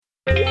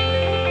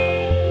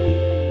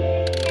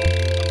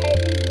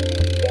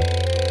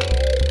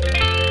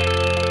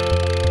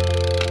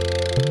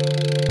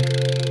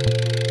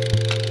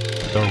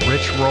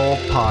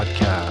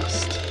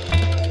podcast.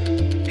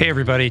 Hey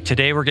everybody,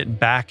 today we're getting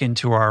back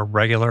into our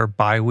regular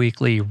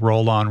bi-weekly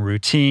roll-on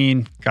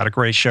routine. Got a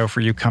great show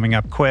for you coming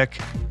up quick,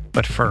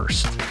 but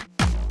first.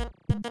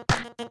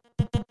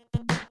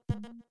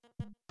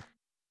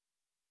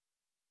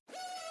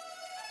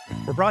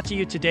 We're brought to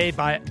you today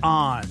by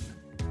On.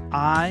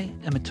 I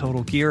am a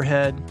total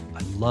gearhead. I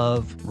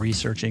love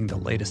researching the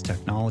latest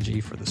technology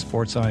for the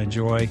sports I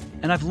enjoy,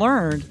 and I've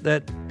learned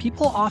that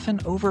people often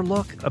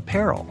overlook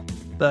apparel.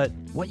 But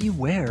what you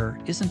wear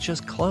isn't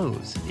just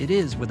clothes. It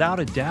is, without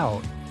a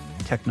doubt,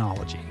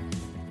 technology.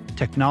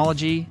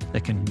 Technology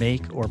that can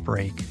make or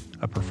break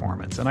a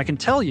performance. And I can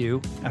tell you,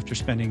 after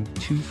spending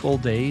 2 full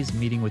days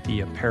meeting with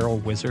the apparel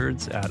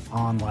wizards at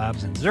On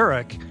Labs in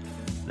Zurich,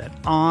 that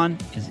On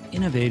is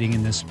innovating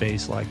in this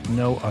space like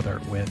no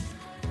other with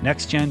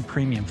next-gen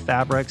premium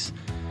fabrics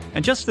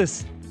and just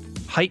this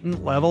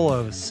heightened level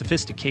of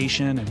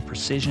sophistication and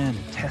precision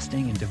and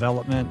testing and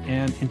development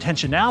and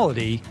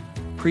intentionality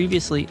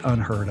previously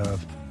unheard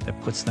of that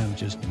puts them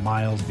just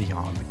miles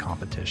beyond the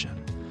competition.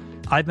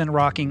 I've been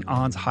rocking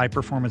On's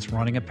high-performance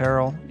running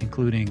apparel,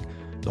 including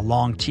the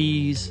long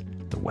tees,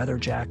 the weather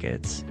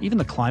jackets, even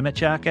the climate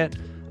jacket,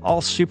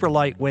 all super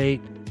lightweight,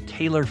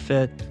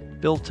 tailor-fit,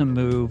 built to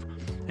move,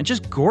 and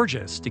just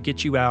gorgeous to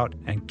get you out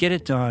and get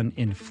it done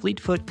in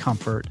fleet-foot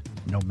comfort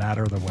no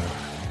matter the weather.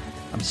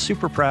 I'm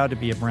super proud to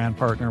be a brand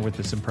partner with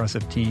this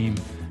impressive team,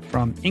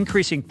 from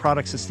increasing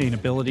product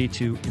sustainability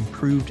to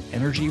improved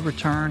energy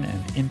return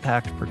and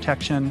impact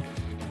protection.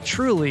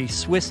 Truly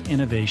Swiss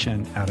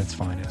innovation at its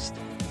finest.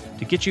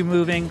 To get you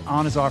moving,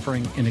 On is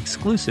offering an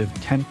exclusive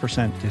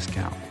 10%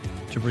 discount.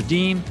 To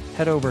redeem,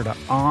 head over to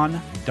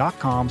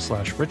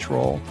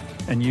on.com/richroll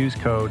and use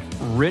code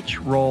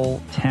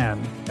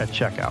RICHROLL10 at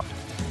checkout.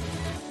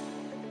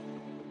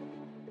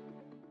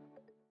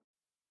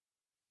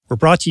 We're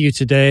brought to you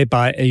today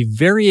by a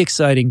very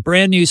exciting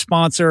brand new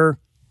sponsor,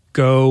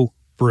 Go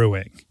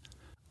Brewing.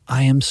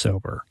 I am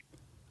sober.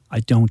 I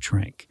don't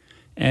drink.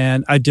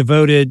 And I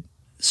devoted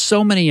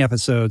so many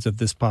episodes of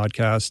this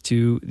podcast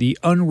to the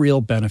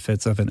unreal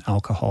benefits of an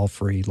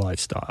alcohol-free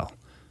lifestyle.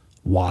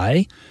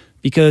 Why?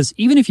 Because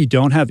even if you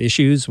don't have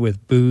issues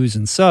with booze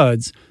and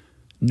suds,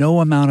 no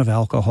amount of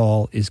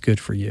alcohol is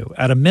good for you.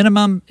 At a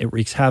minimum, it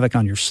wreaks havoc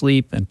on your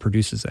sleep and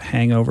produces a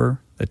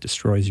hangover that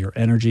destroys your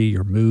energy,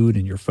 your mood,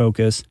 and your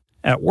focus.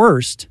 At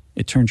worst,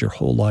 it turns your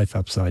whole life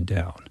upside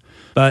down.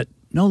 But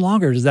no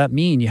longer does that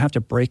mean you have to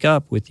break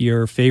up with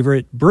your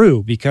favorite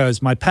brew,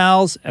 because my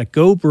pals at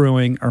Go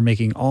Brewing are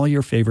making all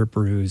your favorite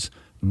brews,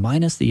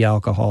 minus the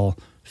alcohol,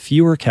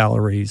 fewer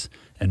calories,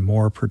 and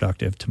more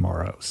productive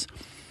tomorrows.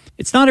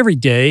 It's not every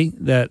day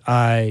that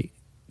I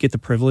get the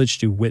privilege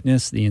to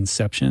witness the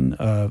inception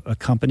of a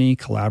company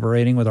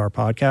collaborating with our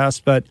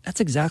podcast, but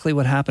that's exactly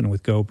what happened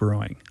with Go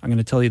Brewing. I'm going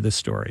to tell you this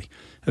story.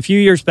 A few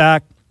years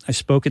back, I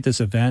spoke at this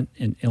event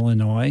in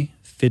Illinois,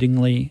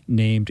 fittingly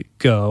named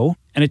Go,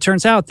 and it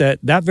turns out that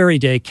very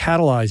day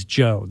catalyzed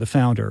Joe, the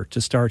founder, to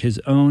start his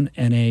own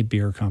NA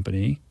beer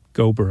company,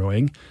 Go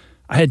Brewing.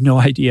 I had no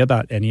idea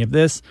about any of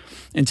this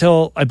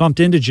until I bumped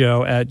into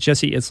Joe at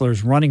Jesse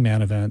Itzler's Running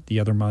Man event the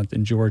other month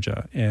in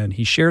Georgia, and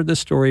he shared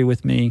this story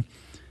with me.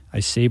 I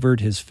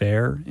savored his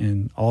fare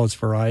in all its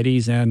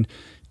varieties and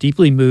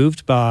deeply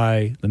moved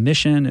by the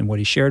mission and what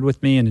he shared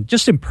with me, and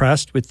just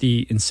impressed with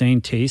the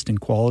insane taste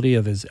and quality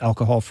of his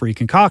alcohol-free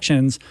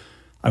concoctions,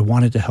 I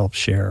wanted to help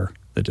share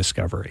the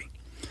discovery.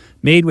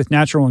 Made with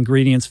natural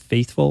ingredients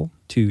faithful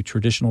to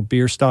traditional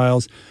beer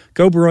styles,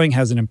 Go Brewing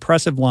has an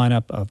impressive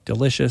lineup of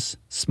delicious,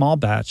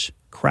 small-batch,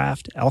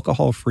 craft,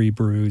 alcohol-free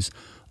brews,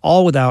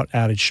 all without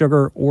added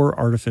sugar or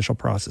artificial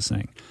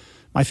processing.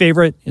 My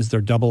favorite is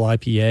their double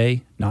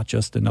IPA, Not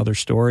Just Another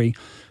Story,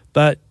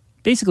 but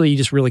basically you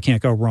just really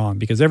can't go wrong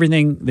because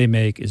everything they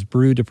make is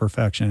brewed to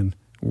perfection,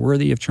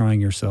 worthy of trying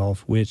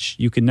yourself, which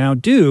you can now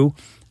do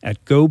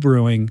at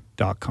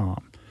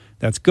gobrewing.com.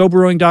 That's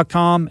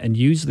gobrewing.com and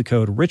use the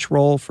code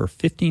RICHROLL for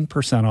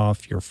 15%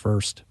 off your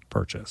first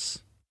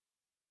purchase.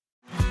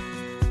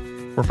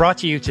 We're brought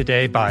to you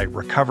today by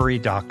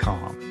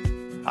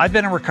recovery.com. I've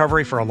been in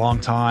recovery for a long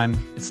time.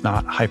 It's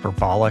not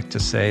hyperbolic to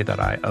say that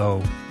I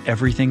owe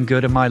everything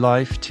good in my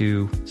life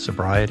to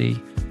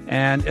sobriety.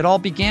 And it all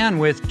began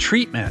with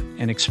treatment,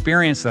 an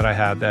experience that I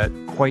had that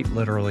quite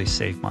literally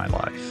saved my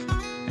life.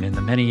 And in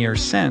the many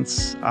years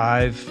since,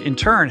 I've in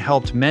turn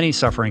helped many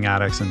suffering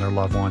addicts and their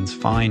loved ones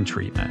find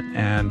treatment.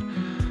 And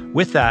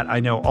with that, I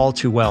know all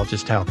too well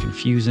just how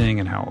confusing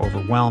and how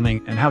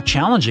overwhelming and how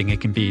challenging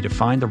it can be to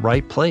find the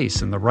right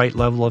place and the right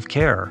level of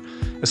care,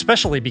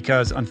 especially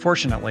because,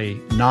 unfortunately,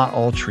 not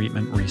all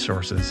treatment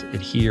resources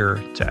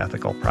adhere to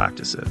ethical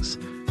practices.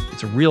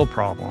 It's a real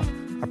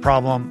problem, a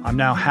problem I'm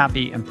now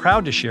happy and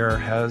proud to share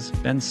has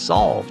been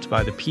solved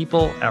by the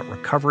people at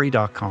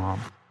recovery.com,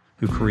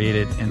 who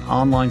created an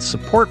online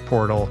support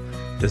portal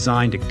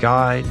designed to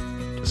guide,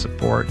 to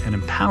support, and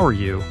empower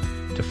you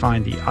to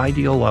find the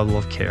ideal level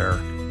of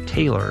care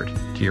tailored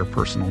to your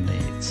personal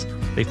needs.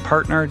 They've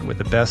partnered with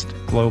the best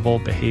global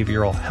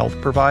behavioral health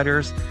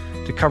providers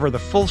to to cover the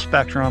full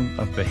spectrum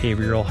of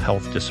behavioral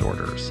health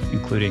disorders,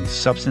 including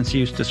substance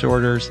use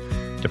disorders,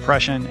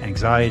 depression,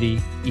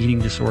 anxiety, eating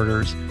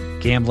disorders,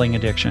 gambling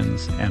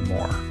addictions, and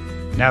more.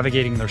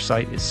 Navigating their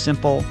site is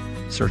simple.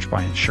 Search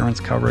by insurance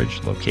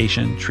coverage,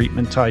 location,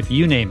 treatment type,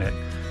 you name it.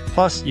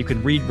 Plus, you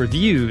can read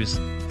reviews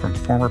from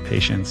former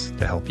patients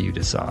to help you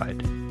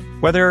decide.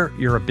 Whether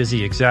you're a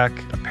busy exec,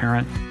 a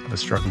parent of a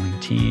struggling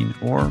teen,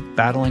 or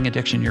battling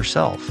addiction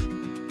yourself,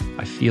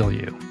 I feel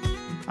you.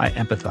 I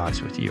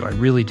empathize with you. I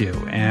really do.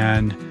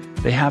 And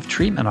they have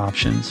treatment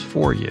options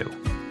for you.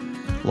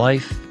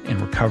 Life in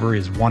recovery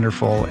is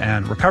wonderful,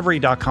 and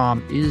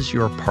Recovery.com is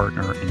your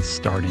partner in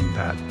starting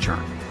that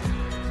journey.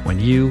 When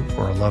you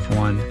or a loved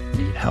one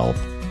need help,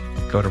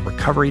 go to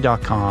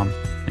Recovery.com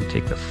and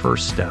take the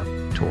first step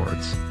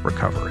towards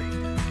recovery.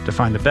 To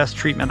find the best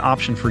treatment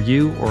option for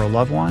you or a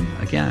loved one,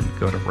 again,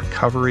 go to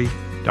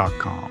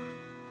Recovery.com.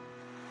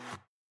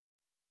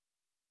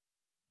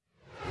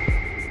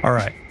 All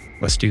right,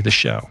 let's do the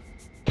show.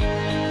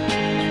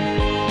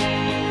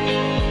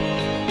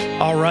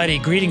 All righty,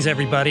 greetings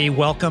everybody.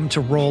 Welcome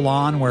to Roll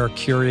On, where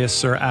curious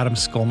Sir Adam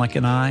Skolnick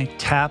and I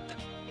tap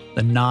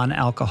the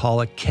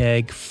non-alcoholic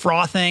keg,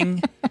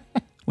 frothing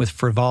with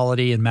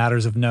frivolity and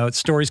matters of note,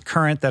 stories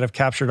current that have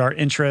captured our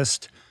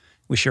interest.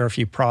 We share a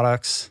few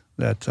products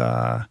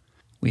that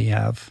we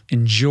have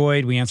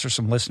enjoyed. We answer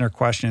some listener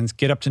questions,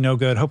 get up to no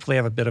good, hopefully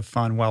have a bit of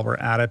fun while we're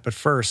at it. But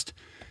first,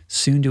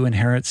 soon to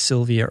inherit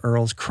Sylvia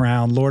Earle's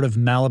crown, Lord of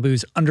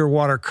Malibu's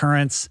underwater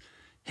currents,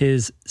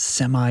 his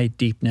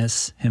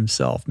semi-deepness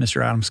himself.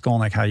 Mr. Adam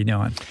Skolnick, how you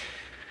doing?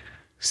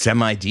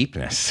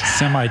 Semi-deepness.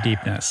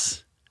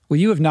 Semi-deepness. Well,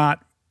 you have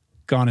not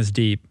gone as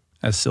deep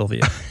as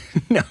Sylvia.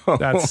 No.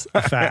 That's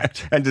a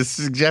fact. And to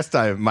suggest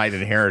I might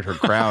inherit her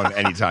crown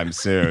anytime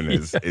soon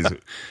is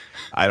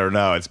I don't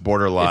know, it's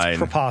borderline. It's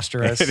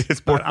preposterous. It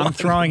is but I'm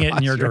throwing it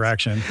in your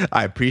direction.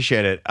 I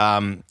appreciate it.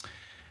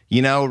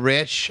 You know,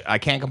 Rich, I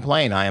can't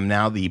complain. I am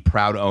now the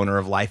proud owner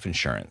of life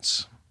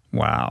insurance.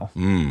 Wow.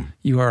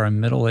 You are a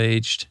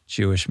middle-aged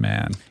Jewish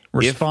man.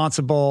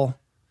 Responsible,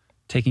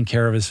 taking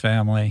care of his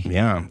family.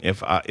 Yeah.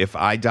 If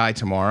I die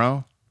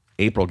tomorrow,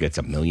 April gets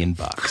 $1 million.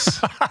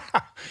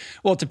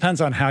 Well, it depends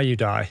on how you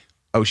die.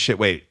 Oh, shit,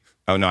 wait.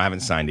 Oh, no, I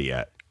haven't signed it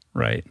yet.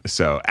 Right.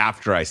 So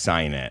after I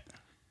sign it.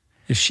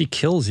 If she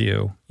kills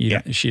you,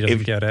 she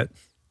doesn't get it.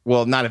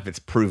 Well, not if it's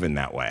proven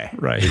that way.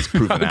 Right. It's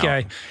proven okay.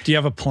 out. Do you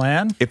have a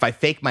plan? If I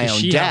fake my Does own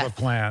she death, have a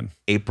plan?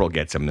 April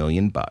gets $1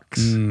 million.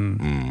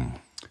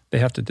 They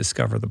have to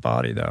discover the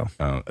body, though.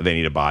 They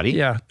need a body?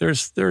 Yeah.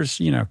 There's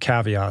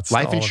caveats. to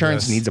Life all of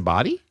insurance this. needs a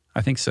body?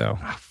 I think so.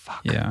 Oh,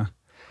 fuck. Yeah.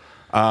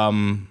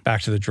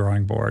 Back to the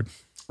drawing board.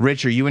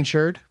 Rich, are you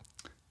insured?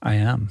 I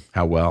am.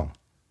 How well?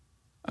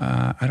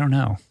 I don't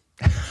know.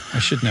 I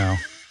should know.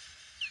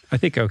 I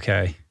think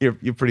okay.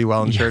 You're pretty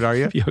well insured, are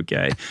you? Be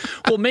okay.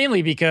 Well,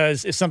 mainly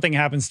because if something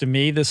happens to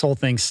me, this whole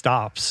thing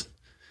stops,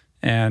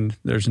 and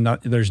there's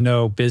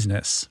no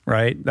business,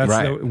 right? That's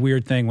Right. the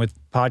weird thing with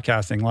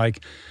podcasting. Like,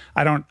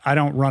 I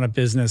don't run a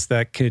business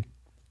that could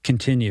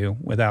continue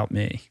without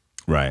me.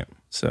 Right.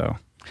 So,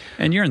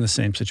 and you're in the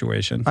same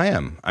situation. I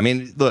am. I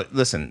mean, look,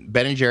 listen,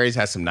 Ben & Jerry's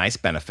has some nice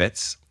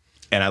benefits,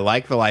 and I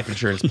like the life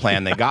insurance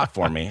plan they got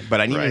for me,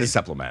 but I needed a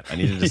supplement.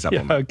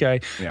 Yeah,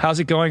 okay. Yeah. How's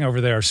it going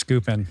over there,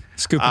 scooping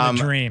the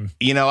dream?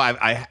 You know,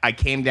 I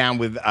came down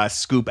with a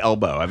scoop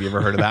elbow. Have you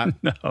ever heard of that?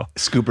 No.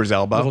 Scooper's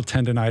elbow. Little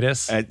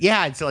tendonitis.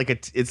 Yeah,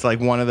 it's like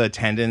one of the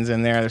tendons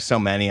in there. There's so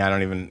many.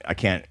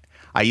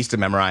 I used to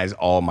memorize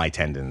all my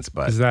tendons,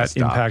 but Is that I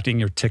stopped. impacting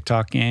your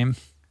TikTok game?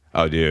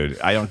 Oh,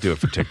 dude, I don't do it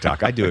for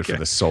TikTok. I do it for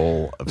the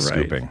soul of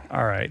scooping.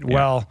 All right. Yeah.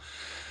 Well,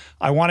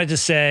 I wanted to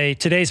say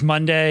today's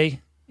Monday.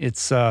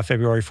 It's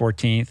February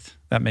 14th.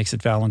 That makes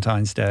it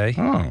Valentine's Day.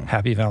 Oh.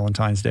 Happy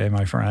Valentine's Day,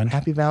 my friend.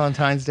 Happy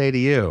Valentine's Day to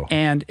you.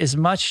 And as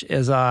much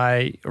as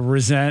I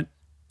resent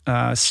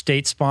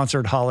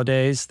state-sponsored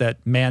holidays that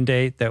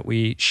mandate that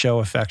we show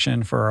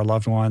affection for our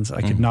loved ones,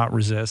 I could not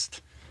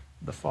resist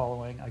the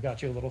following. I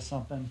got you a little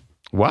something.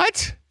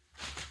 What?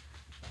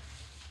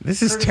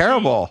 This is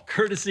terrible.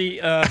 Courtesy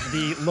of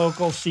the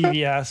local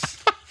CVS.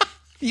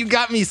 You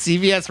got me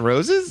CVS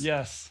roses?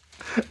 Yes.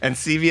 And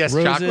CVS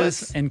Roses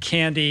chocolates? and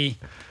candy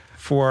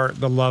for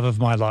the love of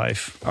my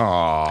life.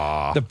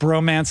 Aw. The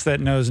bromance that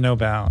knows no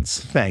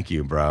bounds. Thank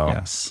you, bro.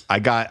 Yes. I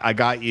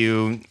got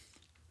you.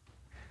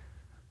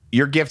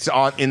 Your gift's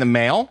in the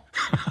mail.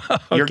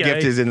 Your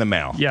gift is in the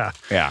mail. Yeah.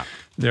 Yeah.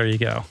 There you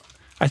go.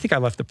 I think I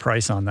left the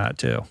price on that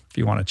too, if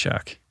you want to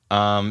check.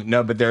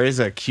 No, but there is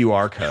a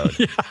QR code.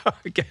 Yeah,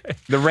 okay.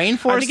 The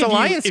Rainforest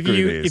Alliance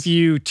if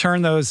you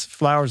turn those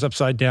flowers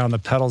upside down, the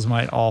petals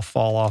might all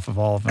fall off of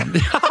all of them.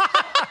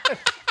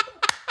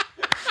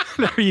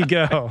 There you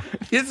go.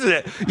 Isn't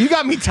it? You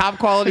got me top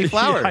quality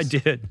flowers.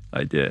 Yeah,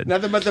 I did.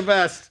 Nothing but the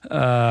best.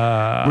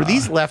 Were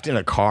these left in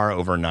a car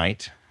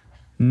overnight?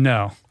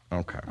 No.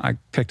 Okay. I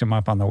picked them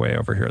up on the way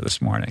over here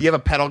this morning. You have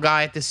a petal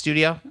guy at the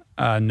studio?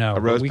 No. A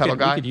rose petal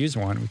guy? We could use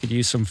one. We could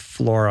use some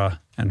flora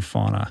and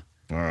fauna.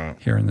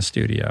 here in the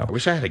studio. I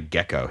wish I had a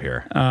gecko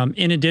here.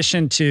 In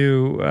addition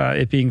to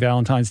it being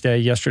Valentine's Day,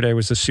 yesterday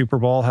was the Super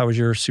Bowl. How was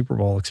your Super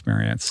Bowl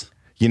experience?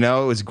 You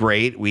know, it was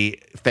great. We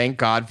thank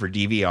God for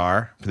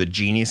DVR, for the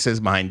geniuses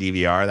behind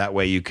DVR. That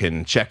way you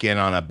can check in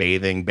on a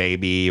bathing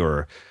baby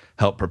or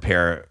help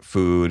prepare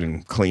food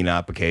and clean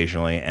up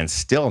occasionally and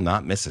still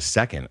not miss a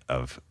second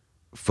of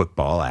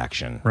football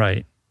action.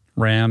 Right.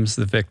 Rams,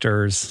 the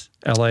victors,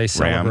 LA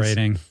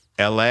celebrating.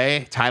 LA,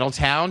 title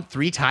town,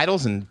 3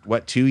 titles in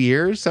 2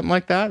 years? Something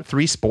like that?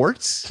 3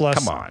 sports? Plus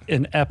Come on.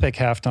 an epic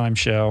halftime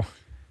show.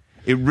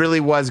 It really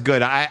was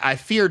good. I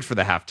feared for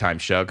the halftime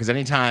show because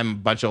anytime a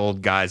bunch of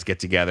old guys get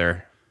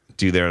together,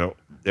 do their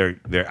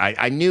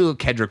I knew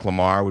Kendrick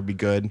Lamar would be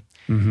good.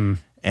 Mm-hmm.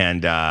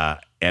 And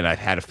I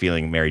had a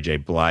feeling Mary J.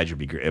 Blige would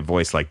be great. A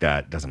voice like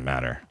that doesn't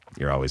matter.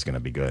 You're always going to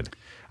be good.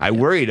 I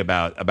worried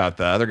about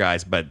the other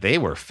guys, but they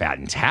were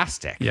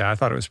fantastic. Yeah, I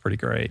thought it was pretty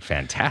great.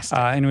 Fantastic.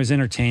 And it was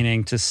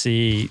entertaining to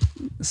see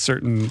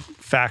certain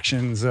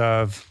factions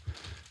of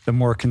the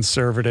more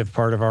conservative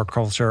part of our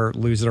culture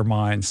lose their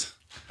minds.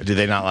 Do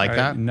they not like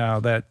that? No,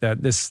 that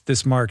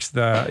this marks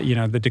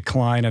the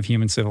decline of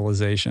human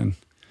civilization,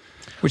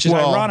 which is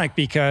ironic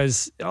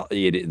because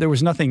there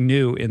was nothing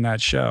new in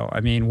that show. I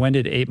mean, when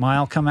did 8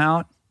 Mile come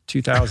out?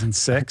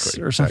 2006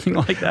 or something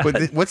like that.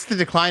 But what's the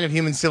decline of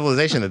human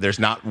civilization? That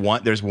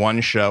there's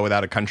one show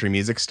without a country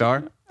music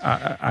star?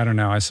 I don't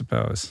know. I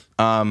suppose.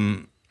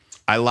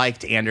 I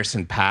liked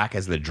Anderson .Paak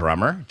as the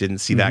drummer. Didn't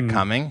see that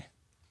coming.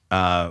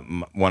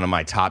 One of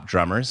my top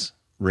drummers,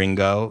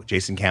 Ringo,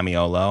 Jason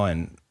Camiolo,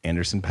 and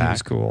Anderson .Paak. He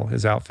was cool.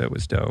 His outfit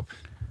was dope.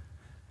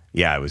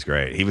 Yeah, it was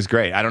great. He was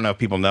great. I don't know if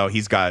people know,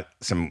 he's got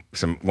some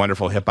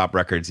wonderful hip hop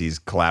records. He's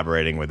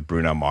collaborating with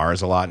Bruno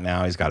Mars a lot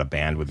now. He's got a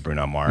band with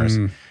Bruno Mars.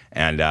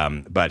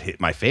 And but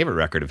my favorite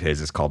record of his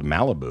is called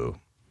Malibu.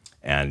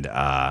 And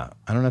I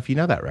don't know if you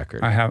know that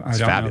record. I don't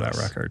know that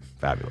record.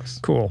 Fabulous.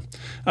 Cool.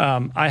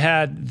 I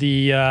had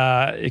the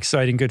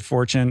exciting good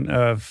fortune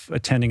of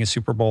attending a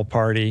Super Bowl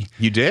party.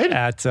 You did?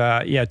 At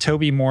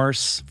Toby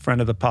Morse, friend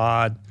of the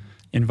pod,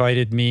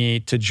 invited me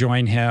to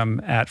join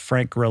him at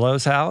Frank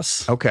Grillo's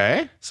house.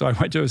 Okay. So I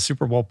went to a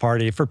Super Bowl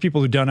party. For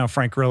people who don't know,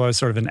 Frank Grillo is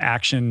sort of an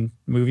action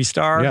movie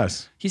star.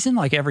 Yes. He's in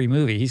like every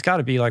movie. He's got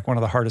to be like one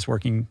of the hardest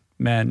working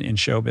men in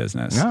show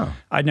business. No.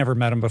 I'd never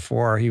met him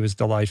before. He was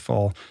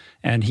delightful.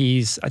 And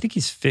I think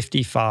he's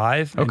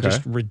 55 and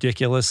just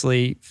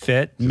ridiculously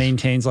fit,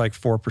 maintains like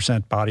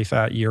 4% body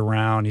fat year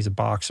round. He's a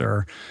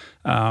boxer.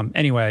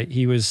 Anyway,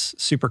 he was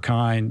super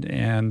kind,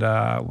 and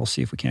we'll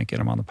see if we can't get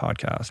him on the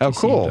podcast. Oh,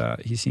 cool.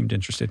 He seemed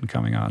interested in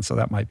coming on, so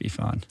that might be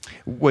fun.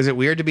 Was it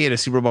weird to be at a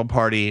Super Bowl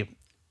party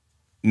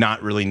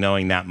not really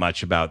knowing that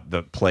much about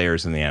the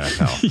players in the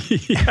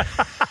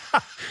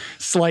NFL?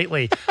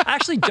 Slightly. I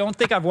actually don't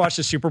think I've watched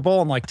a Super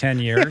Bowl in like 10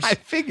 years. I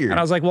figured. And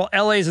I was like, well,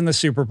 LA's in the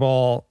Super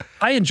Bowl.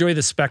 I enjoy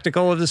the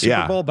spectacle of the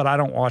Super Bowl, but I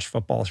don't watch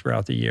football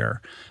throughout the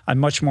year. I'm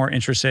much more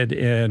interested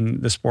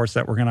in the sports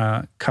that we're going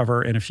to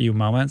cover in a few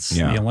moments.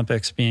 The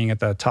Olympics being at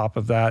the top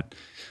of that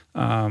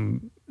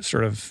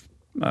sort of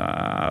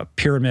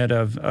pyramid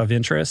of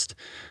interest.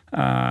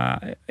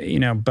 But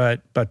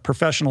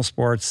professional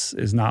sports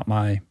is not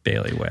my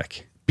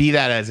bailiwick. Be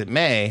that as it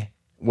may,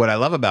 what I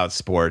love about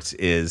sports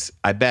is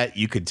I bet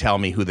you could tell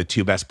me who the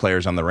 2 best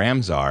players on the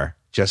Rams are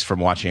just from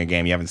watching a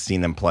game. You haven't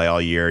seen them play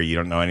all year. You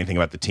don't know anything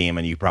about the team,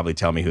 and you probably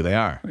tell me who they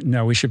are.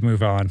 No, we should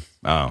move on.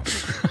 Oh.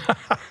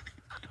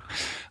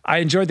 I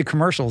enjoyed the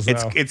commercials,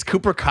 though. It's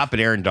Cooper Kupp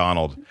and Aaron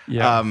Donald.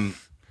 Yeah.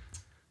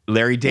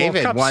 Larry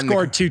David Kupp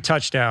scored 2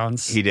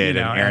 touchdowns. He did,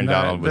 and Aaron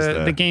Donald was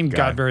the game guy.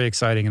 got very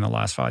exciting in the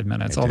last 5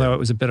 minutes, although it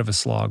was a bit of a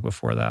slog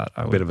before that.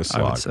 I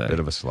would say.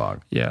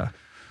 Yeah.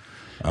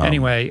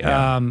 Anyway,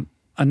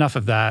 enough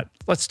of that.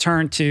 Let's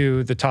turn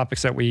to the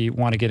topics that we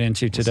want to get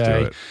into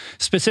today,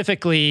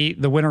 specifically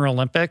the Winter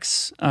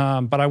Olympics.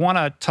 But I want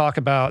to talk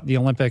about the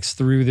Olympics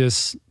through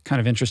this kind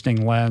of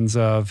interesting lens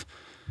of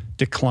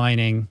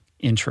declining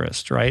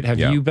interest, right? Have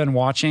you been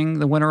watching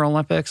the Winter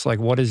Olympics? Like,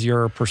 what is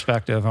your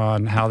perspective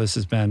on how this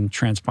has been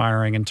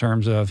transpiring in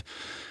terms of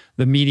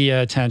the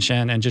media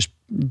attention and just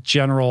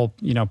general,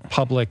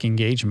 public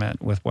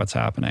engagement with what's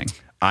happening?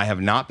 I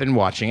have not been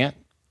watching it.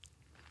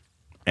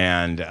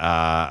 And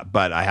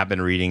but I have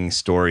been reading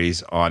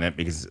stories on it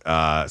because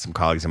some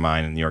colleagues of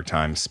mine in New York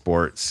Times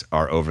Sports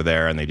are over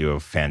there, and they do a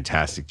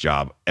fantastic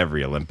job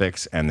every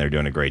Olympics, and they're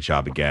doing a great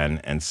job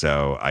again. And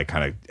so I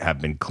kind of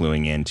have been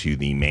cluing into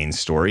the main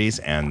stories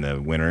and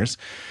the winners.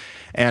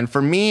 And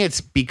for me,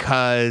 it's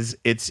because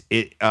it's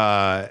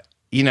a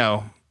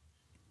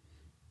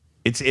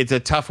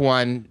tough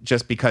one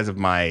just because of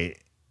my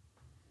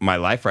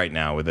life right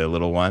now with a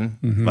little one.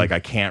 Mm-hmm. Like, I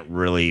can't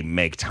really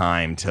make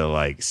time to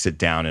like sit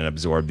down and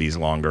absorb these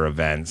longer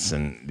events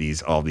and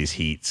all these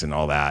heats and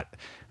all that,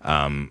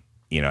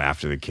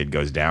 after the kid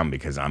goes down,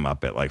 because I'm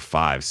up at like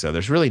 5. So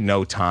there's really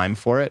no time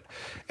for it.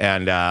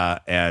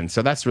 And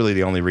so that's really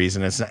the only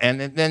reason.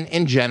 And then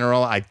in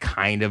general, I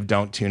kind of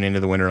don't tune into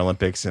the Winter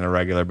Olympics on a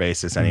regular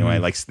basis anyway.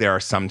 Mm-hmm. Like, there are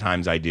some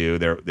times I do,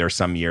 there are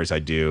some years I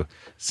do,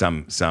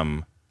 some, it's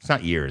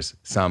not years,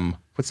 some,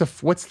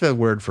 what's the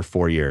word for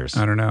 4 years?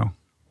 I don't know.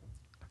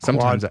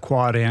 Sometimes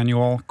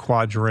quadrennial.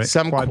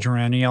 Some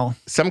quadrennial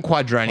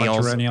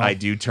I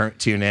do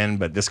tune in,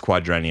 but this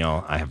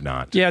quadrennial I have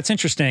not. Yeah, it's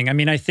interesting. I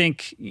mean, I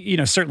think,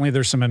 certainly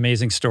there's some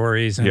amazing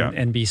stories, and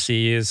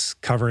NBC is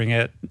covering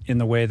it in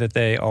the way that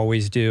they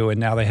always do. And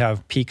now they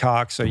have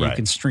Peacock, so you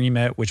can stream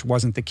it, which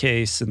wasn't the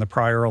case in the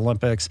prior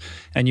Olympics.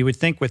 And you would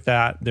think with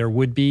that, there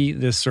would be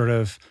this sort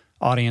of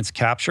audience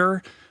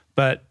capture.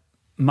 But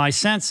my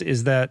sense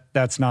is that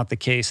that's not the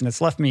case. And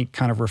it's left me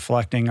kind of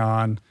reflecting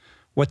on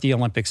what the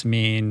Olympics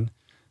mean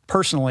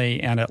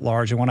personally and at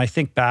large. And when I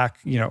think back,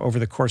 over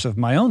the course of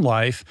my own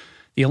life,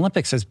 the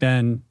Olympics has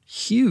been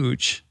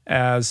huge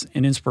as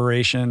an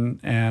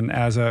inspiration and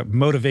as a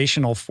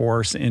motivational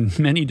force in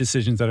many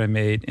decisions that I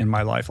made in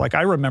my life. Like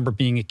I remember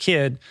being a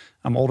kid,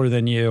 I'm older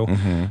than you,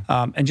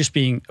 and just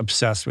being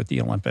obsessed with the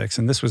Olympics.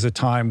 And this was a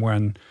time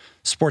when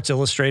Sports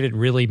Illustrated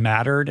really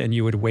mattered, and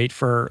you would wait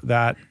for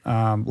that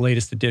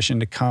latest edition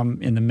to come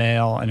in the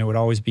mail, and it would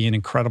always be an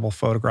incredible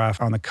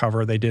photograph on the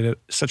cover. They did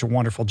such a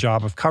wonderful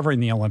job of covering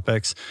the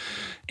Olympics.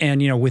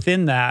 And,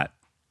 within that,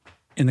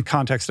 in the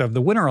context of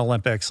the Winter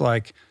Olympics,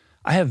 like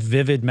I have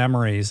vivid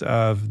memories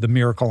of the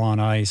Miracle on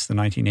Ice, the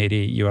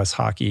 1980 U.S.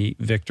 hockey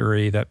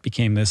victory that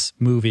became this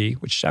movie,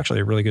 which is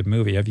actually a really good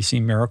movie. Have you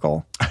seen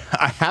Miracle?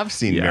 I have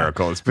seen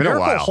Miracle. It's been a while.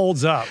 Miracle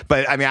holds up.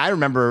 But I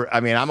remember,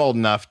 I'm old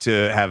enough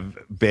to have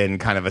been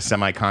kind of a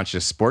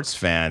semi-conscious sports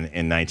fan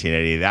in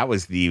 1980. That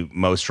was the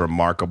most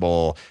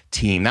remarkable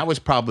team. That was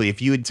probably,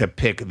 if you had to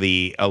pick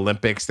the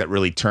Olympics that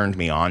really turned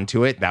me on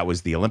to it, that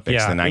was the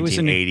Olympics, the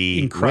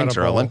 1980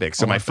 Winter Olympics.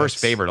 So my first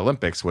favorite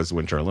Olympics was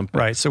Winter Olympics.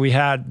 Right. So we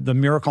had the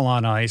Miracle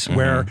on Ice,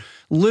 where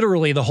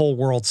literally the whole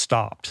world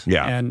stopped.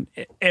 Yeah. And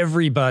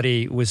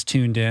everybody was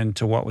tuned in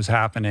to what was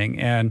happening.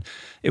 And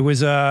it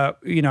was a,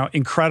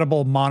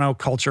 incredible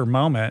monoculture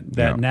moment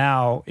that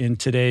now in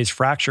today's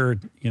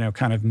fractured,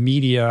 kind of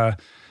media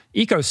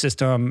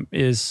ecosystem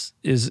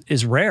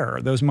is rare.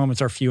 Those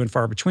moments are few and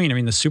far between. I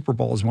mean, the Super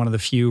Bowl is one of the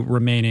few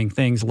remaining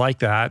things like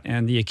that,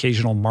 and the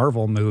occasional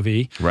Marvel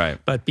movie. Right.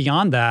 But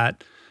beyond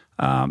that,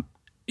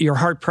 you're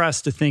hard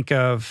pressed to think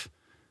of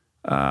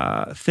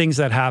things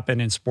that happen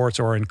in sports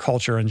or in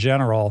culture in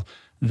general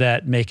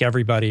that make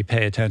everybody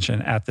pay attention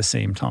at the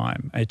same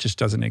time. It just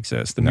doesn't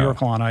exist. The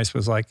Miracle on Ice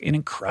was like an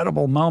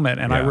incredible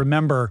moment. And I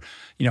remember,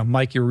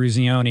 Mike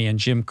Eruzione and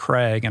Jim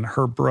Craig and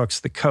Herb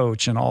Brooks, the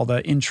coach, and all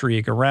the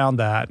intrigue around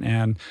that.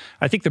 And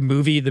I think the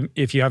movie,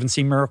 if you haven't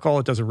seen Miracle,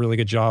 it does a really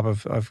good job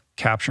of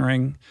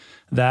capturing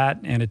that,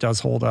 and it does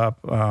hold up.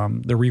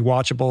 The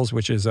Rewatchables,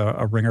 which is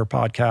a Ringer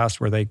podcast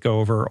where they go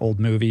over old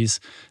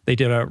movies. They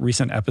did a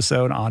recent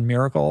episode on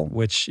Miracle,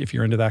 which, if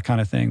you're into that kind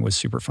of thing, was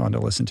super fun to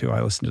listen to.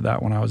 I listened to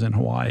that when I was in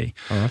Hawaii.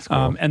 Oh, that's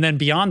cool. And then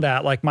beyond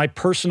that, like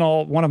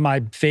one of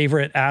my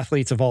favorite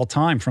athletes of all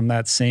time from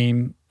that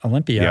same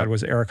Olympiad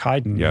was Eric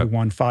Heiden, who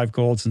won 5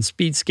 golds in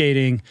speed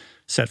skating,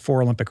 set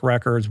 4 Olympic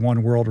records,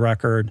 1 world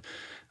record,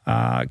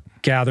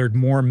 gathered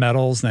more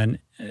medals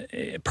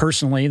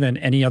personally than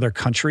any other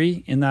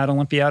country in that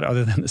Olympiad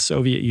other than the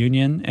Soviet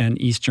Union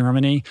and East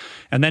Germany.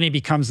 And then he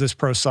becomes this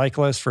pro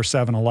cyclist for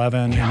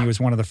 7-Eleven, and he was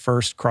one of the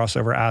first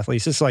crossover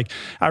athletes. It's like,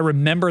 I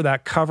remember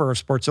that cover of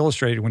Sports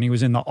Illustrated when he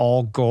was in the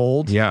all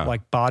gold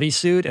like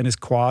bodysuit, and his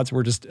quads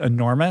were just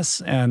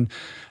enormous. And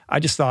I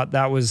just thought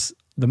that was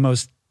the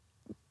most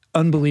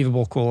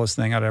unbelievable, coolest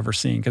thing I'd ever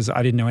seen, because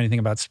I didn't know anything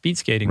about speed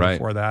skating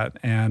before that.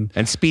 And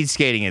speed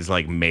skating is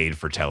like made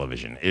for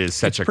television. It is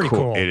such a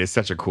cool. It is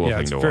such a cool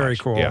thing to watch. Very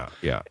cool.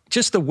 Yeah.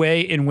 Just the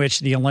way in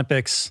which the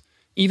Olympics,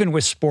 even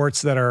with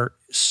sports that are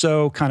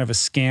so kind of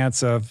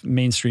askance of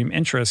mainstream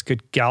interest,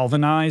 could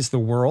galvanize the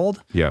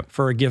world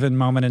for a given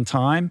moment in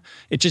time.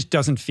 It just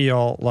doesn't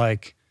feel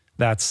like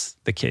that's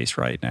the case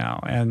right now.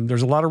 And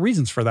there's a lot of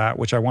reasons for that,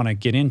 which I want to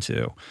get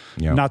into.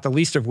 Not the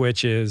least of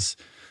which is,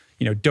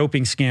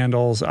 doping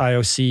scandals,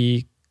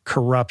 IOC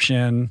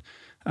corruption,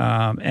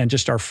 and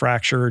just our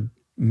fractured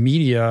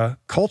media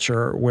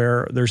culture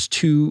where there's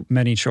too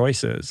many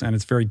choices and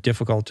it's very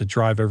difficult to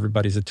drive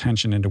everybody's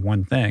attention into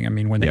one thing. I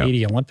mean, when the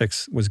 80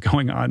 Olympics was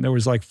going on, there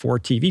was like 4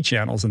 TV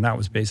channels and that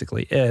was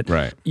basically it.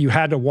 Right. You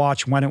had to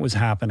watch when it was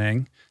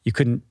happening. You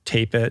couldn't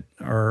tape it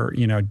or,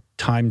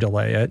 time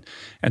delay it.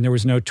 And there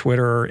was no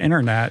Twitter or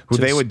internet.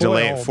 They would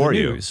delay it for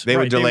you. They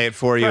would delay it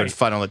for you and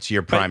funnel it to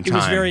your prime time. It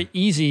was very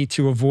easy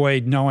to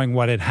avoid knowing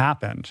what had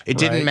happened. It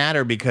didn't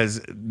matter because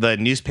the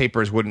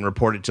newspapers wouldn't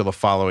report it till the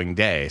following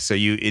day. So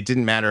it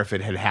didn't matter if it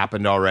had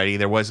happened already.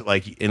 There was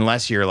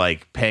unless you're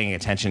paying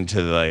attention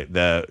to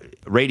the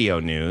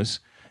radio news,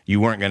 you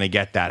weren't going to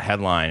get that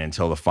headline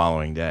until the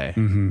following day.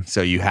 Mm-hmm.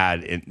 So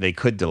they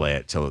could delay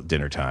it till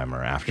dinner time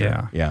or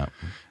after. Yeah.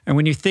 And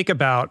when you think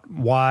about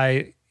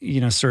why,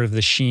 sort of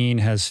the sheen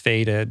has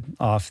faded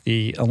off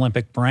the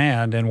Olympic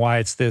brand and why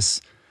it's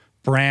this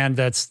brand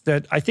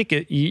that I think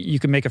you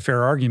can make a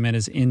fair argument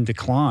is in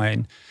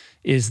decline,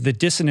 is the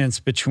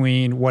dissonance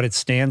between what it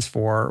stands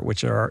for,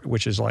 which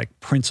is like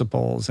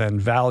principles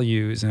and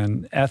values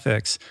and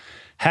ethics,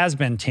 has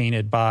been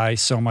tainted by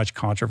so much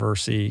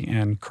controversy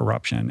and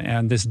corruption.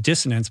 And this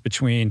dissonance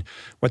between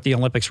what the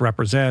Olympics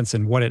represents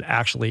and what it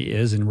actually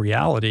is in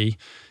reality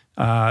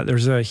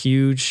there's a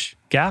huge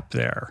gap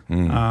there.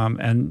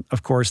 And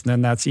of course,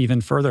 then that's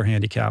even further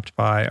handicapped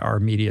by our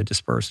media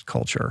dispersed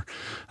culture.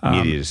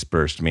 Media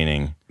dispersed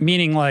meaning?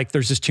 Meaning like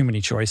there's just too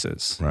many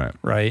choices.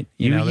 Right?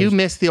 You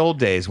miss the old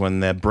days when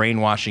the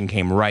brainwashing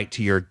came right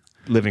to your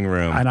living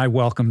room. And I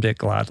welcomed it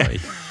gladly.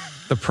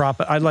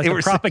 I'd let the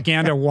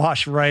propaganda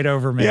wash right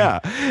over me. Yeah.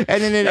 And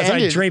then it ended.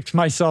 I draped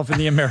myself in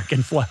the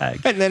American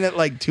flag. And then at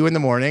like 2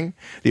 a.m,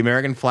 the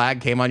American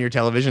flag came on your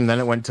television. Then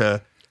it went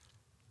to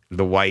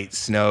the white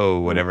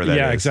snow, whatever that is.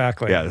 Yeah,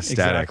 exactly. Yeah, the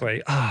static.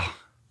 Exactly. Oh,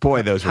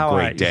 boy, those were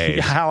great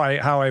days. How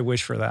I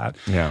wish for that.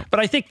 Yeah.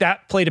 But I think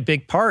that played a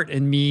big part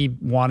in me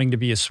wanting to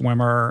be a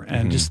swimmer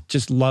and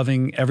just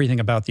loving everything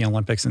about the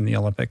Olympics and the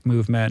Olympic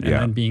movement, and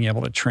then being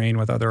able to train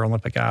with other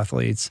Olympic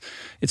athletes.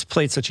 It's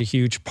played such a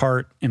huge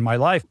part in my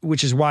life,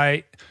 which is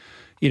why,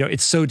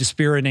 it's so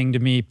dispiriting to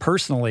me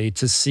personally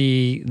to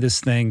see this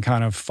thing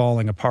kind of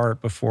falling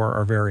apart before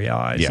our very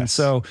eyes. Yes. And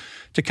so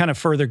to kind of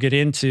further get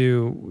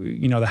into,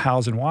 the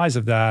hows and whys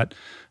of that,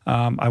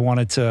 I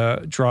wanted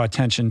to draw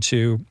attention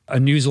to a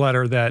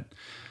newsletter that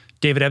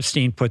David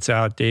Epstein puts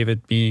out,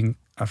 David being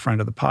a friend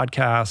of the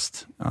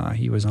podcast.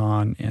 He was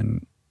on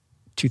in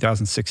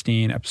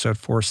 2016, episode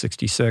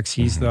 466.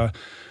 He's the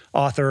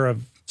author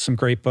of some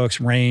great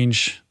books,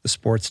 Range, The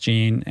Sports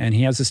Gene, and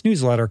he has this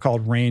newsletter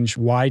called Range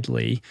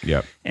Widely.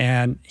 Yep.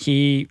 And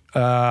he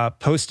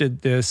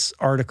posted this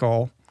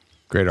article,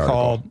 great article,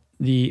 called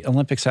The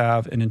Olympics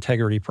Have an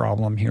Integrity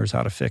Problem, Here's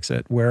How to Fix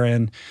It,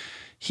 wherein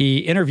he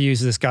interviews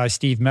this guy,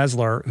 Steve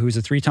Mesler, who's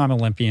a 3-time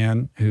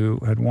Olympian who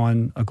had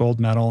won a gold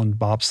medal in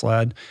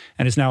bobsled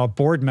and is now a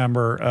board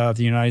member of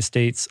the United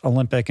States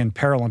Olympic and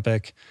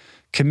Paralympic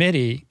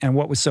Committee. And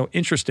what was so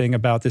interesting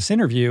about this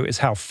interview is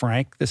how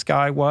frank this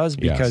guy was,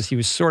 because he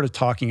was sort of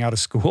talking out of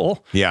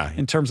school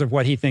in terms of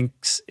what he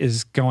thinks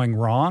is going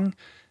wrong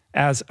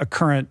as a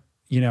current,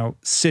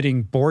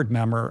 sitting board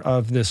member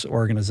of this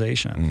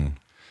organization.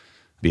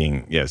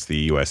 Being,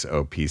 the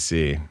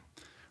USOPC.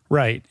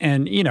 Right.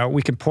 And,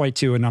 we can point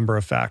to a number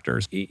of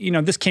factors.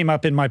 This came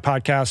up in my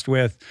podcast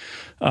with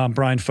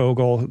Brian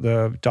Fogel,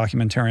 the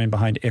documentarian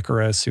behind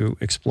Icarus, who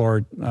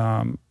explored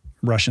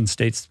Russian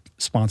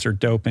state-sponsored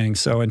doping.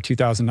 So in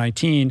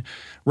 2019,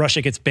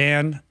 Russia gets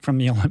banned from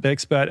the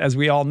Olympics, but as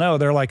we all know,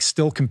 they're like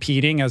still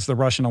competing as the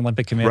Russian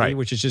Olympic Committee,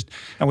 which is just,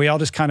 and we all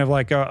just kind of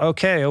like go,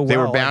 okay, oh well, they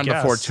were banned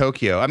before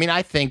Tokyo. I mean,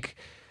 I think,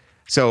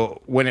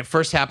 so when it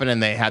first happened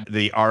and they had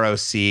the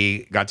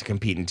ROC got to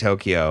compete in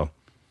Tokyo,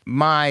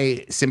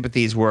 my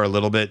sympathies were a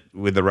little bit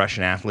with the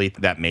Russian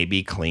athlete that may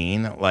be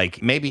clean.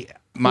 Like maybe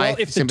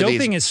if the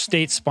doping is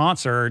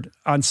state-sponsored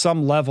on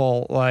some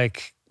level,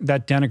 like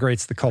that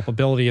denigrates the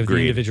culpability of the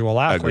individual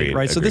athlete,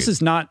 right? So this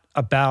is not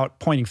about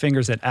pointing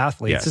fingers at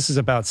athletes. Yes. This is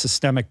about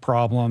systemic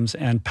problems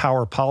and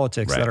power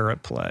politics that are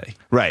at play.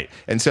 Right.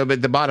 And so,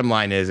 but the bottom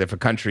line is if a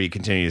country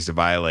continues to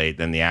violate,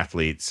 then the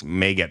athletes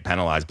may get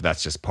penalized, but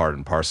that's just part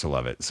and parcel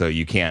of it. So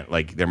you can't,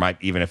 like, there might,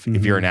 even if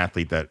you're an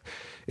athlete that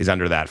is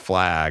under that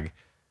flag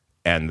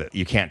and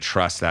you can't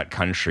trust that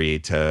country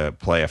to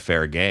play a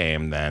fair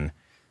game, then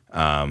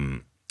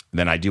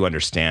I do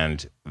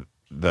understand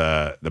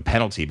the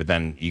penalty, but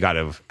then you got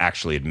to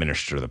actually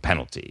administer the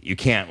penalty. You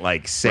can't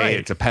like say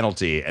it's a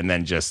penalty and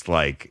then just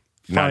like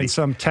find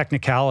some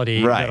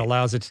technicality that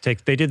allows it to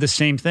take. They did the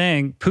same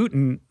thing.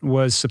 Putin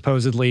was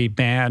supposedly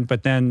banned,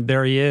 but then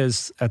there he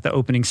is at the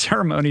opening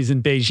ceremonies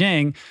in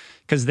Beijing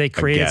because they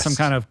created some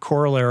kind of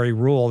corollary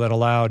rule that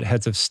allowed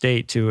heads of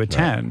state to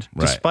attend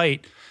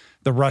despite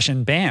the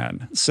Russian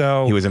ban.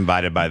 So he was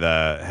invited by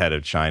the head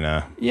of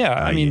China. Yeah,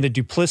 I mean, the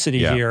duplicity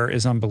here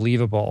is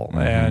unbelievable.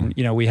 And,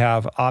 we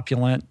have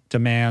opulent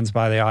demands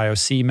by the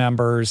IOC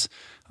members,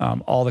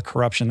 all the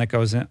corruption that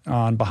goes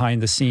on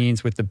behind the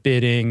scenes with the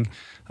bidding.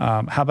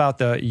 How about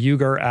the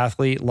Uyghur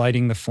athlete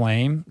lighting the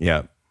flame?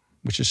 Yeah.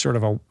 Which is sort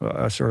of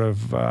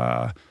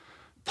a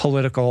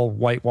political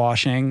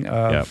whitewashing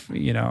of,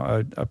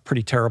 a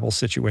pretty terrible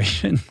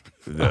situation.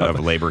 of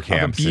labor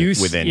camps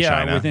abuse, within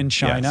China. within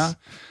China. Yes.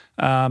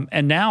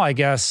 And now I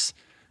guess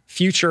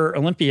future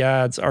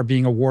Olympiads are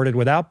being awarded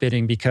without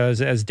bidding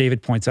because, as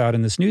David points out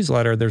in this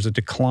newsletter, there's a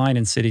decline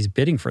in cities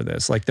bidding for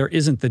this. Like there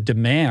isn't the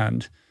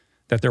demand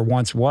that there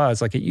once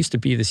was. Like it used to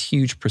be this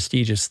huge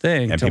prestigious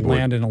thing to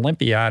land an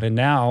Olympiad, and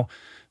now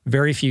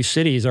very few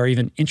cities are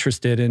even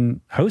interested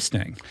in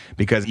hosting.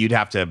 Because you'd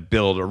have to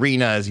build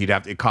arenas,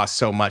 it costs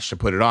so much to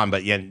put it on,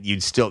 but yet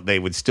they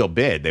would still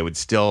bid. They would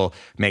still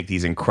make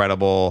these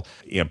incredible,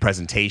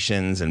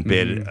 presentations and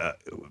bid. I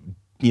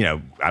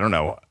don't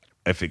know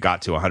if it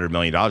got to $100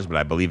 million, but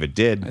I believe it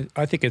did.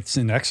 I think it's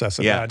in excess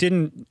of that.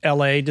 Didn't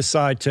LA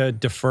decide to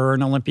defer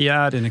an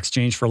Olympiad in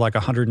exchange for like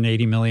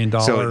 $180 million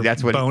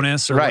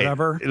bonus or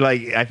whatever?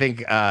 Like I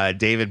think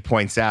David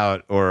points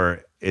out,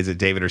 or is it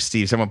David or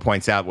Steve? Someone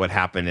points out what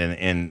happened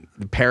in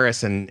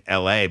Paris and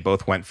LA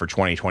both went for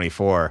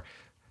 2024.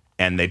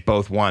 and they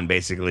both won.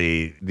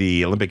 Basically,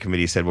 the Olympic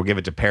Committee said, we'll give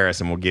it to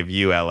Paris and we'll give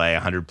you, LA,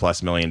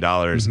 $100+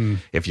 million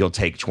if you'll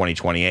take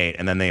 2028.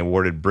 And then they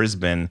awarded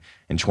Brisbane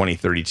in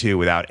 2032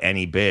 without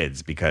any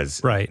bids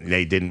because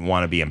they didn't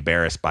want to be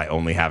embarrassed by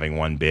only having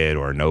one bid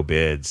or no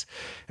bids.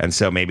 And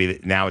so maybe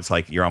now it's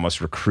like you're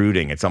almost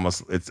recruiting.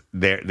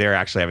 They're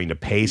actually having to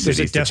pay cities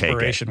to take it. There's a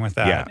desperation with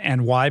that. Yeah.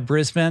 And why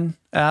Brisbane,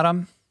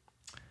 Adam?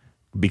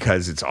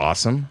 Because it's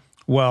awesome.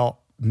 Well,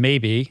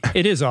 maybe.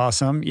 It is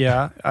awesome.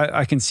 Yeah.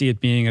 I can see it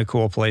being a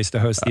cool place to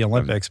host the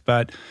Olympics,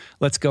 but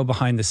let's go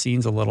behind the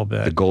scenes a little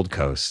bit. The Gold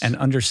Coast. And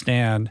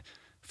understand,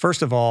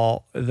 first of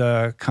all,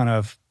 the kind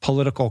of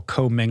political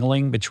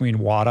commingling between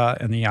WADA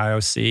and the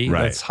IOC.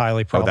 Right. That's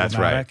highly problematic.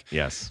 Oh, that's right.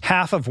 Yes.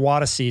 Half of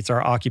WADA seats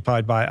are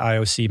occupied by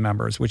IOC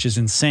members, which is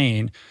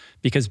insane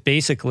because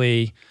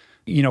basically,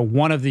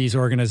 one of these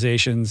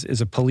organizations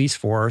is a police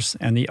force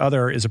and the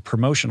other is a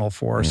promotional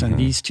force. And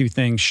these two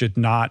things should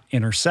not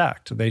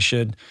intersect. They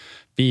should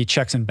be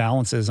checks and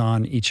balances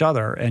on each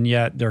other. And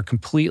yet they're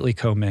completely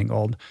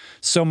commingled.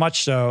 So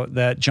much so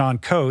that John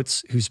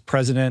Coates, who's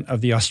president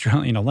of the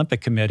Australian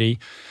Olympic Committee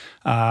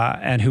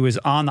and who is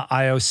on the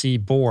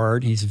IOC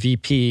board, he's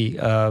VP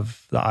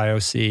of the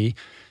IOC,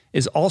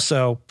 is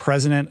also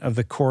president of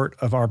the Court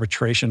of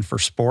Arbitration for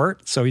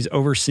Sport. So he's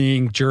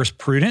overseeing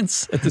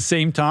jurisprudence at the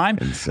same time.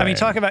 Insane. I mean,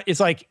 talk about, it's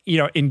like,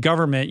 in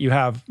government, you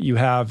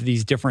have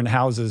these different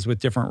houses with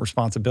different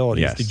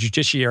responsibilities. Yes. The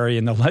judiciary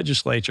and the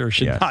legislature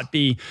should not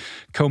be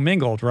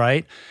commingled,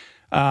 right?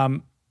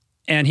 And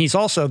he's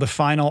also the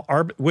final,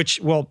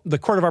 the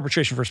Court of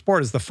Arbitration for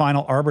Sport is the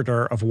final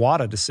arbiter of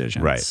WADA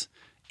decisions. Right.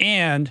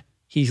 And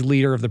he's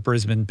leader of the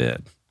Brisbane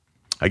bid.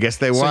 I guess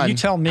they won. So you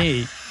tell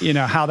me,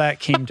 how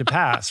that came to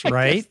pass, right?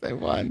 I guess they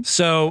won.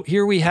 So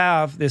here we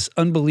have this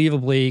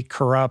unbelievably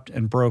corrupt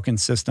and broken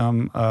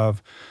system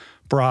of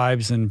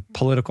bribes and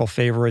political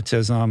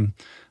favoritism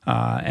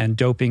and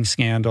doping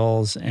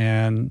scandals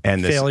and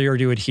failure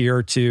to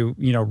adhere to,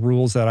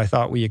 rules that I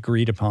thought we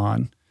agreed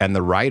upon. And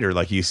the writer,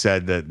 like you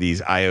said, that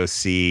these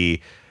IOC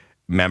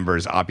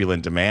members'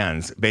 opulent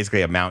demands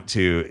basically amount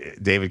to,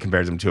 David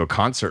compares them to a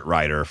concert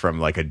writer from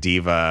like a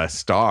diva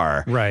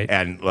star. Right.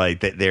 And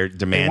like they're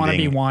demanding. They want to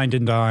be wined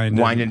and dined.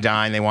 Wined and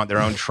dined. They want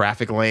their own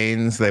traffic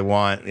lanes. They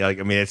want,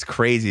 it's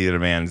crazy the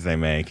demands they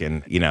make.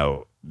 And,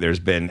 there's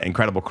been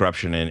incredible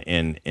corruption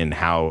in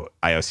how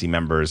IOC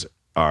members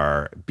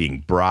are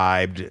being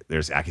bribed.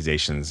 There's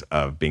accusations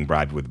of being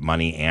bribed with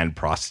money and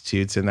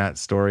prostitutes in that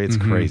story. It's a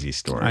crazy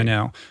story. I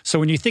know. So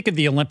when you think of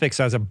the Olympics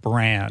as a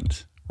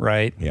brand,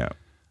 right? Yeah.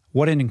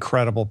 What an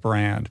incredible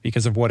brand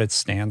because of what it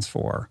stands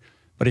for.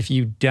 But if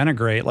you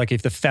denigrate, like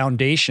if the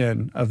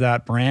foundation of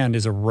that brand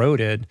is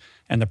eroded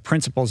and the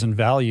principles and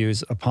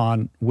values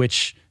upon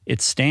which it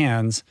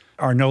stands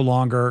are no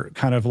longer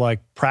kind of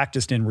like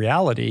practiced in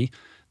reality,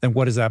 then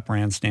what does that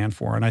brand stand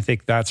for? And I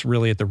think that's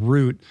really at the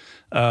root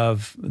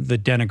of the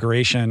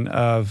denigration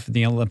of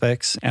the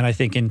Olympics. And I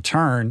think in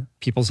turn,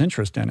 people's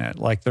interest in it.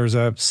 Like there's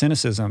a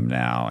cynicism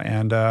now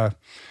and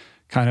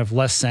kind of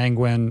less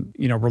sanguine,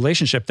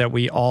 relationship that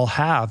we all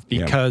have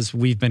because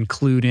we've been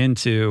clued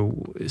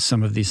into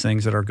some of these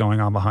things that are going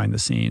on behind the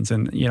scenes.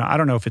 And, I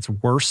don't know if it's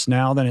worse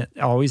now than it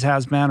always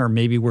has been, or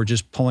maybe we're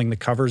just pulling the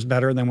covers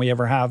better than we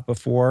ever have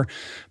before.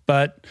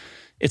 But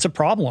it's a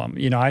problem.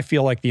 I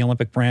feel like the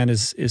Olympic brand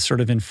is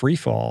sort of in free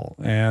fall,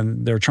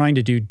 and they're trying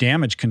to do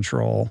damage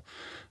control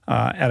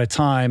at a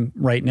time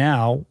right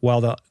now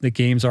while the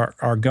games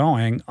are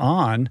going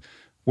on,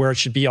 where it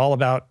should be all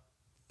about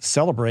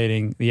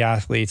celebrating the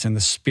athletes and the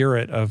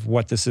spirit of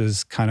what this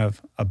is kind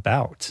of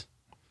about.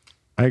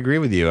 I agree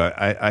with you.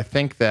 I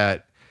think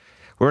that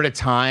we're at a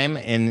time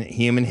in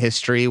human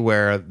history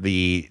where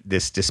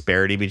this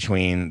disparity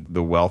between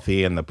the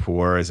wealthy and the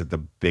poor is at the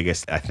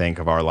biggest, I think,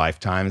 of our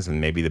lifetimes, and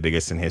maybe the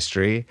biggest in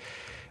history.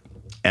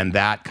 And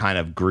that kind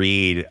of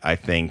greed, I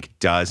think,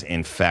 does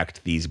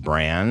infect these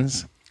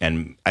brands.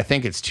 And I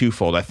think it's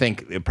twofold. I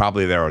think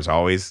there was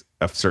always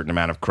a certain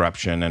amount of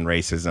corruption and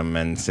racism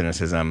and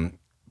cynicism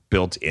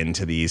built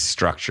into these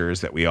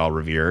structures that we all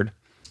revered.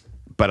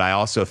 But I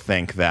also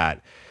think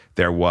that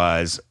there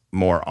was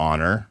more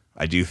honor.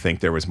 I do think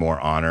there was more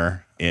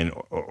honor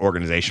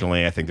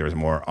organizationally. I think there was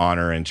more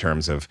honor in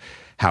terms of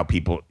how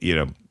people,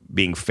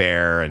 being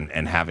fair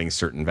and having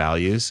certain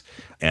values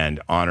and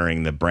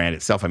honoring the brand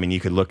itself. I mean, you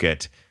could look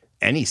at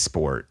any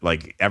sport,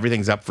 like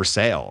everything's up for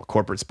sale,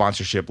 corporate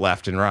sponsorship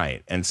left and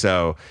right. And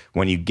so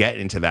when you get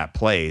into that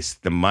place,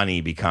 the money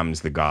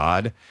becomes the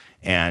god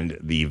and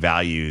the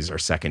values are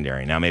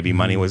secondary. Now, maybe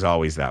money was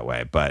always that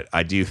way, but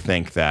I do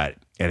think that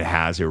it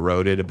has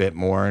eroded a bit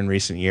more in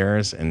recent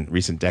years, in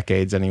recent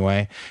decades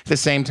anyway. At the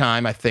same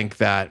time, I think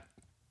that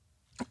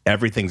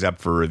everything's up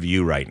for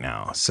review right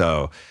now.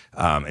 So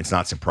it's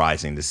not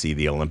surprising to see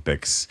the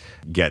Olympics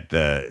get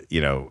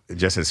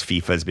just as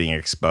FIFA is being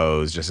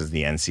exposed, just as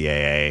the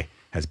NCAA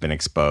has been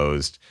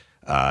exposed,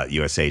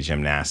 USA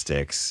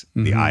Gymnastics,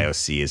 the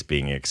IOC is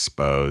being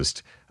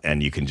exposed,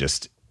 and you can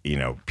just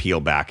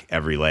peel back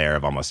every layer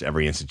of almost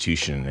every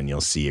institution and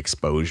you'll see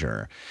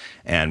exposure.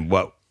 And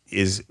what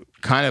is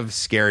kind of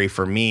scary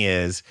for me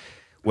is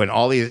when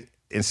all these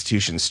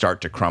institutions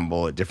start to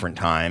crumble at different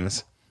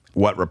times,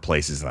 what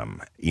replaces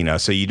them?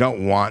 So you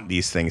don't want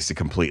these things to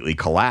completely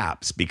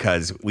collapse,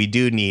 because we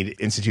do need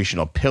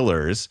institutional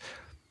pillars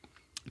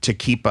to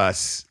keep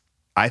us,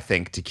 I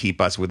think,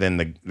 within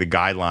the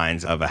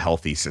guidelines of a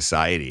healthy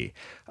society.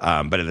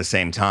 But at the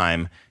same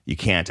time, you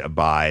can't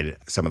abide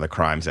some of the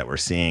crimes that we're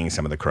seeing,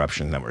 some of the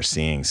corruption that we're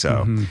seeing.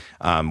 So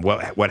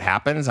what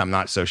happens, I'm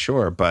not so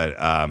sure, but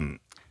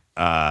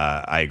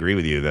I agree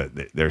with you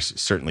that there's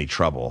certainly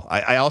trouble.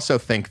 I also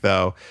think,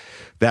 though,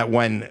 that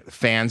when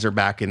fans are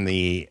back in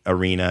the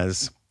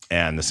arenas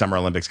and the Summer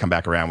Olympics come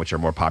back around, which are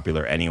more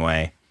popular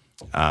anyway,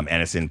 and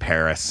it's in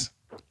Paris,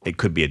 it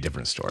could be a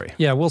different story.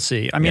 Yeah, we'll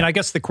see. I mean, I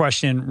guess the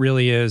question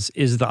really is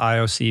the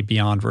IOC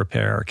beyond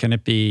repair?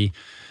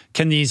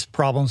 Can these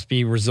problems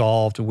be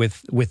resolved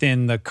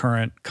within the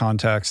current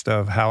context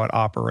of how it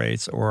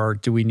operates, or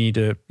do we need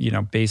to,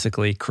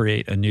 basically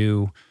create a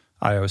new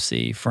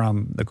IOC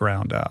from the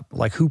ground up?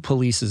 Like, who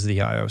polices the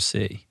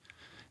IOC?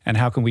 And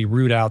how can we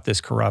root out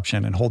this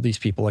corruption and hold these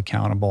people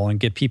accountable and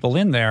get people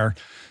in there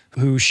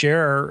who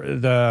share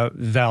the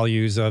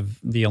values of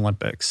the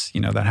Olympics,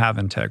 that have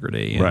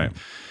integrity? And, right.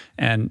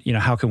 And,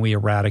 how can we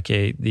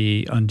eradicate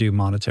the undue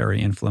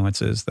monetary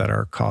influences that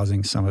are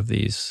causing some of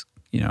these,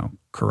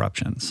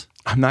 corruptions?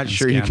 I'm not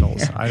sure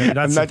scandals. You can.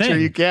 I'm not sure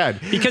you can.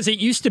 Because it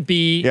used to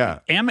be,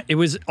 it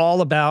was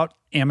all about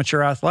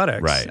amateur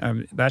athletics.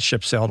 Right. That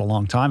ship sailed a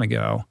long time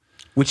ago.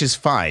 Which is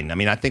fine. I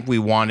mean, I think we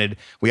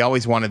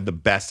always wanted the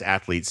best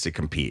athletes to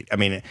compete. I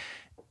mean,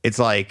 it's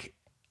like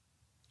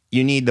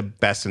you need the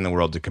best in the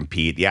world to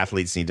compete. The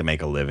athletes need to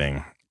make a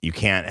living.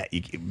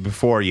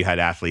 Before you had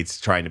athletes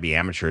trying to be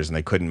amateurs and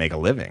they couldn't make a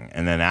living.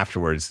 And then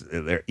afterwards,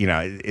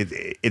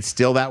 it's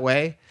still that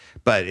way,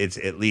 but it's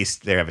at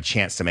least they have a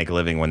chance to make a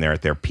living when they're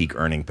at their peak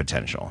earning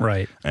potential.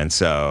 Right. And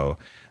so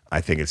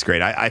I think it's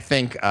great. I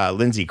think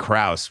Lindsay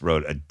Krause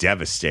wrote a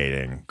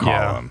devastating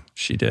column. Yeah,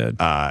 she did.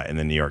 In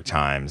the New York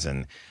Times.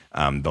 And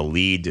the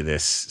lead to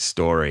this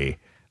story,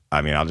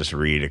 I mean, I'll just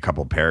read a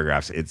couple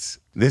paragraphs.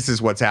 This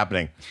is what's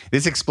happening.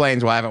 This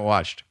explains why I haven't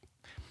watched.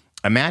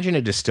 Imagine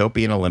a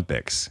dystopian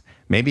Olympics.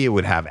 Maybe it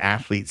would have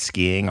athletes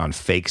skiing on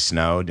fake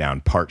snow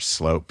down parched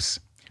slopes,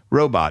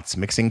 robots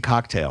mixing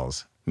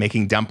cocktails,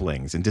 making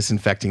dumplings, and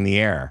disinfecting the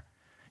air.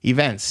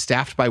 Events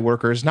staffed by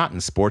workers not in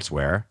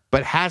sportswear,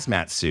 but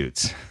hazmat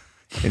suits.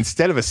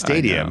 Instead of a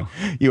stadium,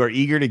 you are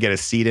eager to get a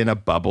seat in a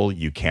bubble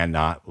you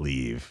cannot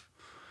leave.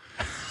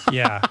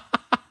 Yeah.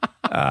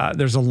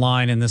 There's a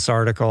line in this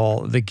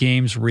article: the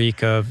games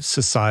reek of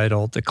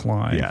societal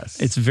decline. Yes.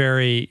 It's a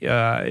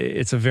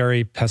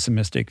very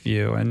pessimistic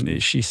view.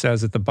 And she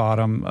says at the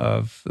bottom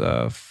of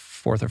the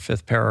fourth or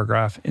fifth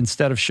paragraph,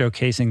 instead of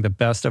showcasing the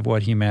best of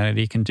what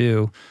humanity can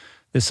do,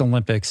 this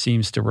Olympics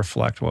seems to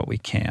reflect what we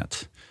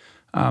can't.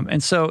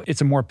 And so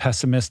it's a more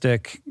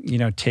pessimistic,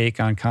 take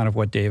on kind of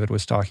what David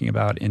was talking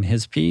about in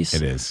his piece.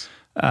 It is.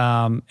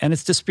 And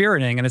it's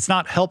dispiriting, and it's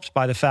not helped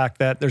by the fact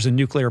that there's a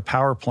nuclear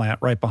power plant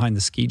right behind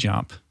the ski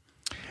jump.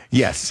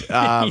 Yes.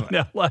 But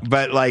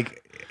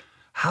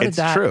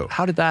it's true.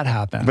 How did that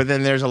happen? But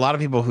then there's a lot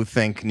of people who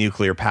think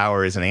nuclear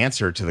power is an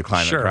answer to the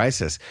climate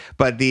crisis.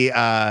 But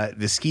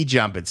the ski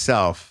jump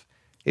itself,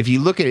 if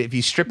you look at it, if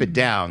you strip it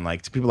down,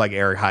 like to people like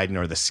Eric Heiden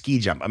or the ski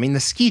jump, I mean, the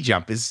ski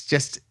jump is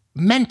just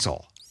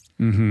mental.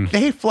 Mm-hmm.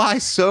 They fly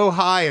so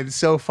high and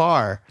so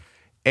far.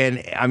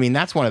 And I mean,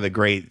 that's one of the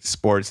great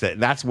sports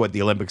that's what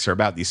the Olympics are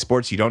about. These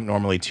sports you don't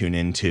normally tune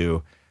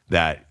into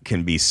that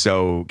can be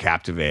so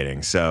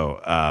captivating.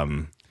 So,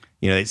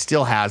 it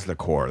still has the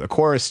core. The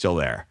core is still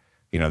there.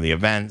 The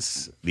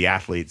events, the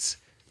athletes,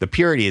 the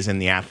purity is in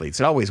the athletes.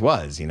 It always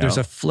was, There's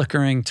a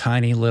flickering,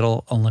 tiny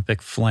little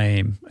Olympic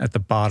flame at the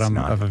bottom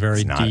of a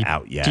very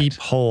deep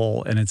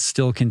hole, and it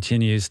still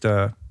continues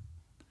to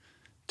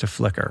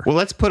flicker. Well,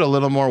 let's put a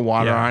little more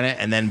water on it,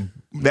 and then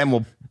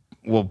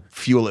we'll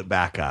fuel it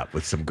back up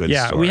with some good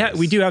stories. Yeah,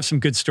 we do have some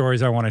good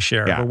stories I want to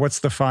share. Yeah. But what's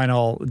the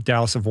final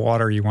douse of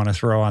water you want to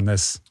throw on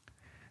this?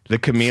 The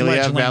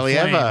Kamila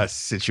Valieva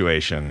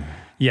situation.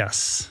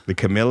 Yes. The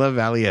Kamila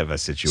Valieva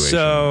situation.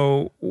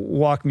 So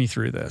walk me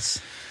through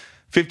this.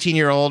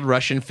 15-year-old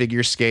Russian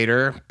figure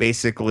skater,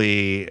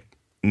 basically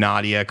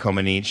Nadia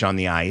Comaneci on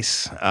the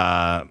ice,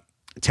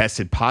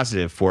 tested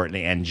positive for an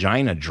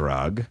angina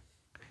drug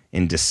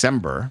in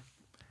December.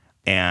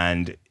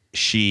 And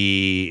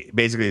she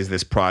basically is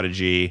this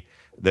prodigy.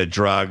 The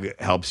drug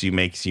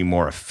makes you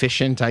more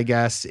efficient, I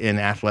guess, in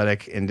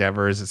athletic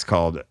endeavors. It's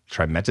called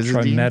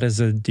trimetazidine.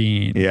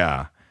 Trimetazidine.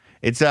 Yeah.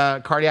 It's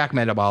a cardiac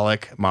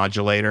metabolic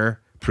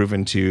modulator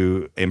proven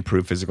to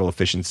improve physical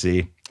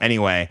efficiency.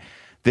 Anyway,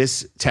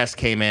 this test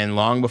came in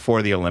long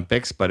before the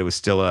Olympics, but it was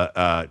still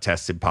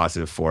tested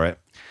positive for it.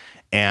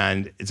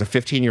 And it's a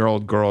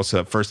 15-year-old girl. So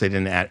at first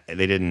the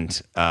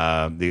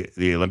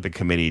Olympic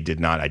Committee did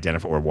not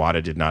identify, or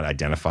WADA did not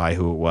identify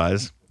who it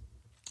was.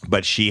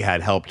 But she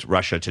had helped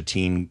Russia to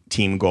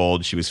team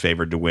gold. She was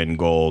favored to win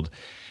gold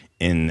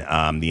in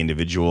the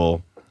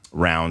individual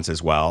rounds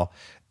as well.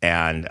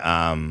 And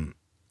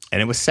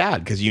And it was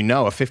sad because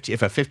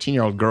if a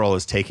 15-year-old girl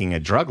is taking a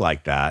drug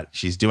like that,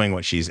 she's doing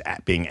what she's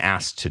being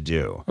asked to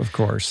do. Of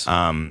course.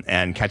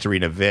 And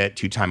Katarina Witt,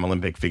 two-time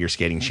Olympic figure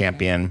skating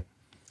champion,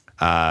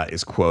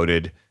 is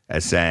quoted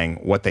as saying,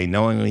 "What they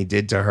knowingly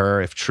did to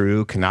her, if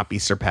true, cannot be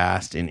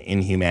surpassed in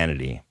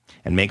inhumanity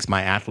and makes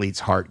my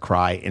athlete's heart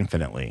cry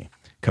infinitely.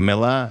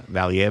 Kamila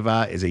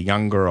Valieva is a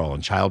young girl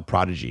and child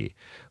prodigy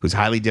whose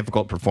highly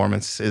difficult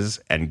performances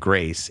and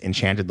grace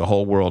enchanted the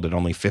whole world at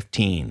only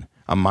 15,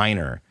 a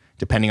minor,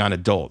 depending on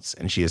adults,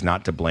 and she is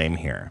not to blame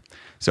here."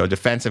 So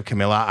defense of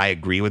Kamila, I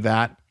agree with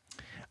that.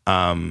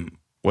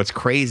 What's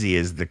crazy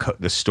is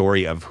the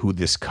story of who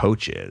this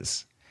coach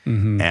is.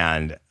 Mm-hmm.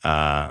 And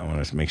I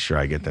want to make sure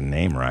I get the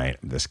name right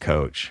of this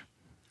coach.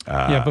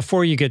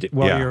 Before you get,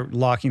 you're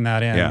locking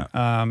that in.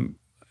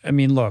 I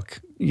mean,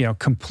 look,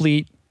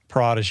 complete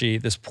prodigy,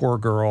 this poor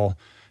girl,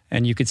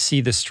 and you could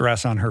see the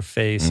stress on her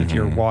face if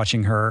you're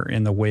watching her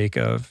in the wake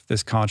of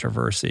this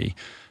controversy.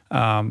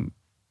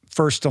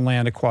 First to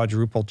land a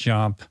quadruple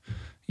jump,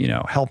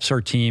 helps her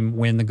team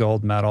win the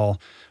gold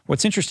medal.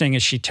 What's interesting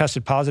is she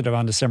tested positive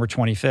on December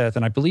 25th,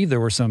 and I believe there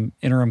were some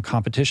interim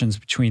competitions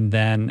between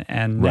then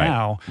and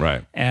now.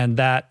 Right. And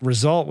that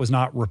result was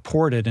not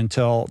reported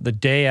until the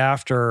day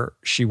after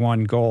she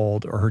won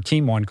gold, or her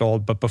team won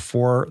gold, but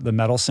before the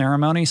medal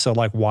ceremony. So,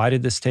 why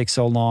did this take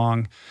so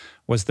long?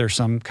 Was there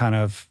some kind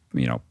of,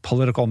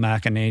 political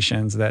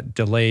machinations that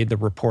delayed the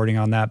reporting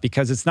on that?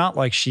 Because it's not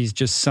like she's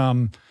just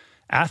some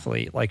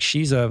athlete.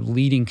 She's a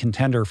leading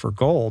contender for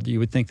gold. You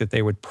would think that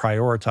they would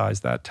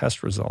prioritize that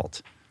test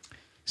result.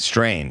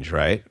 Strange,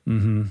 right?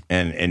 Mm-hmm.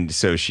 And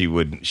so she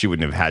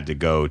wouldn't have had to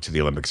go to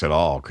the Olympics at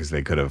all because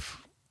they could have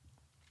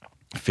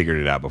figured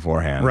it out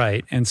beforehand.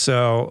 Right. And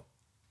so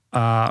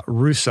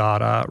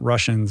RUSADA,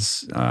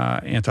 Russian's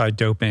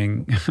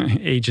anti-doping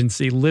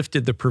agency,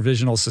 lifted the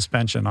provisional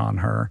suspension on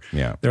her.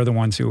 Yeah. They're the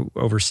ones who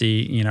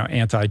oversee,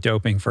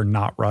 anti-doping for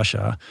not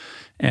Russia.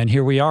 And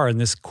here we are in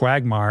this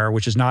quagmire,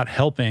 which is not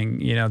helping,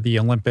 the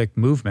Olympic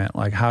movement.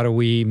 How do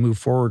we move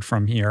forward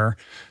from here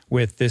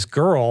with this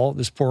girl?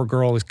 This poor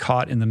girl is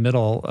caught in the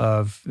middle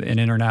of an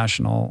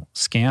international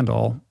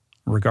scandal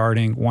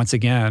regarding, once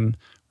again,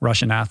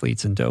 Russian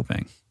athletes and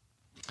doping.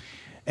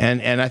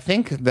 And I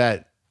think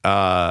that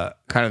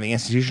kind of the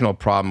institutional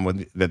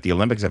problem that the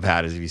Olympics have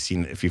had is,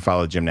 if you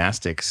follow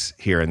gymnastics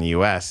here in the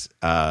U.S.,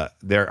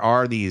 there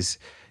are these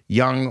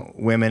young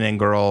women and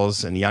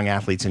girls and young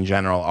athletes in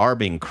general are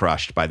being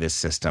crushed by this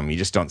system. You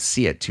just don't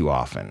see it too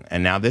often.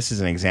 And now this is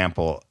an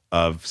example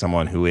of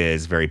someone who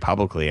is very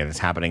publicly, and it's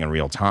happening in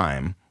real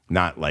time,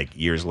 not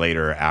years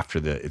later after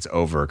it's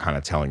over, kind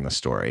of telling the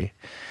story.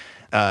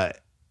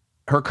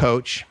 Her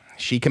coach,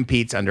 she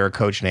competes under a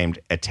coach named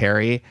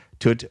Eteri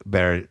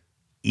Tutberidze,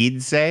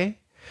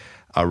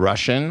 a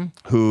Russian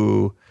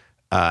who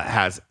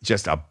has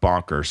just a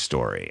bonkers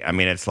story. I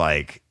mean, it's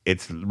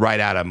right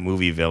out of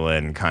movie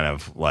villain, kind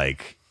of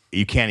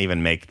you can't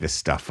even make this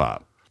stuff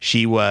up.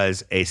 She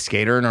was a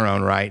skater in her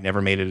own right,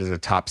 never made it as a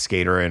top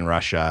skater in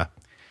Russia,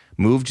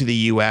 moved to the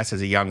U.S.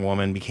 as a young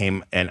woman,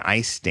 became an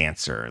ice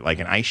dancer,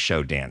 an ice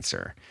show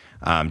dancer,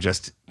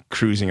 just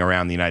cruising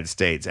around the United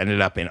States,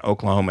 ended up in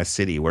Oklahoma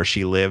City, where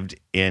she lived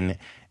in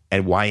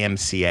a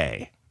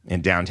YMCA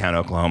in downtown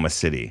Oklahoma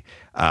City.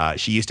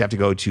 She used to have to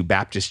go to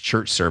Baptist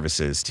church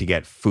services to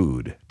get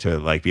food,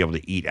 to be able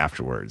to eat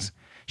afterwards.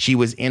 She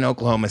was in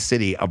Oklahoma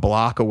City, a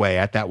block away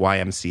at that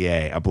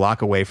YMCA, a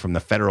block away from the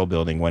federal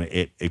building when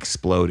it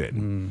exploded.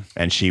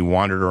 And she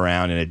wandered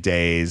around in a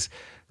daze,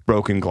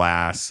 broken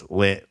glass,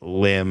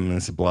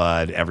 limbs,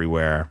 blood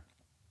everywhere.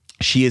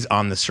 She is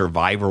on the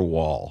survivor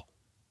wall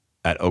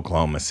at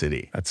Oklahoma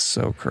City. That's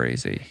so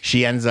crazy.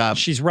 She ends up...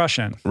 She's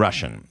Russian.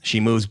 She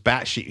moves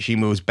back. She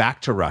moves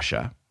back to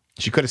Russia.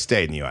 She could have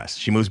stayed in the U.S.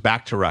 She moves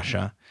back to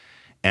Russia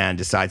and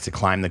decides to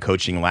climb the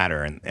coaching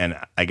ladder. And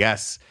I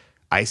guess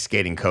ice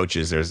skating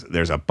coaches,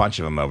 there's a bunch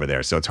of them over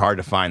there. So it's hard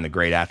to find the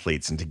great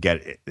athletes and to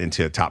get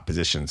into a top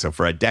position. So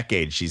for a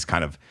decade, she's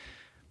kind of,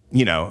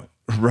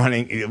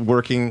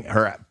 working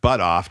her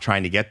butt off,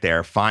 trying to get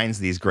there, finds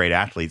these great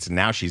athletes. And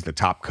now she's the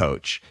top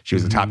coach. She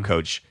was the top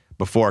coach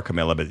before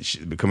Kamila, but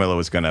Kamila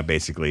was going to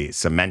basically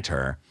cement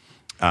her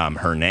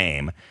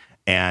name.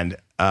 And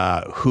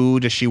who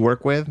does she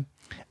work with?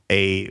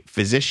 A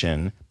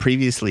physician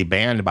previously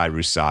banned by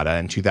RUSADA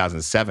in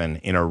 2007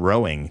 in a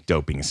rowing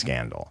doping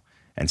scandal.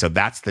 And so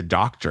that's the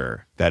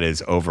doctor that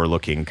is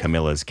overlooking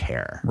Kamila's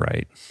care.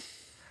 Right.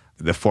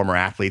 The former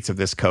athletes of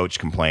this coach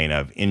complain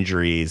of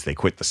injuries. They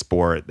quit the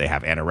sport. They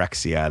have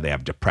anorexia. They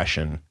have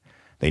depression.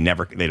 They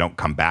don't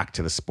come back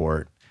to the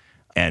sport.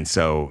 And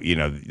so,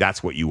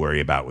 that's what you worry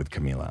about with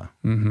Kamila.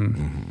 Mm-hmm.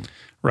 Mm-hmm.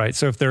 Right.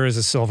 So if there is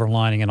a silver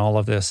lining in all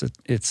of this,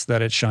 it's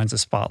that it shines a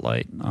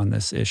spotlight on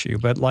this issue.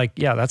 But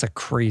that's a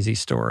crazy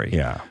story.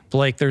 Yeah.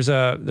 Blake, there's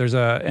a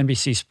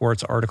NBC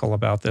Sports article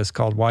about this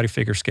called "Why Do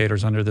Figure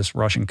Skaters Under This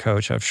Russian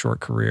Coach Have Short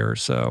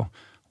Careers?" So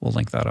we'll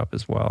link that up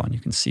as well, and you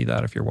can see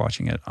that if you're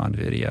watching it on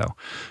video.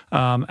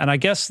 And I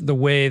guess the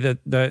way that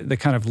the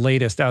kind of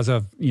latest, as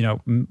of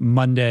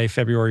Monday,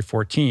 February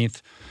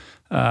 14th,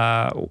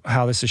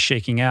 how this is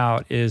shaking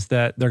out is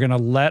that they're going to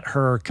let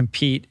her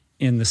compete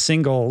in the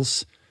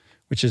singles,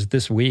 which is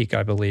this week,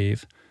 I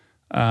believe.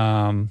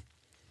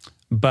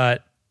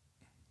 But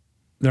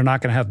they're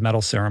not going to have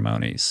medal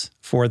ceremonies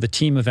for the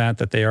team event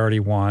that they already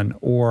won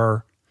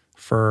or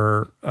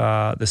for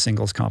the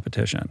singles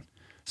competition.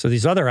 So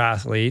these other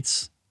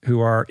athletes who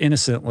are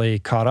innocently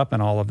caught up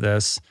in all of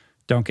this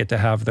don't get to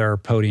have their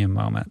podium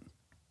moment,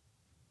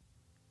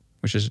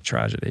 which is a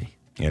tragedy.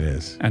 It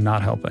is. And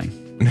not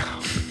helping.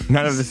 No,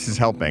 none of this is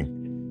helping.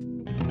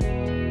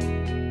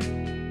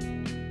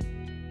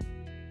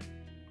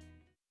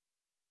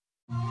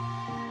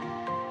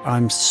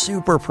 I'm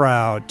super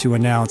proud to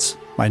announce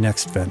my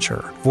next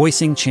venture,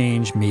 Voicing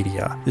Change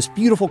Media. This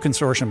beautiful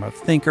consortium of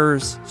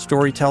thinkers,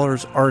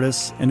 storytellers,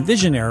 artists, and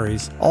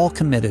visionaries, all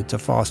committed to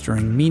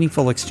fostering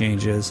meaningful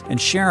exchanges and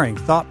sharing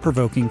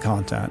thought-provoking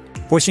content.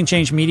 Voicing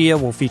Change Media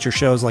will feature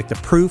shows like The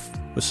Proof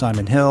with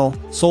Simon Hill,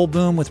 Soul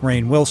Boom with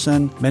Rainn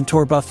Wilson,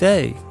 Mentor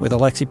Buffet with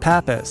Alexi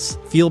Pappas,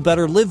 Feel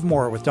Better, Live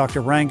More with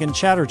Dr. Rangan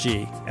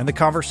Chatterjee, and The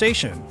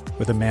Conversation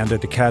with Amanda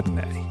de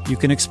Cadenet. You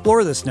can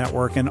explore this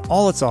network and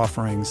all its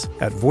offerings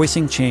at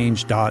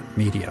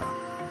voicingchange.media.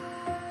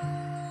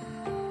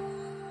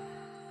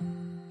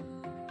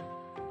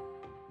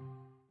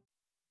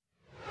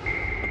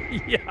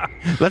 Yeah.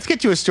 Let's get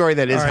to a story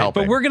that is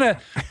helping. But we're gonna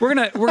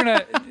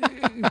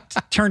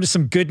turn to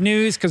some good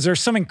news because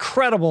there's some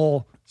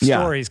incredible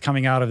stories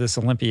coming out of this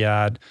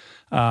Olympiad.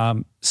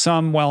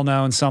 Some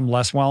well-known, some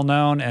less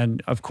well-known.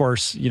 And of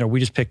course, we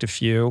just picked a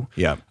few.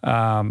 Yeah.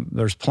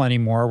 There's plenty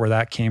more where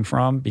that came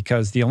from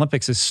because the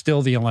Olympics is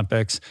still the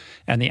Olympics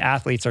and the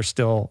athletes are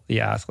still the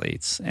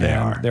athletes.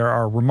 And there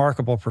are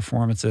remarkable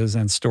performances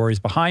and stories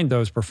behind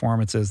those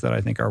performances that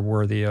I think are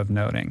worthy of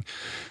noting.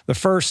 The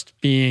first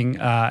being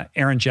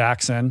Erin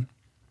Jackson,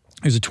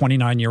 who's a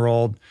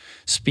 29-year-old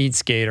speed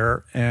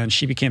skater, and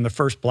she became the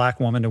first Black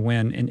woman to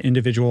win an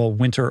individual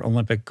Winter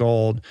Olympic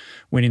gold,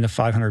 winning the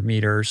 500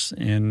 meters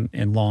in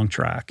long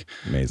track.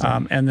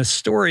 Amazing. And the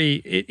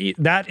story,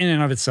 that in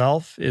and of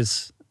itself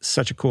is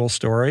such a cool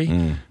story,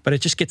 but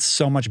it just gets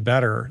so much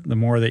better the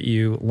more that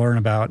you learn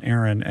about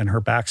Erin and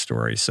her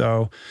backstory.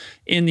 So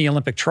in the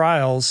Olympic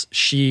trials,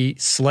 she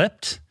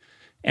slipped,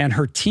 and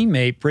her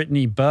teammate,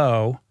 Brittany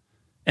Bowe,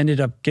 ended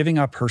up giving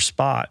up her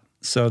spot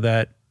so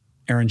that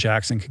Erin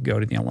Jackson could go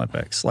to the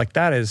Olympics. Like,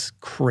 that is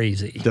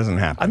crazy. It doesn't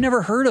happen. I've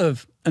never heard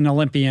of an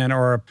Olympian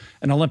or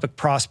an Olympic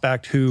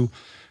prospect who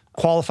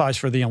qualifies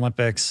for the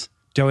Olympics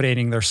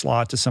donating their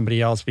slot to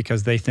somebody else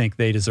because they think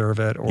they deserve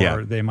it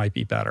or they might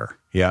be better.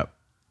 Yep.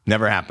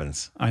 Never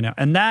happens. I know.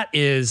 And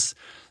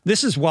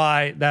this is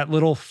why that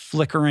little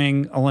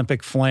flickering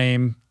Olympic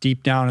flame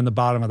deep down in the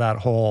bottom of that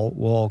hole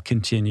will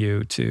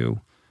continue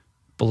to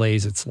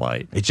blaze its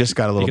light. It just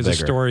got a little bigger. Because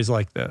of stories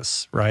like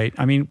this, right?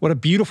 I mean, what a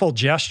beautiful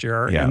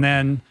gesture. Yeah. And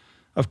then,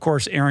 of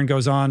course, Erin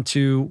goes on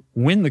to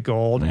win the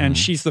gold. And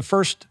she's the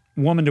first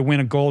woman to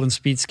win a gold in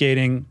speed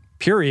skating,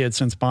 period,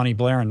 since Bonnie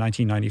Blair in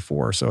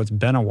 1994. So it's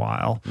been a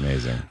while.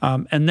 Amazing.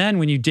 And then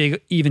when you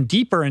dig even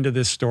deeper into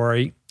this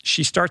story,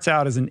 she starts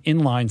out as an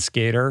inline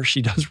skater.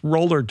 She does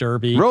roller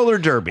derby.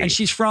 And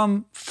she's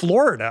from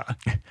Florida,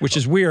 which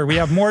is weird. We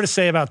have more to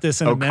say about this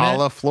in a minute.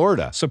 Ocala,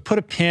 Florida. So put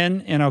a pin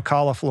in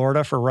Ocala,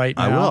 Florida for right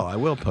now. I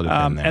will put a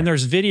pin there. And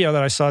there's video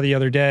that I saw the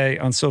other day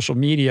on social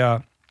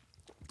media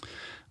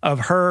of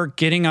her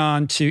getting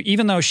on to,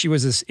 even though she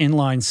was this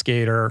inline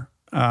skater,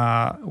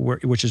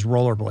 which is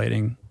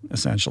rollerblading,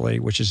 essentially,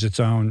 which is its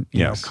own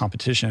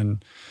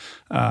competition,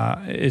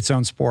 its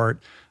own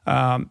sport.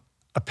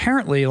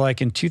 Apparently,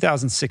 like in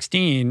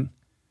 2016,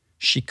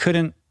 she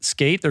couldn't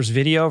skate. There's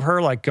video of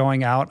her like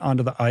going out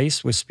onto the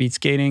ice with speed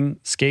skating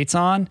skates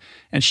on,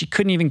 and she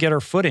couldn't even get her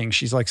footing.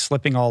 She's like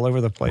slipping all over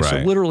the place.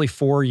 Right. So literally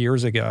 4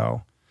 years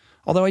ago.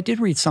 Although I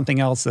did read something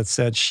else that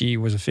said she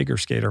was a figure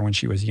skater when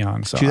she was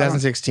young. So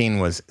 2016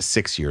 was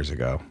 6 years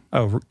ago.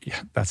 Oh,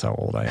 yeah, that's how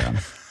old I am.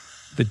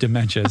 The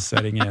dementia is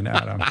setting in,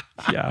 Adam.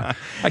 Yeah.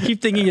 I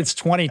keep thinking it's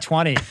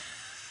 2020.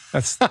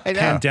 That's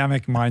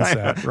pandemic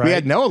mindset, right? We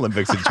had no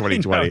Olympics in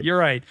 2020. You're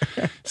right.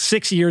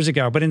 6 years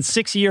ago. But in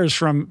 6 years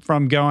from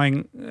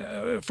going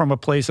from a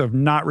place of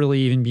not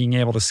really even being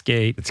able to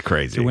skate, it's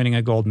crazy, to winning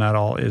a gold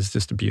medal is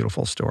just a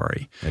beautiful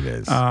story. It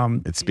is.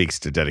 It speaks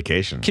to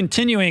dedication.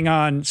 Continuing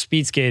on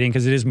speed skating,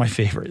 because it is my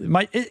favorite.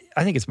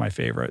 I think it's my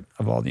favorite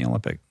of all the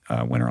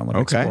Winter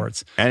Olympic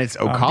sports. And it's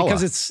Ocala.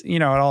 Because it's,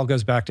 it all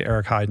goes back to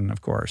Eric Heiden,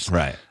 of course.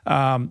 Right.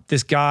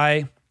 This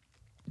guy,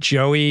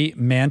 Joey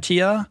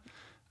Mantia.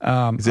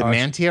 Is it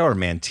Mantia or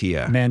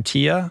Mantia?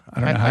 Mantia.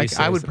 I don't know how you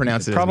say I would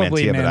pronounce it as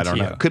Mantia, but I don't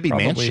know. Could be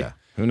Mancha.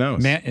 Who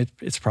knows?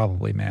 It's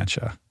probably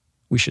Mancha.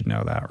 We should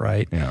know that,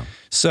 right? Yeah.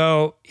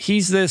 So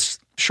he's this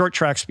short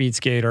track speed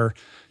skater,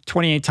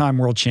 28-time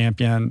world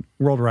champion,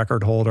 world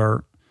record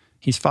holder.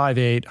 He's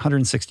 5'8",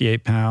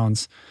 168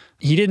 pounds.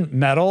 He didn't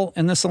medal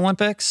in this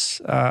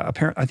Olympics.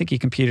 I think he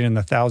competed in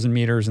the 1,000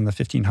 meters and the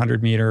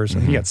 1,500 meters.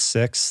 He got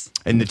sixth.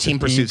 And the team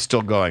pursuit's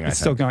still going, It's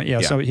still going,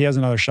 yeah. So he has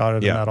another shot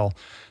at a medal.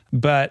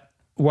 But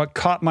what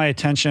caught my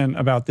attention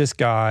about this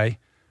guy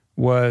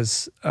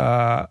was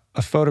a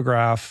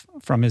photograph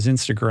from his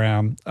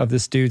Instagram of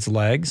this dude's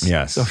legs.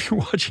 Yes. So if you're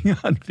watching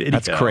on video,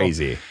 That's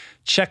crazy.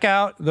 check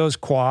out those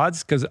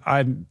quads because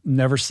I've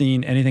never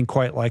seen anything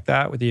quite like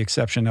that, with the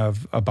exception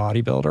of a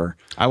bodybuilder.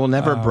 I will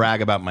never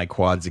brag about my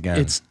quads again.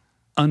 It's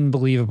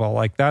unbelievable.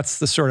 Like, that's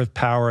the sort of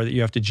power that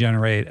you have to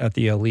generate at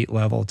the elite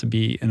level to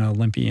be an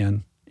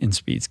Olympian in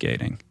speed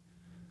skating.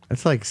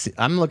 It's like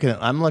I'm looking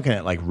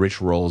at like Rich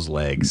Roll's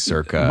legs,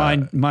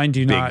 circa Mine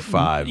do Big not.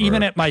 Five.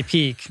 Even at my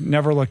peak,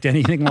 never looked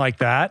anything like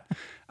that.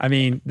 I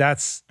mean,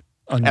 that's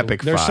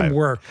Epic There's Five. some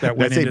work that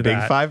went into Big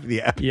that. Five,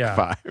 the Epic Yeah.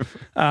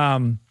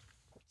 Five.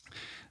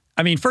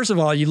 I mean, first of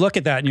all, you look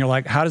at that and you're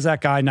like, how does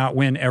that guy not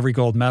win every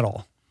gold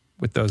medal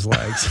with those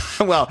legs?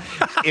 Well,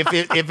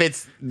 if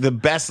it's the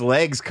best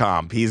legs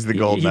comp, he's the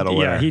gold medal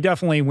winner. Yeah, he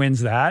definitely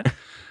wins that.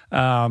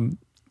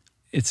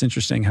 It's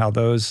interesting how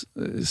those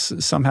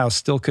somehow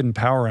still couldn't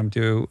power him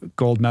to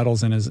gold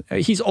medals in his.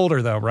 He's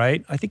older though,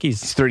 right? I think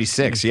he's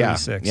 36. he's Yeah.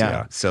 36,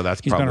 Yeah. So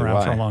that's he's probably been around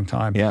why. for a long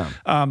time. Yeah.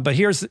 But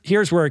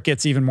here's where it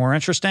gets even more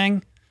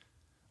interesting.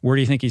 Where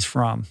do you think he's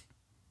from?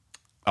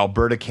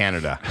 Alberta,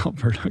 Canada.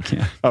 Alberta,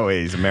 Canada. Oh,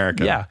 wait, he's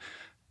American. Yeah,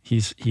 he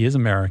is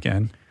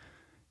American.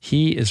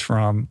 He is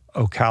from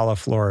Ocala,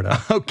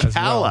 Florida. as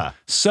well. Ocala.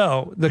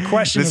 So the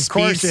question, of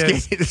course,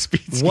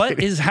 is what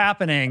is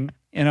happening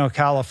in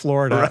Ocala,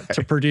 Florida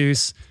to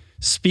produce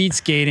speed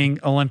skating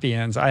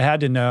Olympians? I had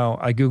to know.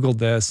 I Googled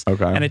this.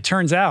 Okay. And it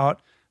turns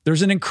out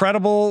there's an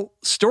incredible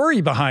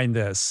story behind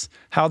this,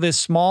 how this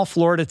small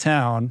Florida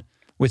town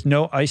with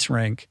no ice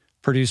rink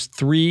produced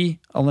 3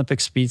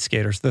 Olympic speed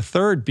skaters, the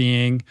third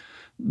being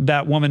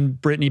that woman,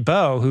 Brittany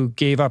Bowe, who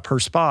gave up her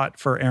spot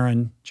for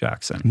Aaron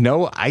Jackson.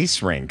 No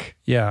ice rink.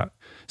 Yeah.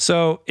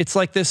 So it's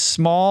like this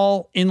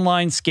small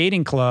inline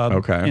skating club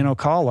in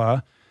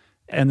Ocala,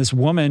 and this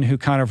woman who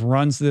kind of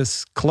runs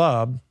this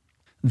club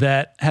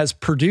that has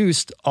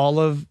produced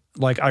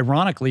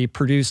ironically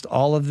produced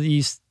all of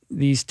these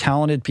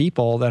talented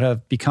people that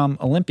have become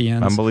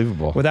Olympians.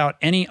 Unbelievable. Without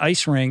any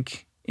ice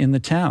rink in the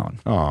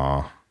town.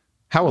 Aw.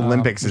 How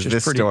Olympics is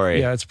this story?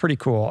 Yeah, it's pretty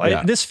cool.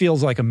 Yeah. This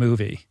feels like a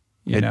movie.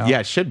 You know? Yeah,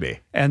 it should be.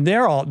 And they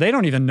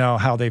don't even know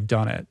how they've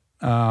done it.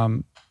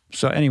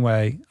 So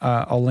anyway,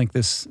 I'll link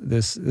this.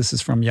 This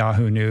is from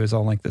Yahoo News.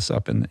 I'll link this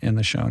up in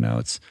the show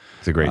notes.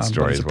 It's a great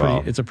story as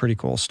well. It's a pretty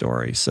cool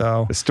story.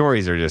 So the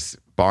stories are just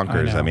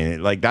bonkers. I I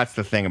mean, like, that's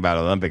the thing about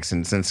Olympics.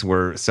 And since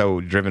we're so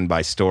driven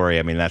by story,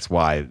 I mean, that's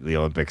why the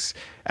Olympics,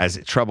 as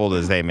troubled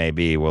as they may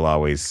be, will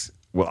always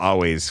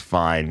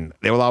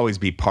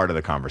be part of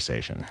the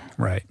conversation.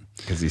 Right.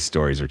 Because these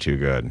stories are too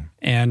good.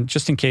 And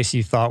just in case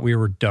you thought we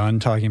were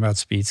done talking about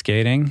speed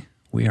skating,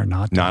 we are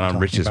not. Not on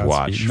Rich's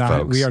watch,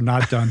 folks. We are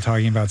not done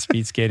talking about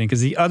speed skating,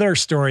 because the other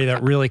story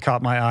that really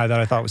caught my eye that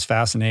I thought was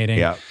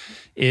fascinating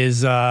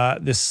is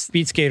this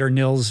speed skater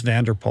Nils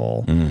van der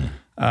Poel,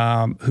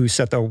 who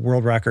set the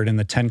world record in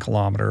the 10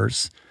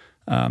 kilometers.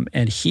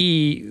 And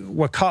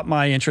what caught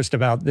my interest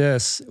about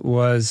this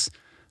was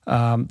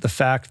the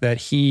fact that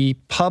he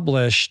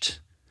published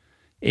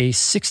a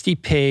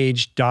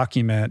 60-page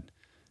document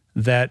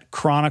that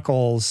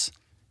chronicles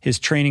his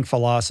training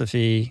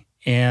philosophy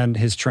and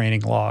his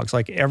training logs,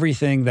 like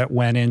everything that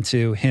went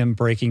into him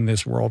breaking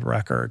this world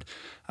record.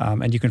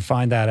 And you can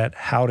find that at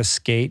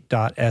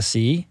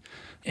howtoskate.se.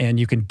 And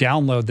you can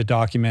download the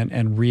document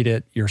and read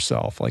it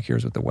yourself. Like,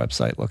 here's what the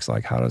website looks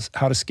like, how to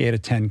skate a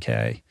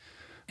 10K.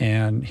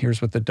 And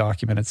here's what the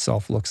document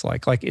itself looks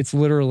like. Like, it's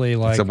literally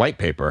like... It's a white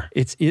paper.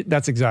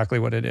 That's exactly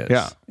what it is.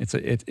 Yeah.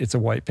 It's a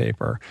white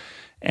paper.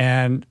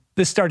 And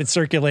this started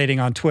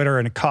circulating on Twitter,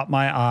 and it caught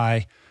my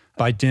eye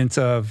by dint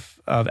of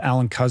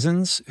Alan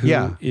Couzens,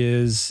 who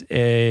is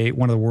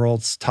one of the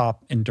world's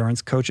top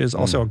endurance coaches.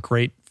 Also a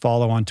great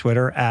follow on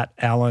Twitter at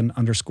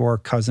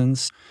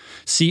Alan_Couzens,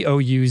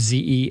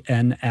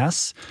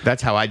 Couzens.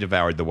 That's how I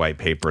devoured the white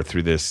paper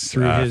through his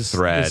thread. His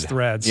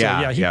thread.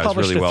 So he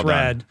published really a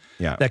thread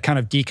that kind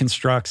of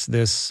deconstructs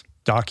this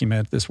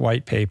document, this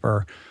white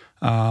paper,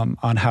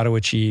 on how to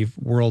achieve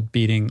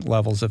world-beating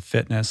levels of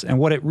fitness. And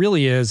what it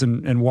really is,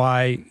 and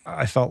why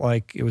I felt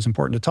like it was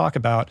important to talk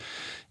about,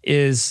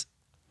 is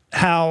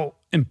how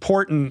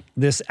important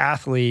this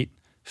athlete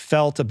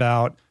felt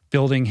about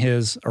building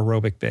his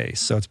aerobic base.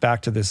 So it's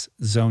back to this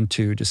zone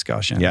 2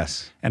 discussion.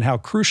 Yes. And how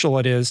crucial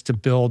it is to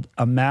build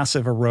a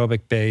massive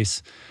aerobic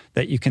base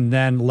that you can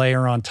then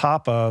layer on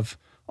top of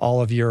all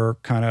of your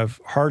kind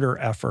of harder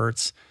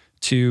efforts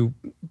to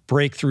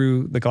break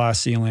through the glass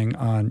ceiling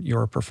on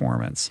your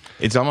performance.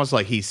 It's almost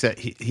like he said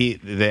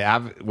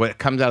what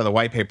comes out of the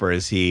white paper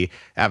is he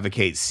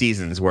advocates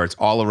seasons where it's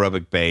all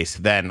aerobic base,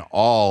 then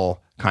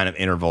all kind of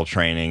interval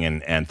training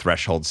and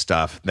threshold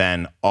stuff,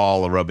 then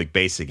all aerobic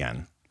base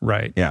again.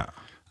 Right. Yeah.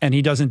 And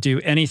he doesn't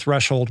do any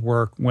threshold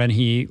work when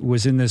he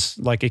was in this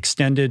like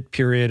extended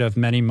period of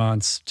many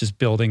months just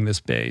building this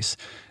base.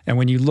 And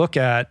when you look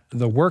at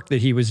the work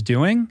that he was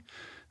doing,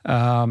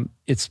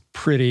 it's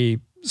pretty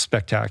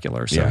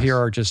spectacular. So here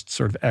are just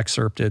sort of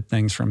excerpted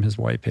things from his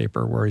white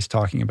paper where he's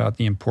talking about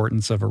the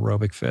importance of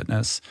aerobic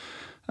fitness.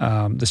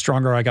 The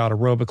stronger I got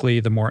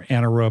aerobically, the more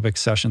anaerobic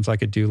sessions I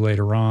could do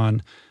later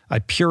on. I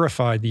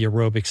purified the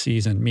aerobic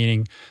season,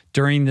 meaning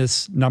during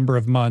this number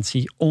of months,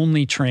 he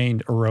only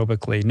trained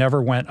aerobically,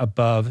 never went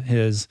above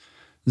his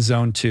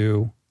zone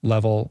 2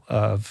 level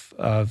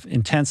of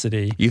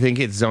intensity. You think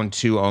it's zone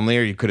 2 only,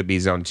 or could it be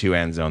zone 2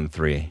 and zone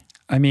 3?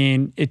 I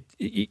mean,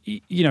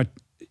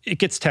 it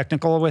gets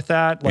technical with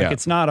that. Like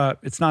it's not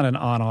an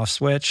on-off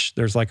switch.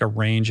 There's like a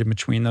range in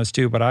between those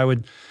two. But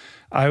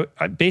I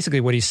basically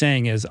what he's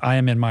saying is I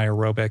am in my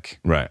aerobic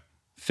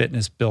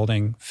fitness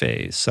building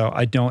phase. So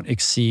I don't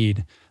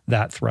exceed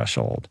that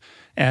threshold.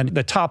 And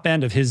the top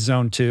end of his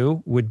zone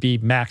 2 would be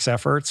max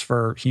efforts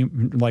for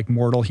like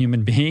mortal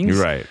human beings.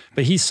 Right.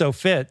 But he's so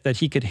fit that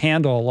he could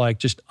handle like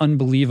just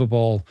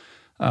unbelievable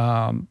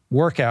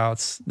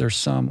workouts.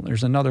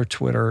 There's another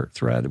Twitter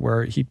thread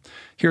where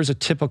here's a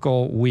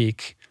typical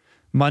week.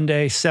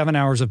 Monday, 7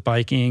 hours of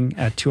biking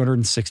at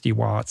 260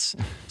 watts.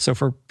 So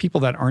for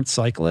people that aren't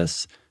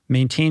cyclists,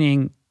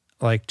 maintaining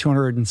like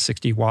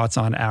 260 watts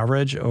on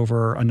average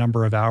over a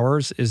number of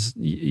hours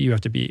you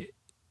have to be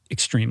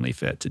extremely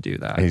fit to do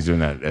that. And he's doing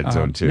that at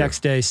zone 2.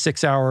 Next day,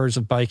 6 hours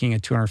of biking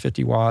at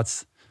 250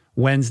 watts.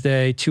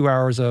 Wednesday, 2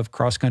 hours of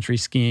cross-country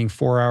skiing,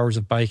 4 hours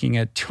of biking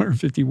at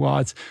 250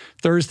 watts.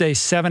 Thursday,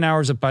 7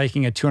 hours of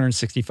biking at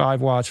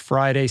 265 watts.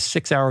 Friday,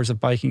 6 hours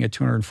of biking at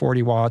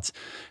 240 watts.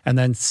 And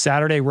then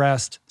Saturday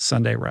rest,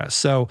 Sunday rest.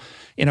 So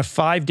in a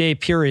 5-day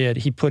period,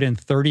 he put in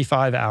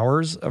 35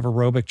 hours of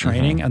aerobic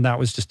training, and that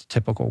was just a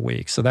typical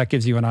week. So that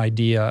gives you an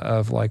idea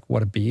of like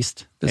what a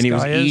beast this guy is.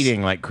 And he was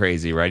eating like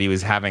crazy, right? He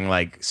was having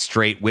like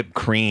straight whipped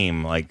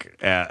cream, like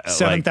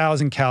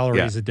 7,000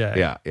 calories a day.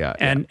 Yeah.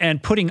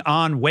 And putting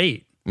on weight.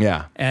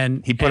 Yeah.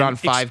 And he put on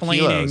 5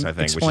 kilos, I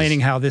think. Explaining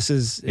how this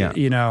is,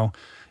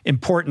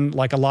 important.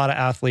 Like a lot of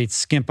athletes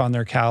skimp on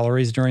their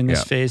calories during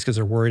this phase because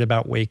they're worried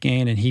about weight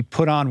gain. And he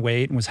put on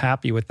weight and was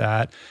happy with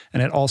that.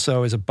 And it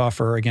also is a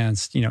buffer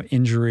against,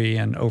 injury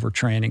and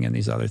overtraining and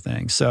these other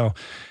things. So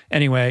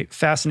anyway,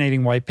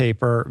 fascinating white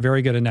paper,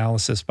 very good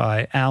analysis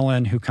by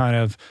Alan, who kind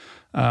of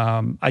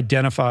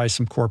identifies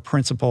some core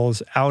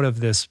principles out of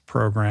this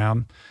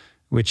program,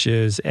 which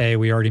is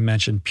we already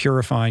mentioned,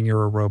 purifying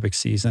your aerobic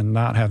season,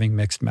 not having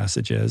mixed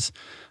messages.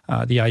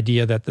 The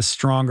idea that the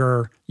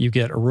stronger you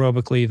get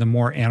aerobically, the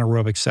more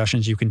anaerobic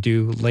sessions you can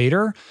do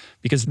later,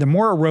 because the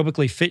more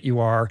aerobically fit you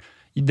are,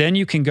 then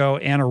you can go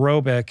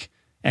anaerobic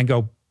and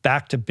go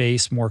back to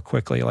base more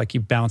quickly. Like you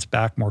bounce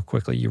back more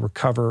quickly, you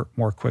recover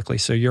more quickly.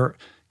 So your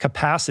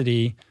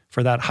capacity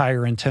for that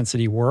higher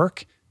intensity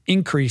work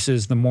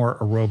increases the more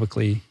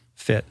aerobically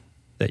fit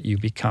that you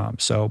become.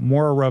 So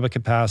more aerobic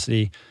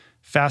capacity,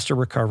 faster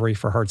recovery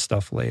for hard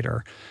stuff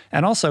later.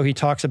 And also he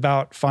talks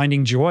about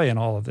finding joy in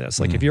all of this.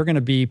 Like if you're going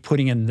to be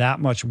putting in that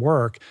much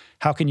work,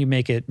 how can you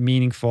make it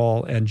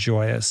meaningful and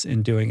joyous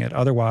in doing it?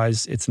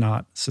 Otherwise, it's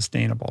not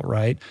sustainable,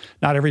 right?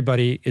 Not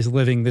everybody is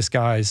living this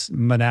guy's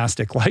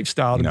monastic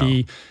lifestyle to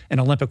be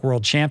an Olympic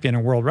world champion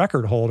and world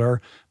record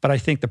holder, but I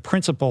think the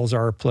principles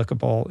are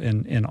applicable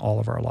in all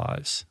of our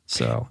lives.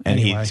 So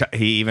anyway.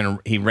 And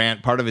he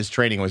ran, part of his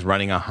training was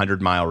running a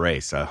 100-mile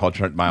race, a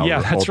 100-mile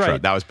ultra.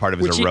 Right. That was part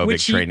of his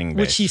aerobic training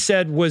base. Which he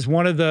said was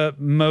one of the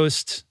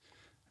most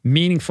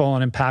meaningful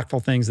and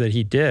impactful things that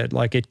he did.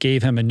 Like it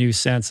gave him a new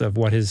sense of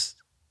what his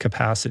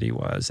capacity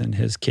was and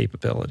his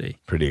capability.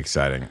 Pretty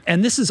exciting.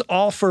 And this is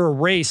all for a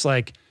race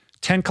like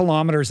 10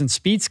 kilometers in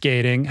speed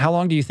skating. How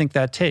long do you think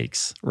that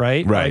takes,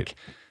 right? Right. Like,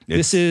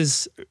 this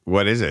is...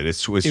 What is it?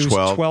 It was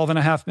 12 and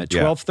a half minutes,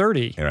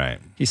 12:30. Right.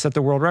 He set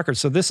the world record.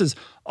 So this is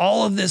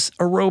all of this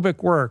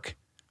aerobic work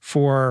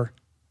for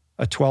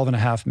a 12 and a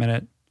half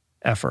minute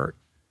effort,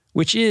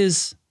 which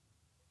is...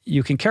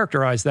 You can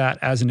characterize that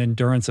as an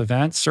endurance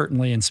event.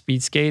 Certainly in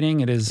speed skating,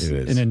 it is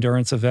an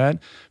endurance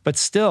event. But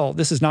still,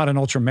 this is not an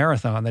ultra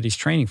marathon that he's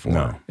training for.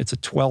 No. It's a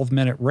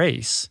 12-minute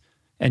race.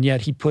 And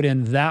yet he put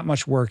in that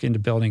much work into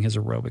building his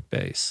aerobic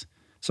base.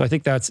 So I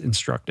think that's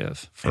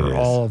instructive for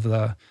all of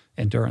the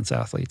endurance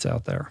athletes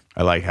out there.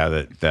 I like how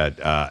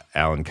that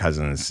Alan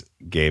Couzens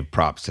gave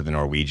props to the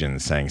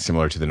Norwegians, saying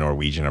similar to the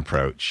Norwegian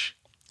approach.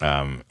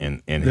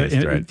 In his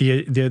thread.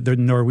 The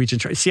Norwegian...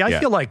 See, I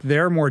feel like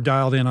they're more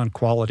dialed in on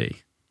quality.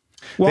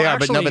 Well, they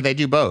are, but they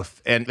do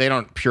both, and they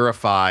don't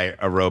purify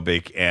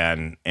aerobic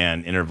and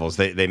intervals.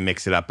 They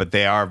mix it up, but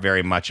they are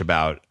very much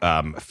about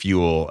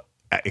fuel.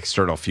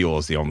 External fuel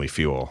is the only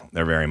fuel.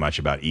 They're very much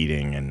about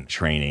eating and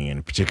training in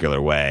a particular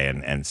way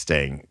and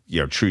staying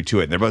true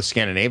to it. And they're both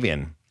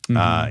Scandinavian,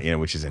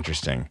 which is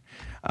interesting.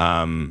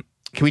 Can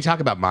we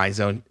talk about my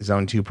zone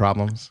 2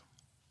 problems?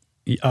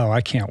 Oh, I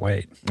can't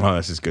wait. Oh,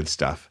 this is good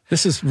stuff.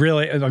 This is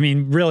really,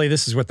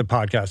 this is what the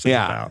podcast is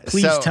about.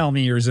 Please tell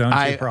me your zone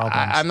 2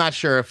 problems. I'm not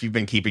sure if you've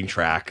been keeping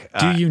track.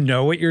 Do you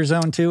know what your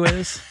zone 2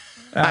 is?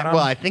 Well,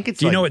 I think it's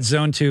Do you know what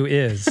zone 2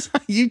 is?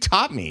 You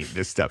taught me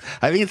this stuff.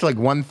 I think it's like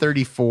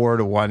 134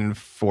 to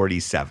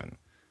 147.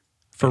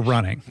 For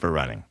running.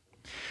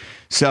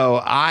 So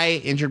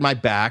I injured my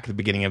back at the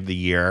beginning of the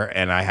year,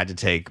 and I had to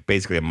take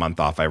basically a month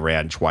off. I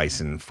ran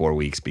twice in 4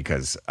 weeks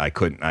because I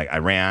couldn't. I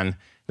ran...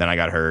 Then I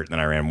got hurt. Then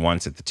I ran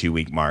once at the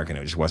 2-week mark, and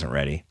it just wasn't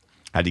ready.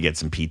 I had to get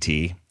some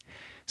PT.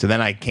 So then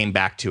I came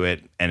back to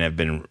it and have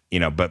been,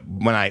 but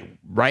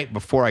right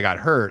before I got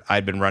hurt,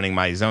 I'd been running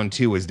my zone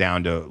 2 was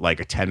down to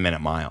like a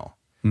 10-minute mile.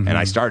 And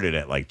I started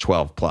at like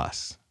 12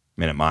 plus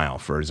minute mile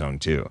for zone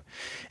 2.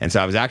 And so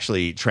I was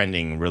actually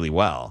trending really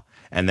well.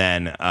 And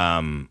then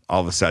all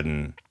of a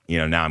sudden,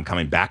 now I'm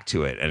coming back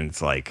to it, and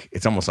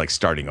it's almost like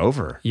starting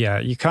over. Yeah,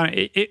 you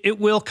it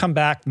will come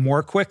back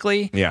more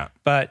quickly. Yeah,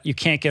 but you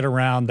can't get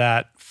around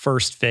that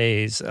first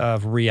phase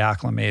of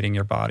reacclimating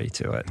your body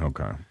to it.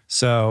 Okay.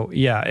 So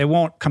yeah, it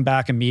won't come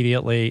back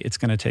immediately. It's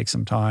going to take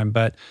some time,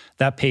 but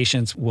that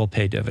patience will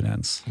pay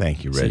dividends.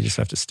 Thank you, Rich. So you just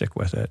have to stick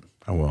with it.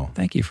 I will.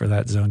 Thank you for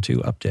that Zone 2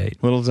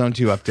 update. Little Zone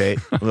 2 update,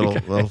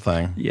 little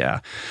thing. Yeah.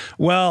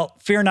 Well,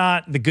 fear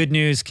not, the good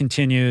news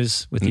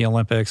continues with the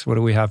Olympics. What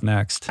do we have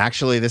next?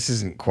 Actually, this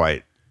isn't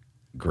quite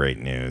great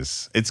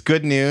news. It's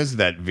good news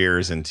that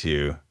veers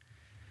into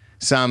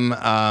some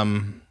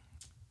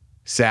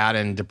sad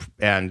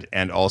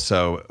and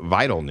also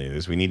vital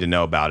news. We need to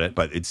know about it,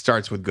 but it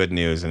starts with good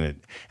news.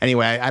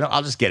 Anyway,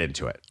 I'll just get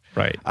into it.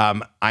 Right.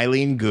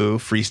 Eileen Gu,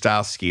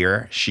 freestyle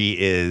skier. She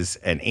is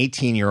an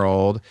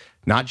 18-year-old,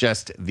 not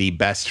just the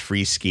best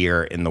free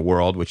skier in the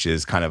world, which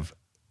is kind of,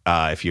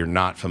 if you're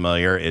not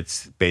familiar,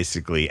 it's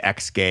basically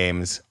X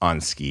Games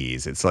on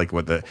skis. It's like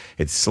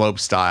it's slope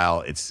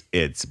style,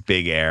 it's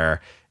big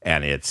air,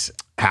 and it's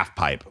half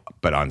pipe,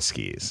 but on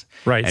skis.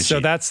 Right. And so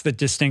that's the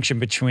distinction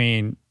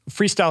between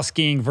freestyle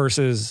skiing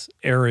versus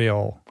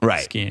aerial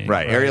skiing.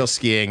 Right. Aerial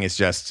skiing is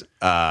just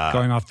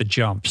going off the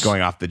jumps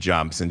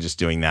and just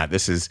doing that.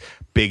 This is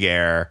big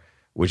air,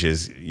 which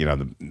is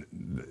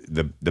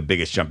the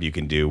biggest jump you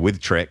can do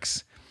with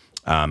tricks,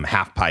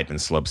 half pipe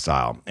and slope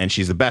style. And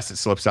she's the best at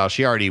slope style.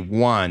 She already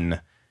won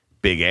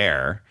big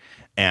air,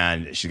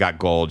 and she got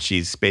gold.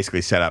 She's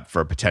basically set up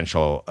for a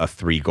potential of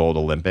 3 gold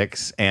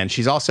Olympics, and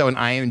she's also an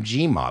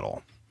IMG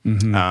model.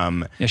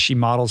 Mm-hmm. She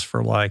models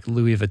for like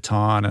Louis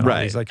Vuitton and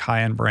all these like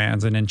high-end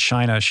brands. And in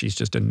China, she's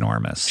just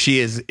enormous. She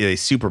is a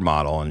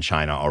supermodel in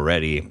China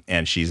already,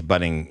 and she's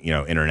budding,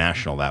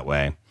 international that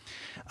way.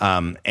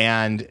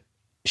 And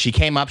she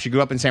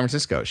grew up in San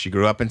Francisco.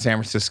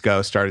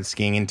 Started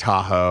skiing in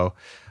Tahoe,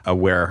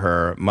 where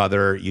her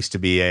mother used to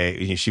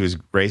be she was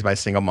raised by a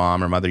single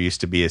mom. Her mother used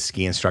to be a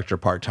ski instructor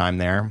part-time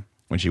there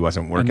when she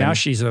wasn't working. And now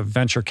she's a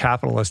venture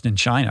capitalist in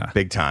China.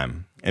 Big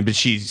time. But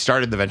she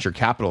started the venture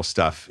capital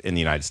stuff in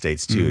the United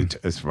States too,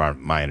 as far as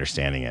my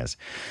understanding is.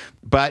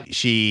 But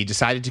she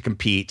decided to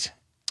compete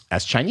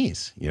as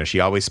Chinese. She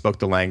always spoke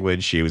the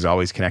language. She was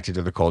always connected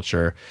to the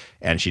culture,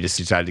 and she just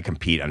decided to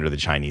compete under the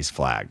Chinese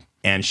flag.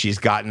 And she's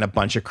gotten a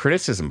bunch of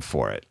criticism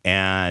for it.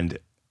 And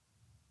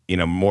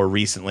more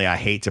recently, I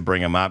hate to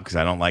bring him up because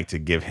I don't like to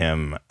give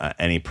him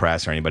any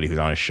press or anybody who's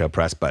on his show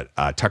press, but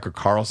Tucker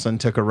Carlson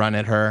took a run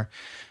at her.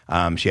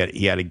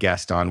 He had a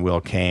guest on,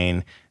 Will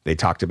Kane. They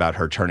talked about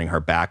her turning her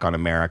back on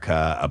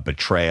America, a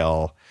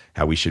betrayal,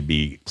 how we should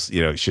be,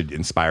 should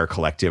inspire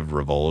collective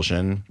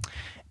revulsion.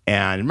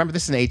 And remember,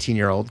 this is an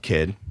 18-year-old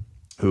kid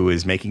who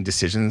is making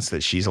decisions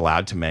that she's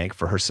allowed to make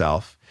for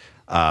herself.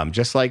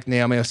 Just like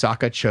Naomi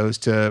Osaka chose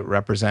to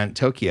represent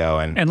Tokyo.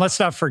 And let's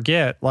not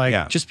forget,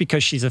 just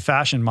because she's a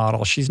fashion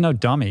model, she's no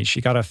dummy. She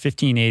got a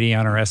 1580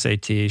 on her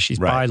SAT. She's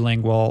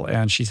bilingual,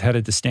 and she's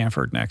headed to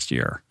Stanford next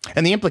year.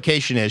 And the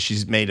implication is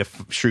she's made a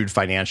shrewd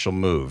financial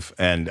move,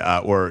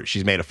 or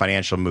she's made a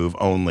financial move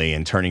only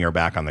and turning her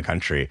back on the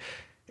country.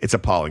 It's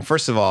appalling.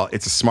 First of all,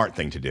 it's a smart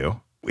thing to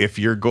do. If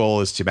your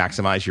goal is to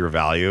maximize your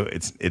value,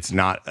 it's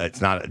not a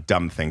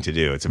dumb thing to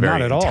do. It's a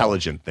very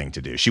intelligent thing to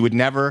do. She would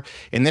never,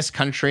 in this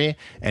country,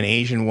 an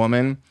Asian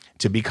woman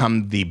to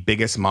become the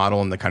biggest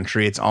model in the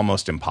country, it's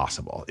almost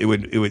impossible.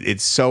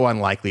 It's so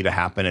unlikely to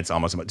happen. It's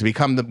almost to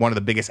become one of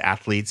the biggest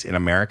athletes in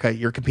America.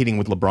 You're competing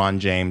with LeBron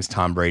James,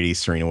 Tom Brady,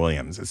 Serena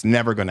Williams. It's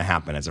never going to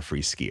happen as a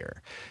free skier.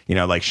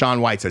 Like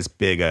Shaun White's as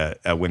big a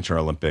Winter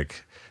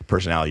Olympic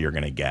personality you're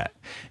going to get.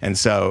 And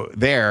so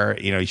there,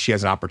 she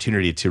has an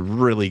opportunity to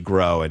really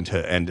grow and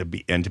to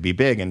be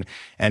big.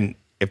 And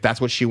if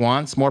that's what she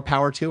wants, more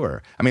power to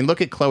her. I mean,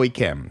 look at Chloe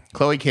Kim.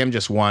 Chloe Kim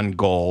just won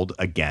gold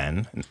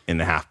again in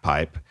the half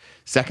pipe.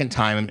 Second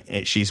time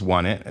she's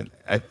won it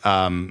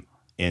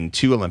in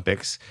 2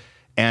 Olympics.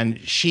 And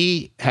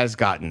she has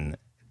gotten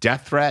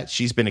death threats.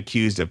 She's been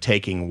accused of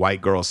taking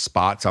white girls'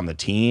 spots on the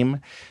team.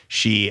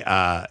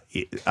 Sunny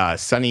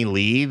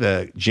Lee,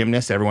 the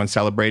gymnast everyone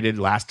celebrated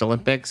last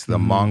Olympics, the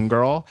Hmong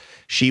girl,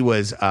 she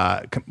was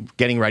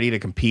getting ready to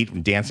compete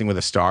in Dancing with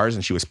the Stars,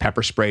 and she was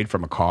pepper sprayed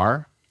from a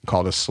car,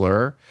 called a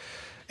slur.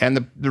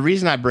 And the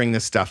reason I bring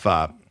this stuff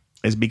up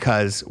is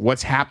because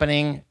what's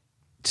happening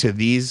to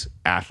these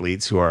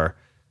athletes who are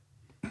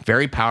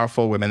very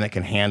powerful women that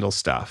can handle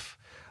stuff,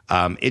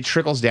 it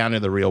trickles down to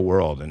the real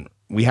world. And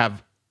we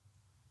have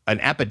an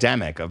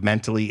epidemic of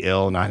mentally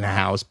ill,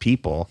 non-housed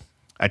people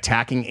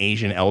attacking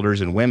Asian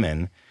elders and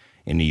women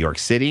in New York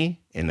City,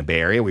 in the Bay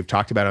Area. We've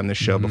talked about it on this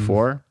show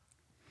before.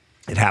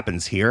 It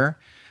happens here.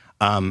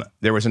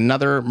 There was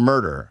another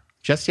murder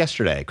just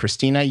yesterday.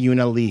 Christina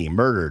Yuna Lee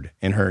murdered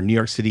in her New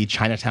York City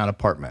Chinatown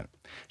apartment.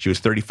 She was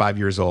 35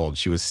 years old.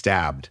 She was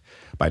stabbed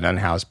by an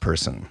unhoused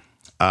person,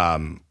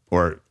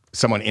 or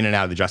someone in and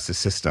out of the justice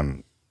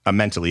system, a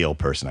mentally ill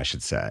person, I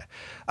should say.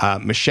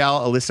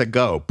 Michelle Alyssa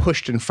Go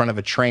pushed in front of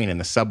a train in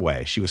the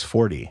subway. She was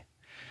 40.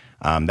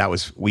 That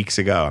was weeks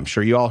ago. I'm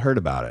sure you all heard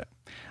about it.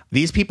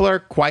 These people are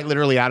quite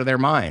literally out of their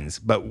minds.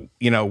 But,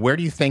 where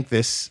do you think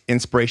this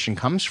inspiration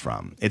comes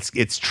from?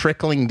 It's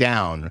trickling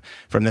down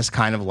from this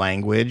kind of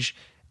language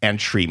and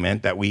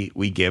treatment that we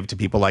give to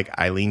people like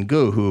Eileen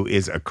Gu, who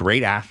is a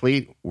great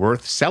athlete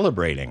worth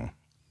celebrating.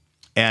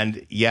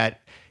 And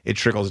yet it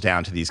trickles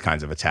down to these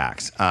kinds of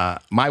attacks.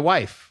 My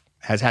wife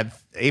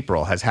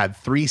April has had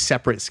 3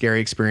 separate scary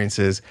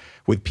experiences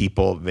with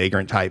people,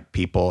 vagrant type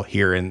people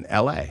here in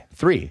LA.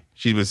 3.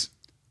 She was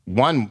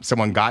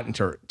someone got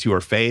into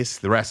her face.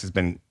 The rest has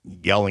been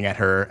yelling at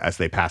her as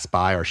they pass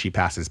by or she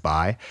passes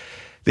by.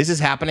 This is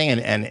happening,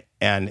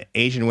 and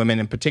Asian women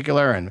in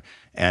particular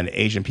and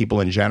Asian people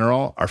in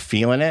general are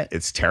feeling it.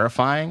 It's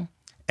terrifying.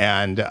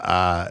 And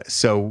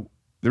so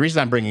the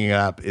reason I'm bringing it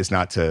up is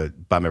not to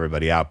bum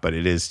everybody out, but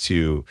it is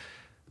to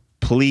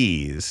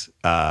please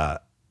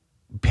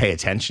pay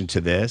attention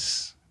to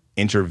this,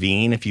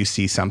 intervene if you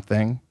see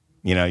something,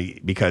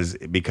 because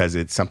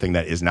it's something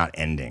that is not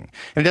ending.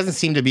 And it doesn't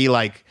seem to be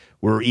like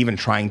we're even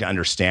trying to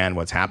understand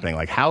what's happening.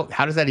 Like how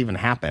does that even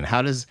happen?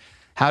 How does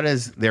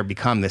there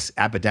become this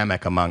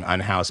epidemic among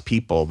unhoused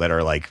people that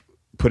are like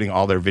putting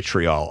all their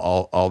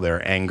vitriol, all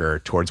their anger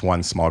towards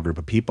one small group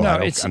of people? No, I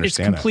don't it's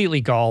understand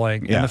completely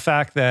galling. Yeah. And the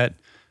fact that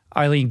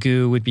Eileen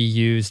Gu would be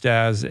used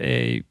as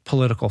a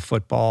political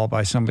football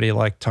by somebody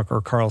like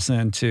Tucker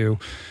Carlson to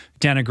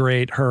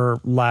denigrate her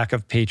lack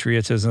of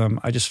patriotism,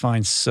 I just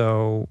find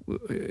so,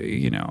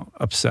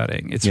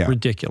 upsetting. It's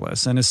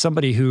ridiculous. And as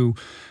somebody who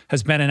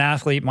has been an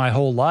athlete my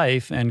whole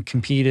life and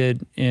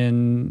competed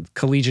in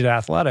collegiate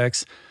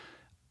athletics,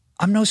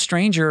 I'm no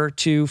stranger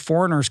to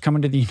foreigners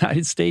coming to the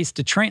United States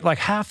to train. Like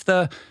half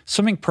the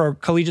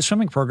collegiate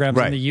swimming programs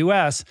in the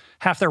U.S.,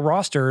 half their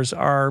rosters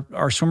are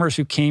swimmers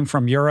who came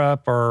from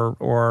Europe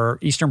or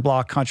Eastern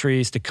Bloc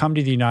countries to come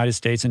to the United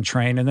States and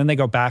train, and then they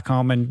go back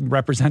home and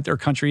represent their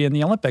country in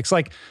the Olympics.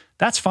 Like,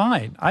 that's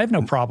fine. I have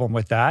no problem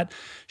with that.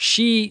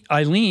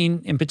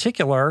 Eileen in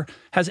particular,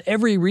 has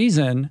every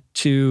reason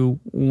to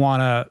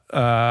want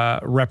to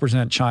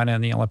represent China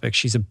in the Olympics.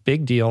 She's a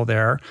big deal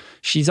there.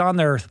 She's on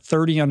their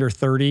 30 under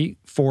 30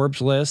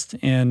 Forbes list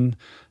in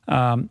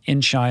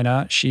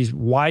China. She's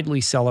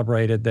widely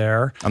celebrated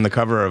there. On the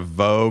cover of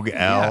Vogue,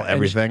 Elle,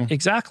 everything.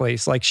 Exactly.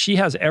 It's like she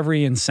has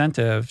every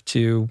incentive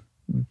to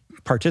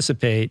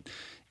participate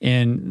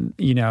in,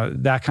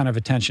 that kind of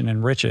attention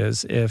and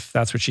riches if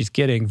that's what she's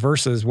getting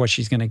versus what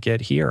she's going to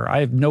get here. I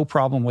have no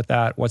problem with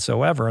that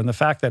whatsoever. And the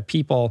fact that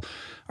people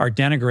are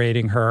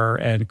denigrating her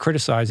and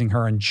criticizing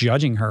her and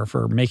judging her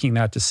for making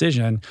that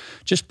decision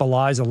just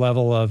belies a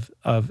level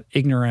of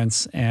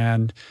ignorance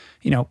and,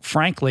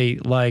 frankly,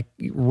 like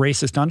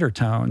racist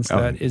undertones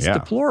that is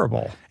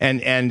deplorable.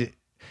 And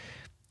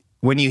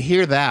when you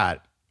hear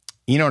that,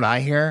 you know what I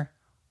hear?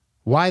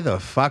 Why the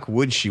fuck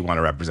would she want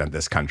to represent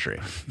this country?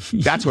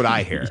 That's what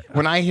I hear.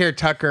 When I hear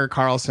Tucker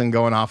Carlson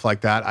going off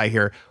like that, I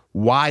hear,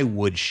 why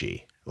would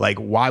she? Like,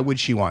 why would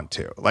she want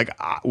to?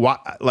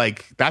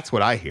 Like, that's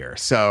what I hear.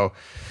 So,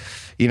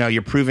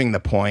 you're proving the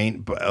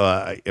point.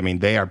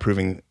 They are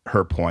proving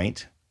her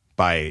point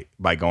by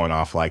going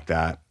off like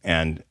that.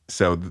 And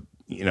so,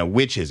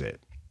 which is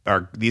it?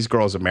 Are these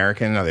girls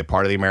American? Are they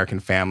part of the American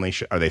family?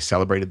 Are they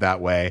celebrated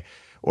that way?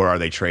 Or are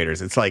they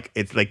traitors? It's like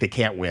they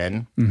can't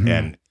win,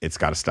 and it's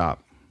got to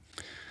stop.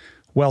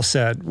 Well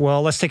said.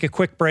 Well, let's take a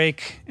quick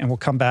break, and we'll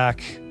come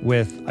back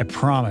with, I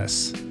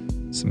promise,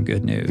 some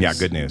good news. Yeah,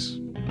 good news.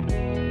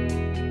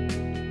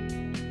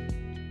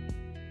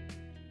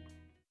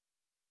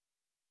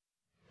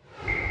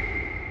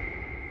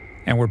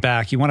 And we're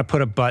back. You want to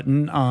put a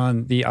button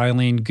on the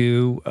Eileen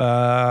Gu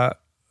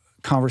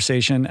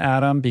conversation,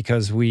 Adam,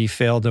 because we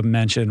failed to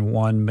mention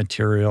one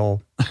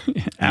material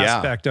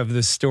aspect of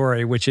this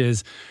story, which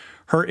is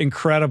her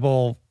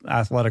incredible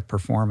athletic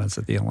performance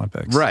at the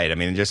Olympics. Right. I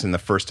mean, just in the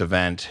first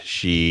event,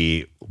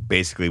 she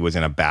basically was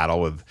in a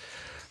battle with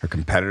her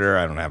competitor.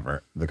 I don't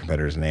have the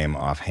competitor's name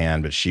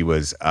offhand, but she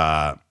was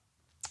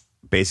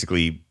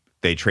basically,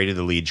 they traded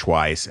the lead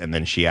twice, and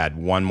then she had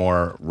one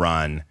more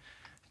run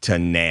to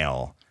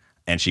nail,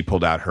 and she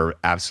pulled out her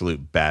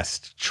absolute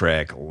best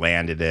trick,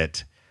 landed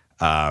it,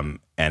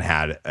 and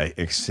had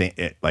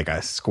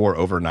a score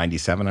over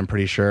 97, I'm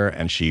pretty sure,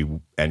 and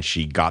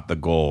she got the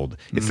gold.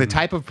 It's the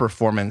type of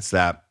performance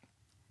that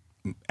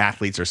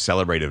athletes are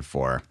celebrated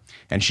for,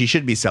 and she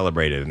should be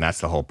celebrated, and that's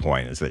the whole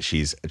point, is that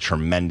she's a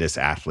tremendous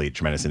athlete,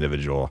 tremendous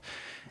individual,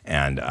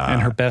 and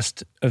her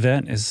best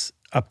event is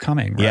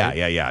upcoming, right?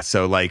 Yeah.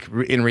 So, like,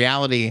 in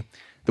reality,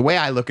 the way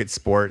I look at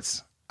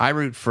sports, I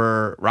root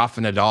for Rafa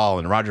Nadal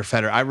and Roger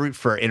Federer. I root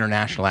for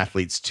international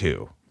athletes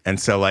too. And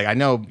so, like, I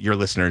know your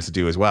listeners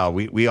do as well.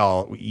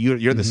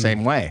 You're the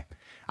same way.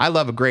 I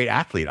love a great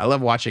athlete. I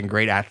love watching a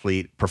great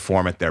athlete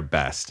perform at their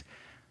best.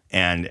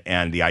 And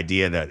the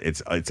idea that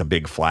it's a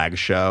big flag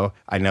show.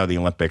 I know the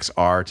Olympics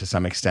are to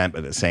some extent,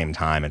 but at the same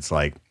time, it's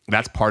like,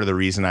 that's part of the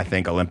reason I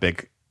think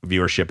Olympic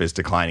viewership is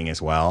declining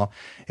as well.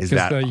 Is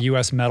Because that the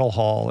U.S. Medal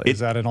Hall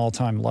is at an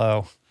all-time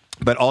low.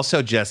 but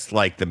also just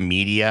like the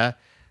media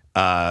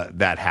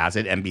that has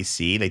it,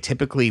 NBC, they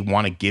typically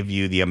want to give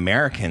you the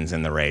Americans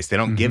in the race. They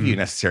don't give you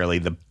necessarily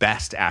the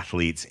best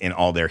athletes in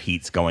all their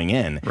heats going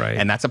in. Right.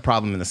 And that's a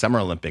problem in the Summer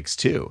Olympics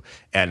too.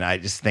 And I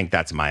just think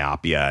that's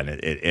myopia. And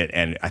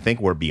and I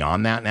think we're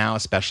beyond that now,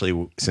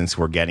 especially since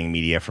we're getting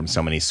media from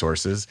so many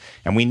sources.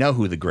 And we know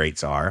who the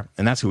greats are.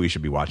 And that's who we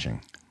should be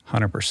watching.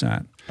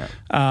 100%.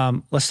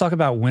 Let's talk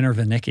about Winner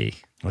Vinicki.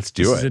 Let's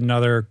do This it. is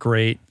another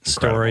great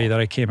story Incredible. that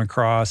I came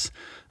across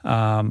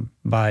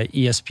by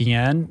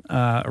ESPN.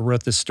 I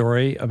wrote this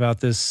story about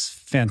this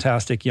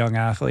fantastic young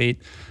athlete.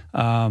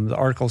 The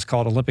article is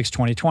called Olympics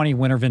 2020,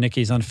 Winner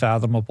Vinicki's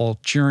Unfathomable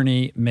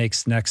Journey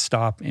Makes Next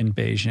Stop in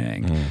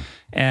Beijing.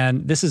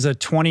 And this is a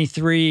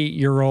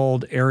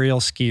 23-year-old aerial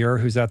skier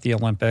who's at the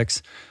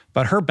Olympics.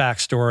 But her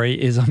backstory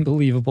is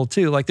unbelievable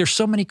too. Like there's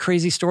so many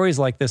crazy stories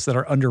like this that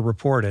are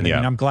underreported. Yeah. I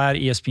mean, I'm glad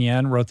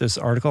ESPN wrote this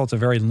article. It's a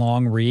very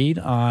long read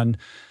on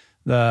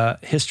the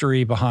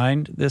history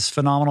behind this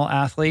phenomenal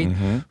athlete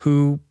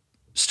who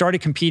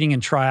started competing in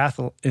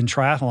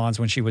triathlons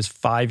when she was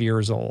 5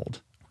 years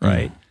old,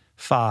 right?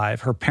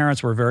 5. Her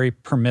parents were very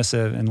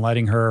permissive in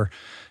letting her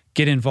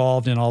get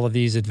involved in all of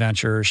these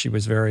adventures. She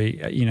was very,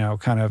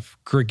 kind of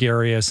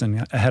gregarious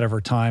and ahead of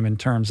her time in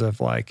terms of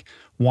like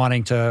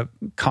wanting to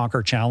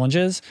conquer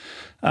challenges.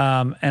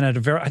 And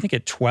I think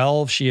at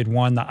 12, she had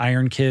won the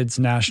Iron Kids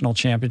National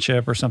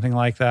Championship or something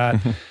like that.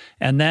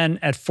 And then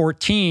at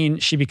 14,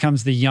 she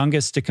becomes the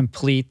youngest to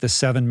complete the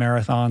 7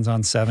 marathons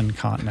on 7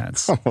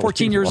 continents.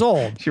 14 years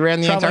old. She ran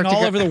the traveling Antarctica.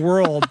 all over the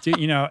world,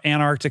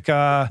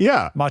 Antarctica,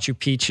 Yeah. Machu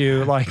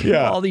Picchu,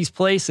 all these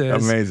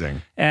places.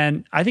 Amazing.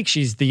 And I think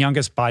she's the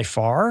youngest by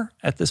far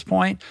at this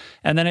point.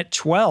 And then at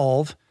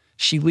 12,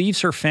 she leaves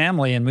her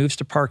family and moves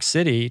to Park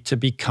City to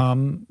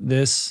become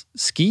this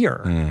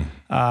skier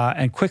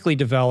and quickly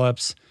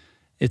develops.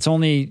 It's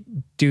only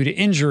due to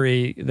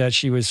injury that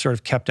she was sort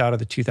of kept out of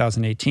the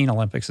 2018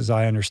 Olympics, as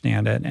I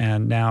understand it.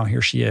 And now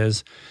here she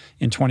is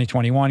in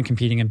 2021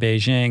 competing in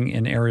Beijing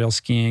in aerial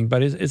skiing.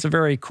 But it's a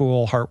very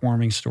cool,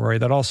 heartwarming story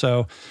that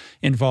also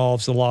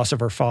involves the loss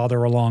of her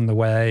father along the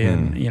way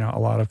and, a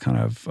lot of kind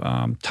of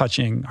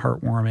touching,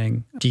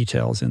 heartwarming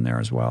details in there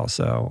as well.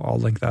 So I'll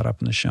link that up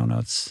in the show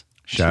notes.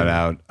 Shout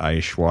out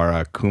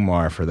Aishwarya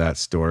Kumar for that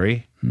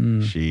story.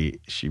 She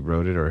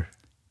wrote it, or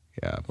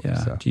I believe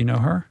so. Do you know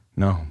her?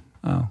 No,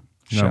 Oh,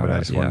 no, but I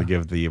just wanted to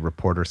give the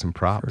reporter some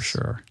props. for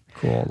sure.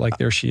 Cool. Like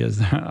there she is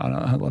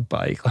on a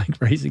bike, like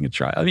racing a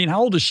tri. I mean,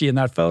 how old is she in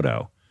that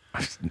photo?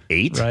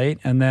 8, Right.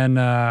 And then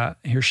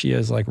here she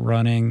is like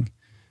running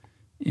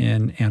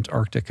in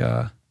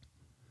Antarctica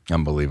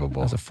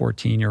Unbelievable. as a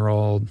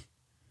 14-year-old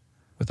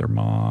with her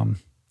mom.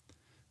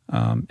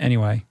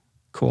 Anyway,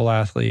 cool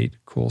athlete,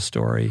 cool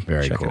story.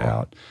 Very Check cool. it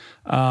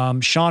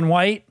out. Shaun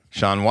White.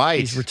 Shaun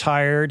White. He's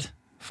retired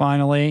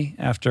finally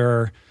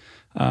after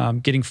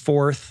getting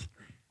 4th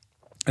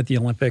at the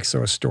Olympics.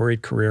 So a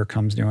storied career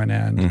comes to an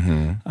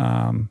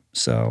end.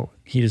 So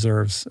he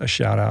deserves a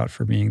shout out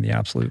for being the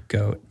absolute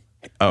GOAT.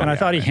 And I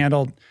thought he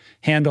handled,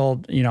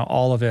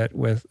 all of it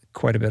with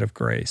quite a bit of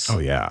grace. Oh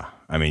yeah.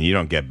 I mean, you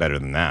don't get better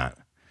than that.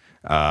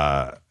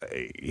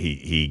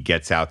 He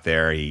gets out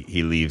there.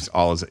 He leaves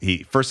all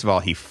his. First of all,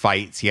 he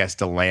fights. He has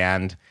to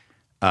land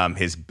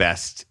his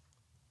best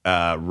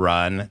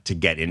run to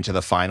get into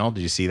the final.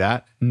 Did you see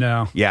that?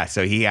 No. Yeah.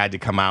 So he had to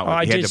come out.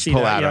 I he had did to see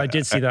pull that. out Yeah, I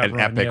did see that an run.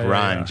 epic Yeah,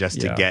 run yeah,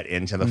 just yeah. to get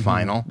into the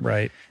final.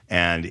 Right.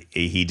 And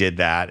he did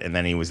that, and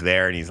then he was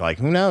there, and he's like,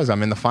 "Who knows?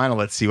 I'm in the final.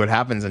 Let's see what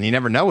happens." And you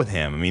never know with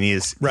him. I mean, he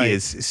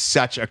is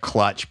such a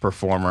clutch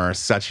performer,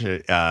 such a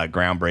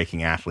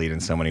groundbreaking athlete in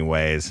so many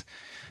ways,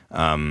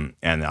 and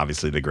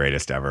obviously the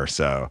greatest ever.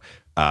 So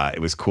it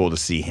was cool to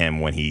see him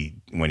when he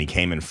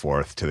came in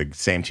 4th to the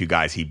same 2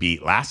 guys he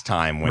beat last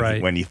time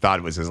when he thought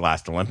it was his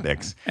last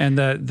Olympics. And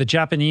the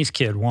Japanese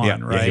kid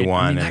won, right? he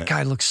won. I mean, that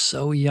guy looks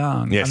so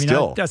young. Yeah, I mean,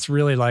 still. that's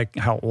really like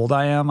how old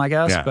I am, I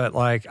guess. Yeah. But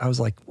like, I was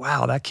like,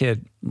 wow, that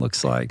kid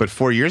looks like. But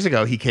 4 years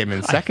ago, he came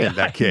in second,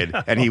 that kid,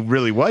 and he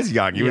really was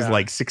young. He was Yeah.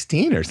 like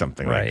 16 or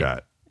something like Right.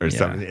 that, or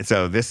something.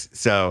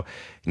 So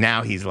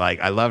now he's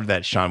like, I loved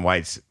that Shaun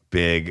White's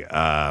big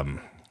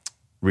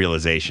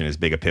realization, his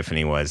big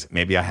epiphany was,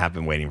 maybe I have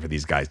been waiting for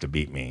these guys to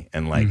beat me,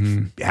 and like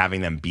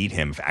having them beat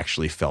him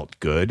actually felt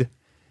good.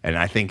 And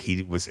I think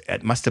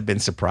it must have been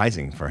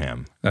surprising for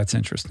him. That's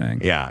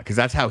interesting. Yeah, because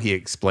that's how he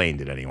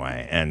explained it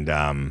anyway.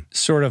 And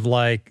Sort of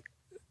like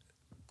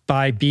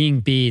by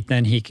being beat,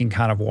 then he can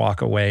kind of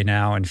walk away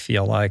now and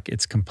feel like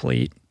it's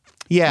complete.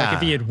 yeah, Like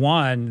if he had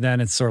won, then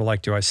it's sort of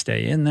like, do I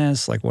stay in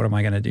this? Like, what am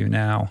I going to do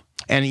now?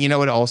 and you know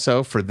what?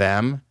 Also for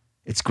them,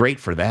 it's great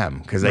for them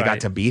because they got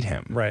Right. to beat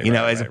him. Right, You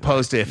know, right, as right,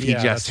 opposed to if he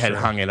Yeah, just that's had true.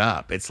 hung it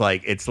up. It's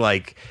like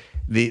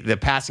the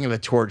passing of the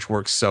torch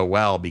works so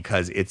well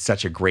because it's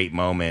such a great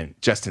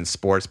moment just in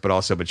sports, but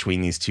also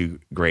between these 2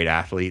 great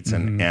athletes,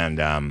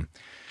 and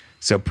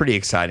so pretty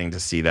exciting to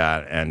see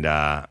that.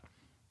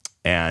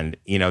 And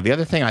the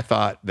other thing I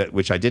thought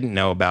which I didn't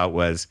know about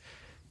was,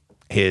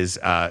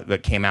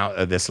 that came out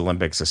of this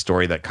Olympics, a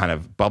story that kind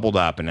of bubbled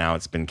up and now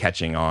it's been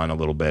catching on a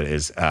little bit,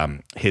 is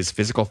his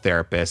physical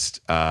therapist.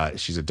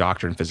 She's a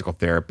doctor in physical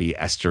therapy,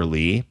 Esther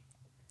Lee,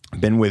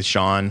 been with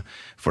Shaun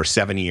for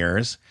 7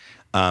 years.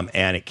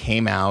 And it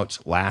came out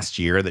last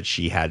year that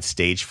she had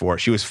stage 4.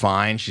 She was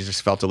fine. She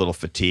just felt a little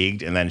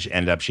fatigued. And then she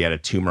had a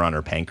tumor on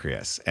her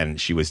pancreas. And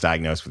she was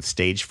diagnosed with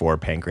stage 4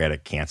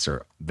 pancreatic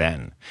cancer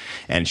then.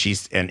 And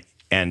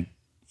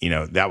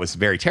that was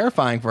very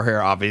terrifying for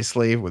her,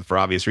 obviously, for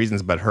obvious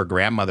reasons. But her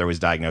grandmother was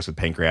diagnosed with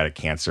pancreatic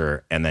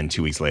cancer and then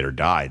 2 weeks later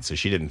died. So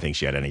she didn't think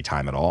she had any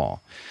time at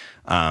all.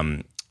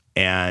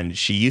 And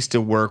she used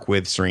to work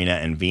with Serena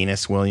and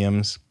Venus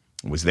Williams,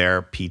 was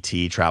their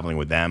PT, traveling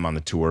with them on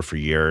the tour for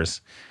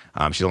years.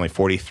 She's only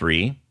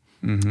 43.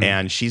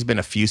 And she's been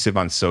effusive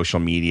on social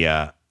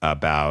media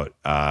about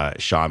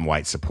Shaun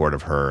White's support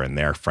of her and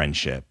their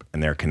friendship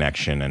and their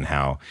connection, and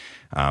how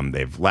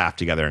they've laughed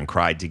together and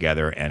cried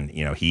together. And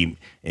he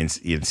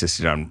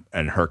insisted on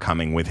her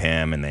coming with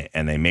him,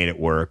 and they made it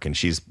work. And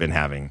she's been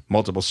having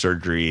multiple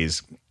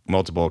surgeries,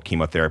 multiple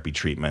chemotherapy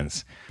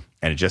treatments,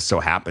 and it just so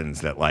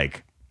happens that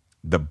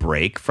the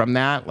break from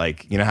that,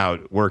 how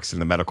it works in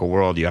the medical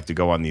world, you have to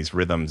go on these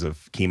rhythms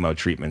of chemo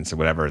treatments or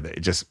whatever.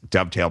 It just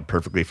dovetailed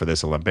perfectly for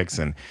this Olympics,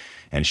 and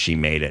she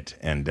made it,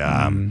 and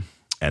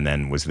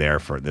then was there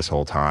for this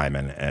whole time.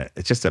 And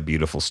it's just a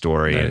beautiful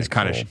story. And it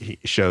kind of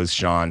shows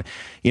Shaun,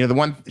 the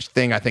one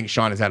thing I think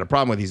Shaun has had a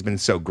problem with, he's been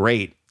so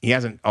great, he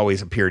hasn't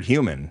always appeared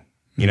human.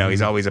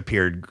 He's always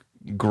appeared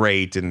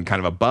great and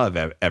kind of above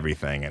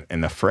everything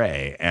in the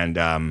fray.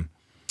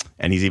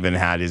 And he's even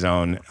had his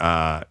own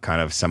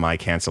kind of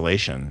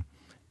semi-cancellation,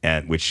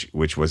 and which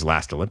was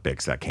last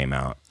Olympics that came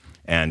out.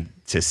 And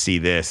to see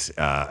this,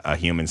 a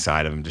human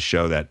side of him, to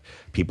show that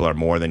people are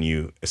more than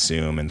you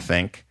assume and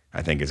think,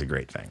 I think is a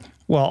great thing.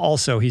 Well,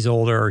 also he's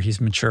older, he's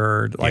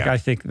matured. I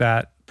think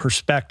that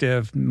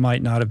perspective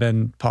might not have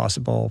been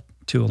possible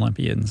 2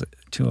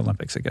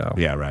 Olympics ago.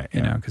 Yeah, right.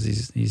 Because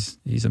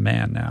he's a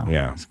man now.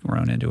 Yeah, he's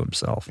grown into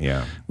himself.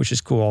 Yeah, which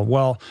is cool.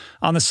 Well,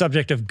 on the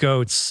subject of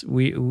GOATs,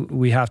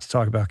 we have to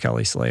talk about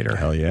Kelly Slater.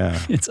 Hell yeah,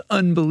 it's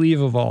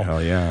unbelievable.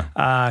 Hell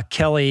yeah.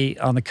 Kelly,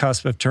 on the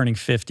cusp of turning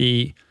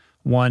 50,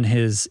 won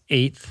his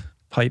 8th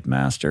Pipe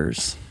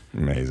Masters.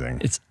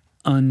 Amazing. It's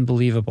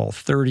unbelievable.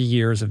 30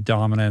 years of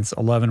dominance,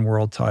 11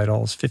 world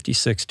titles,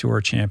 56 tour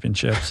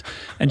championships,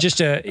 and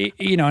just an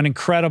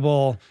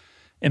incredible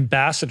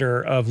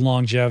ambassador of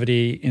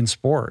longevity in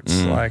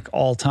sports,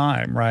 all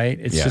time, right?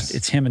 It's just,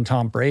 it's him and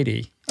Tom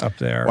Brady up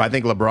there. Well, I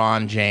think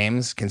LeBron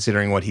James,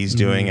 considering what he's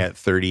doing at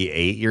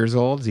 38 years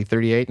old, is he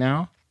 38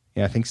 now?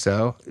 Yeah, I think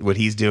so. What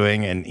he's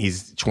doing, and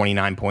he's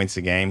 29 points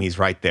a game, he's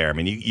right there. I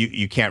mean,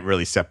 you can't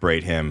really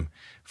separate him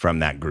from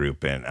that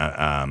group.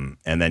 And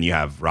then you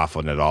have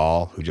Rafa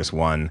Nadal, who just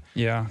won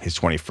his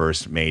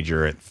 21st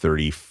major at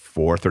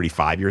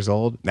 35 years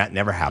old. That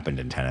never happened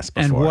in tennis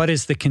before. And what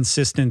is the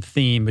consistent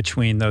theme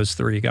between those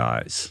 3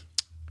 guys?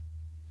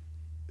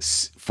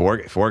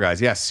 4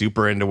 guys, yeah,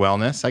 super into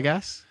wellness, I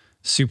guess.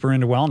 Super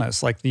into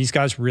wellness. These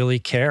guys really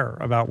care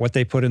about what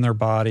they put in their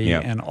body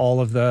and all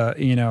of the,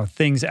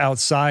 things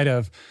outside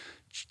of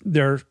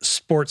their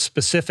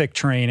sport-specific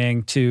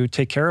training to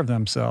take care of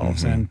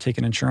themselves and take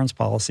an insurance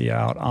policy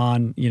out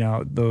on,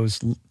 those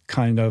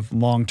kind of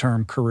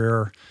long-term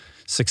career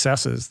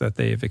successes that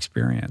they've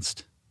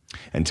experienced.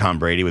 And Tom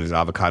Brady with his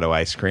avocado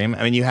ice cream.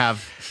 I mean, you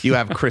have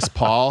Chris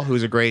Paul,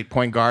 who's a great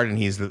point guard, and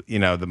he's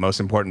the most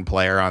important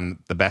player on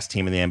the best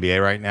team in the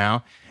NBA right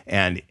now.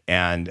 And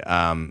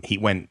he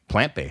went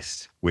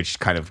plant-based, which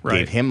kind of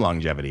gave him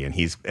longevity. And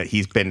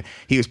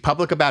he was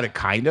public about it,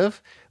 kind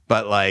of,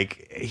 but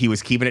he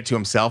was keeping it to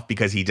himself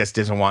because he just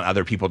doesn't want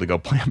other people to go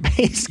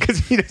plant-based, because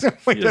he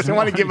doesn't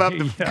want to give up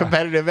the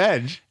competitive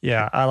edge.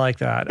 Yeah, I like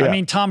that. Yeah. I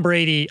mean, Tom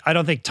Brady, I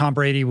don't think Tom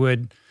Brady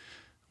would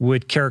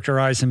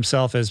characterize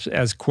himself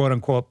as quote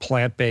unquote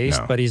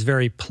plant-based, but he's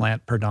very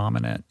plant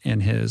predominant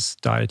in his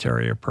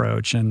dietary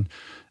approach. And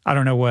I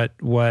don't know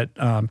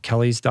what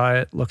Kelly's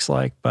diet looks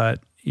like, but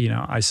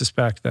I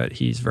suspect that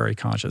he's very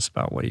conscious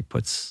about what he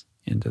puts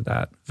into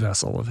that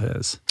vessel of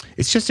his.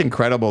 It's just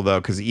incredible though,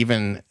 because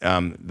even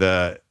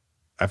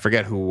I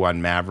forget who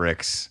won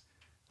Mavericks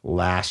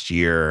last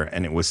year,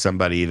 and it was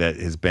somebody that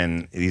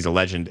he's a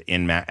legend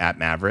at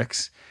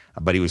Mavericks,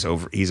 but he's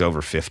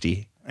over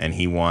 50. And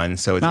he won.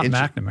 So it's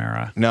not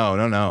McNamara.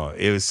 No.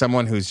 It was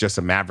someone who's just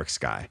a Mavericks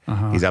guy.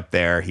 He's up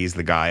there. He's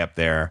the guy up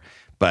there.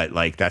 But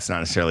that's not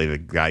necessarily the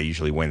guy who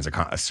usually wins a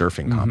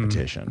surfing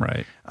competition.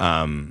 Right.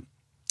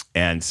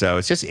 And so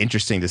it's just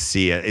interesting to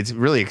see it. It's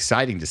really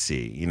exciting to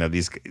see,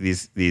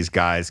 these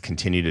guys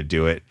continue to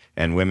do it,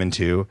 and women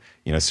too.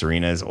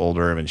 Serena is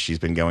older, and she's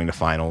been going to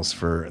finals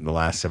for the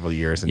last several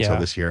years until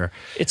this year.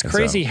 It's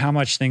crazy how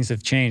much things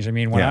have changed. I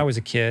mean, when I was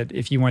a kid,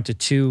 if you went to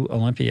 2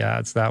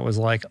 Olympiads, that was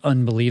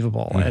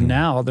unbelievable. And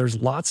now there's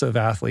lots of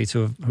athletes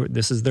who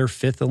this is their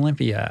 5th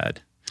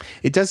Olympiad.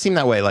 It does seem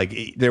that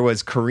way. There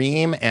was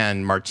Kareem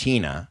and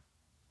Martina,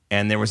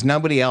 and there was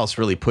nobody else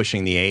really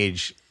pushing the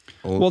age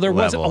Well, there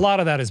was a level. lot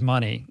of that is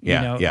money,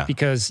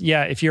 because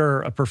if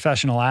you're a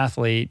professional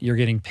athlete, you're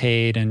getting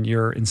paid and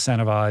you're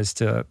incentivized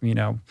to,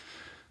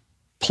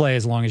 play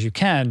as long as you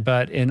can.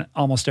 But in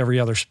almost every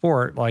other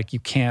sport, like you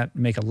can't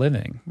make a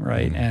living,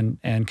 right?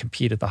 And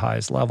compete at the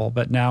highest level.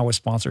 But now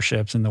with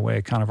sponsorships and the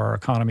way kind of our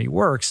economy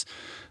works,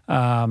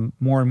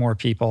 more and more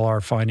people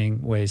are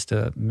finding ways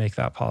to make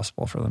that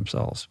possible for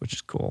themselves, which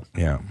is cool.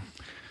 Yeah.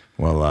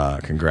 Well,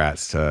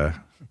 congrats to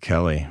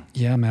Kelly.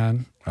 Yeah,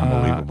 man.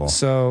 Unbelievable.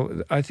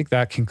 So I think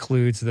that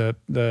concludes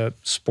the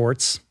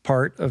sports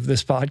part of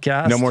this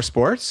podcast. No more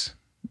sports?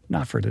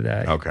 Not for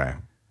today. Okay.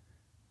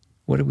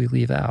 What did we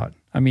leave out?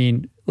 I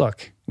mean,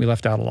 look, we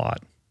left out a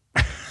lot.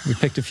 We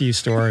picked a few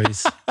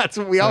stories. That's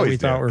what we always do. We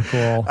thought were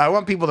cool. I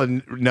want people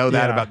to know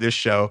that about this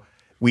show.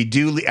 We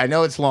do. I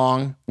know it's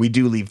long. We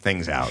do leave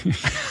things out.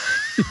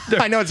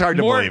 I know it's hard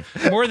to believe.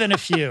 More than a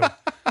few.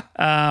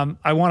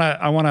 I want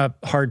to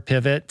hard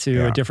pivot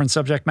to a different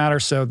subject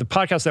matter. So the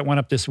podcast that went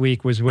up this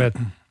week is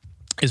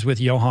with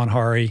Johan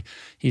Hari.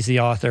 He's the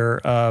author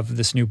of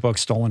this new book,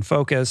 Stolen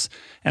Focus,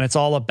 and it's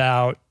all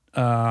about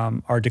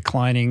our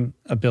declining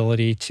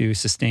ability to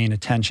sustain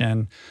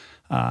attention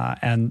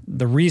and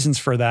the reasons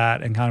for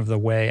that and kind of the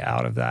way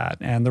out of that.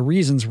 And the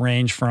reasons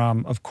range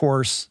from, of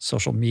course,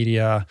 social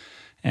media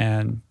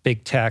and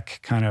big tech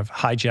kind of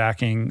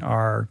hijacking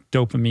our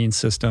dopamine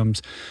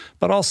systems,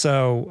 but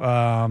also,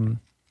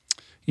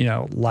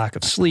 lack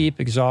of sleep,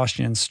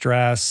 exhaustion,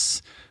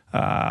 stress,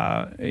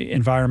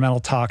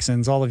 environmental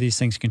toxins, all of these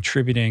things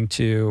contributing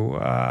to,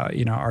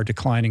 our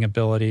declining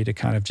ability to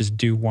kind of just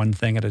do one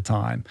thing at a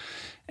time.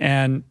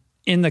 And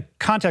in the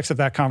context of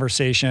that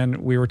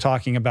conversation, we were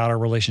talking about our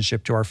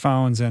relationship to our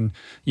phones. And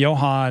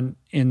Johan,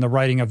 in the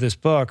writing of this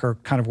book, or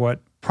kind of what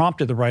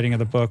prompted the writing of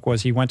the book,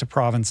 was he went to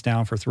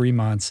Provincetown for 3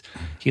 months.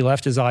 He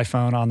left his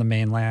iPhone on the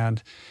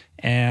mainland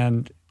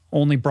and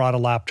only brought a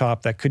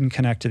laptop that couldn't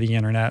connect to the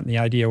internet. And the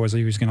idea was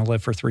he was going to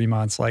live for 3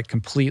 months, like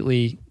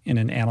completely in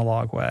an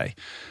analog way.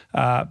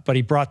 But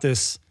he brought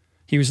this.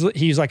 He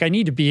was like, I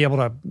need to be able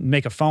to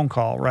make a phone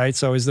call, right?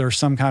 So is there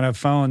some kind of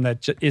phone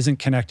that isn't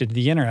connected to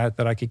the internet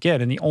that I could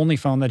get? And the only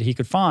phone that he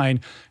could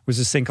find was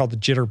this thing called the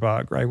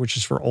Jitterbug, right? Which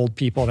is for old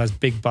people. It has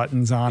big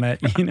buttons on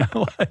it,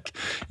 like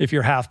if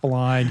you're half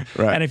blind.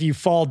 Right. And if you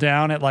fall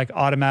down, it like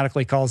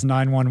automatically calls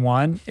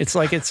 911. It's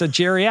like it's a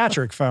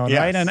geriatric phone, yes,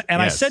 right?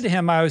 And I said to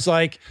him, I was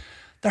like,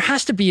 there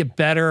has to be a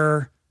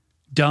better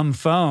dumb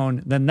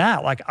phone than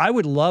that. Like I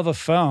would love a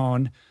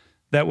phone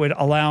that would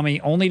allow me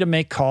only to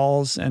make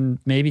calls and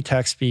maybe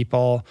text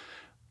people.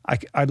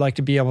 I'd like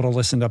to be able to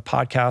listen to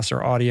podcasts or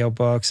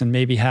audiobooks and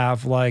maybe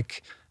have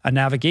like a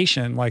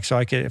navigation, like so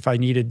I could, if I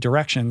needed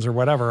directions or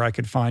whatever, I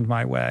could find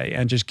my way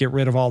and just get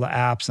rid of all the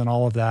apps and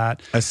all of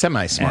that. A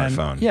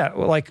semi-smartphone. Yeah,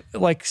 like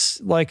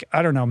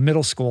I don't know,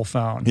 middle school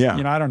phone. Yeah.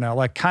 I don't know,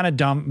 like kind of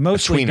dumb,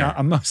 mostly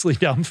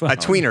dumb phone. A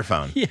tweener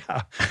phone.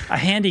 Yeah, a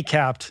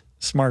handicapped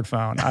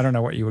smartphone. I don't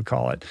know what you would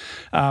call it.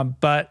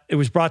 But it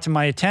was brought to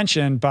my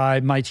attention by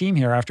my team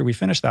here after we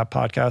finished that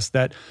podcast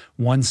that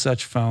one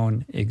such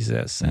phone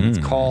exists. And it's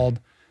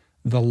called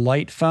the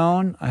Light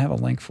Phone. I have a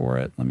link for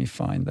it. Let me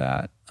find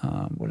that.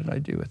 What did I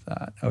do with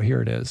that? Oh,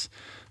 here it is.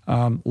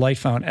 Light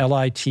Phone,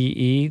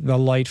 L-I-T-E,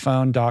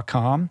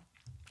 thelightphone.com.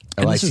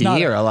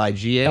 L-I-T-E or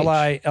L-I-G-H?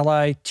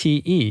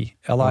 L-I-T-E.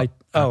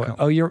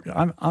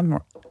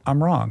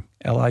 I'm wrong.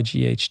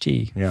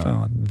 L-I-G-H-T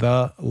phone,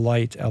 the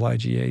Light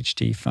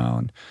L-I-G-H-T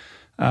phone.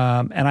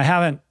 And I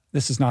haven't,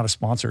 this is not a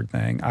sponsored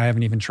thing. I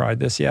haven't even tried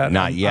this yet.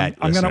 Not yet.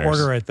 I'm going to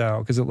order it though,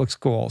 because it looks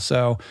cool.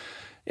 So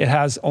it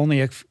has only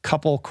a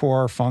couple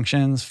core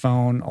functions,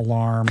 phone,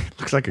 alarm.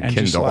 Looks like a and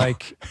Kindle.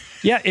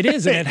 Yeah, it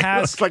is. And it has.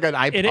 It looks like an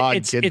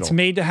iPod Kindle. It's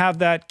made to have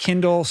that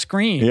Kindle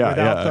screen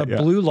without the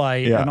blue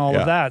light and all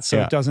of that.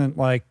 So it doesn't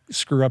like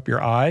screw up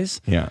your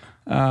eyes. Yeah.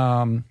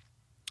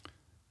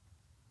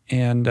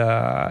 And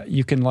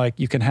you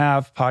can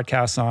have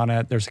podcasts on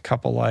it. There's a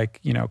couple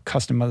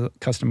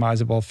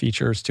customizable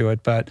features to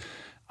it, but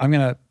I'm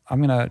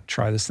gonna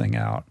try this thing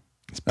out.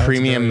 It's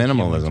premium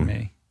minimalism. To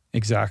me.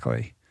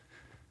 Exactly.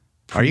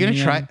 Are you gonna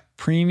try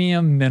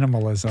premium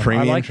minimalism?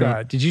 I like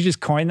that. Did you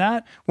just coin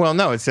that? Well,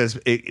 no. It says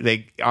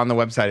on the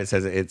website. It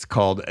says it's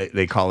called.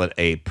 They call it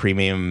a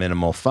premium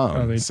minimal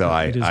phone. So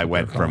I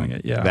went from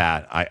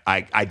that.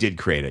 I did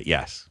create it.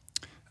 Yes.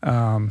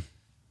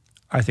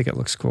 I think it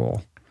looks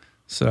cool.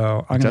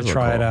 So I'm going to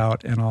try it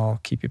out, and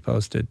I'll keep you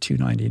posted.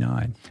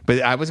 $2.99.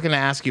 But I was going to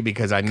ask you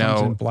because I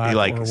know, in black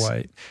or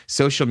white.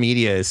 Social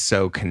media is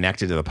so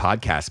connected to the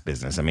podcast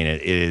business. I mean,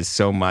 it is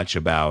so much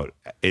about.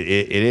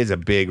 It is a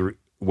big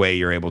way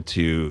you're able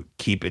to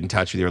keep in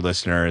touch with your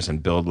listeners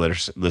and build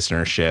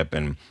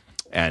listenership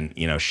and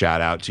shout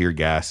out to your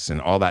guests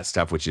and all that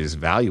stuff, which is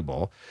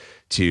valuable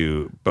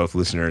to both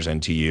listeners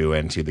and to you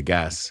and to the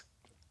guests.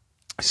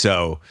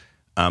 So.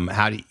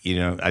 How do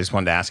I just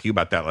wanted to ask you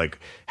about that. Like,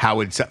 how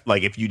would,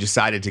 if you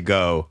decided to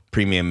go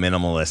premium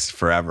minimalist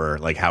forever,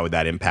 like, how would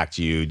that impact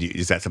you?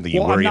 Is that something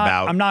you worry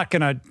about? I'm not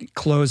going to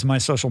close my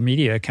social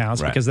media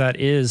accounts because that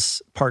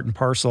is part and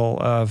parcel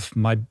of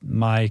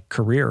my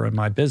career and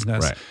my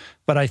business. Right.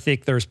 but I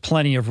think there's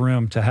plenty of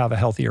room to have a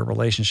healthier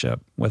relationship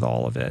with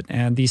all of it.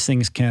 And these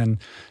things can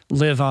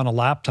live on a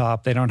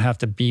laptop. They don't have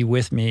to be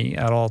with me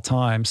at all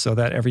times, so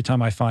that every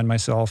time I find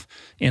myself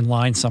in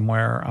line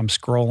somewhere, I'm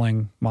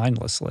scrolling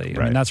mindlessly.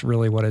 I mean, that's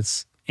really what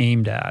it's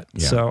aimed at.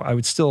 Yeah. So I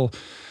would still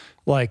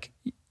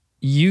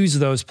use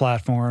those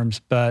platforms,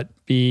 but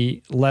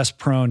be less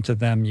prone to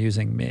them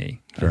using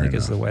me, I think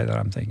is the way that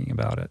I'm thinking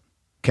about it.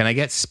 Can I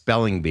get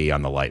Spelling Bee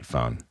on the light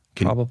phone?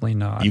 Probably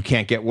not. You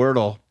can't get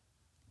Wordle.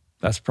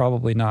 That's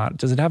probably not.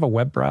 Does it have a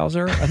web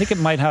browser? I think it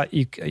might have.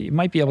 You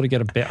might be able to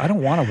get a bit. I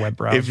don't want a web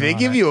browser. If they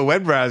give you a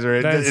web browser,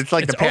 it's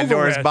like the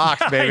Pandora's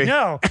box, baby. I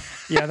know.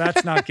 Yeah,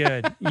 that's not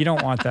good. You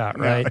don't want that,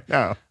 right?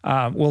 No.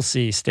 We'll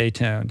see. Stay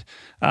tuned.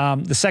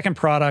 The second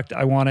product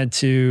I wanted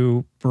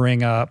to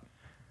bring up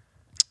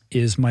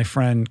is my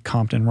friend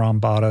Compton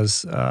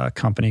Rambada's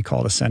company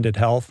called Ascended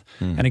Health.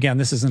 And again,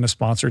 this isn't a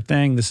sponsored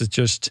thing. This is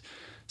just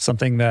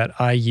something that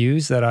I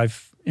use that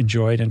I've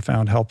enjoyed and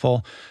found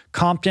helpful.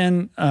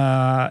 Compton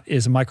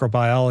is a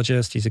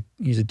microbiologist.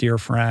 He's a dear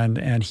friend,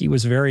 and he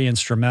was very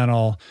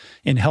instrumental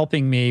in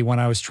helping me when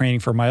I was training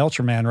for my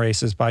Ultraman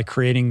races by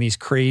creating these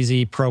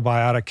crazy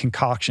probiotic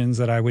concoctions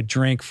that I would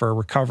drink for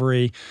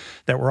recovery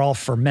that were all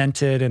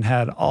fermented and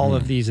had all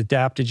of these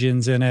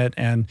adaptogens in it.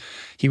 And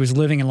he was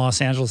living in Los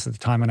Angeles at the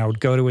time, and I would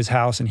go to his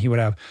house and he would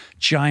have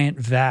giant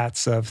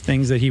vats of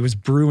things that he was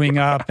brewing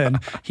up. And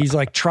he's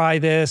like, try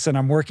this, and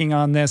I'm working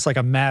on this, like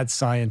a mad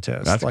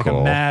scientist. That's like cool.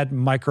 A mad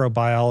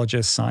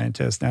microbiologist scientist.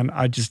 And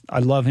I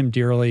love him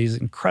dearly. He's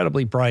an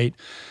incredibly bright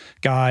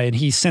guy. And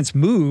he's since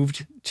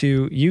moved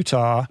to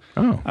Utah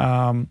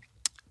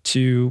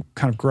to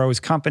kind of grow his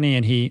company.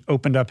 And he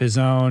opened up his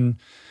own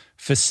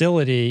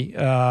facility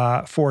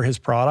for his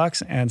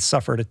products and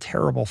suffered a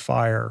terrible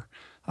fire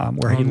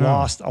where he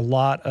lost a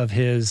lot of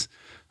his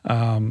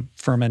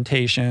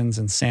fermentations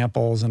and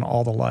samples and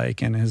all the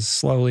like, and has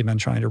slowly been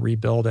trying to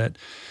rebuild it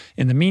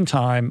in the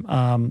meantime,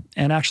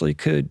 and actually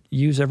could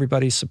use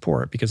everybody's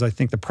support, because I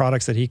think the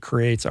products that he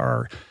creates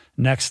are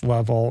next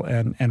level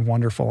and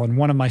wonderful. And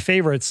one of my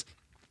favorites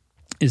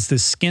is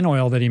this skin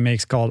oil that he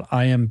makes called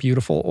I Am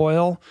Beautiful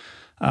oil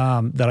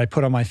that I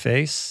put on my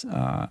face.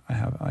 I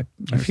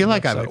feel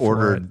like I've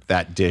ordered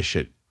that dish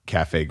at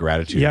Cafe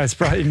Gratitude. Yeah, it's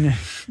probably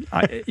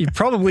it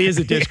probably is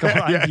a dish called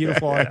I Am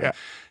Beautiful.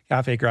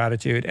 Cafe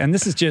Gratitude. And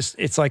this is just,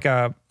 it's like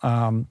a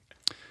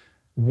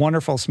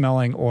wonderful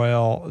smelling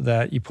oil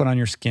that you put on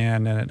your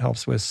skin, and it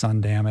helps with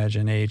sun damage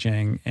and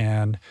aging.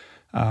 And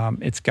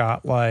it's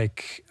got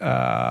like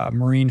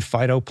marine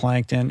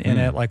phytoplankton in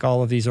it, like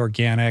all of these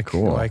organic,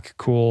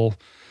 cool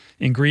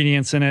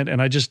ingredients in it.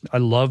 And I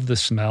love the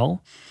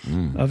smell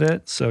of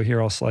it. So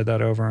here, I'll slide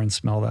that over and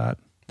smell that.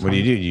 What do?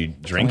 You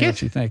drink it?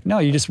 What you think? No,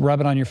 you just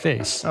rub it on your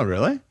face. Oh,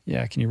 really?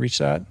 Yeah. Can you reach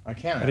that? I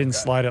can't. I didn't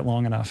slide it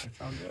long enough. It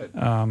sounds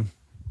good.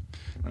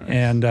 Nice.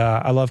 And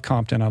I love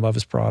Compton. I love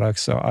his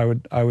products. So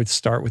I would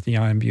start with the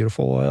I Am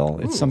Beautiful oil.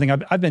 It's something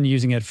I've been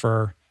using it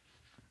for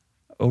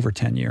over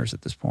 10 years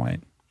at this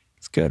point.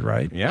 It's good,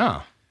 right?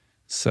 Yeah.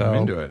 So I'm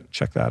into it.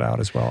 Check that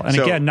out as well. And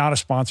again, not a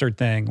sponsored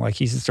thing. Like,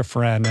 he's just a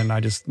friend, and I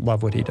just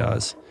love what he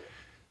does.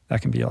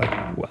 That can be like,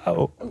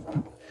 wow.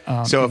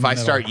 So if I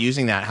start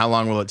using that, how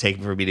long will it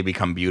take for me to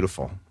become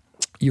beautiful?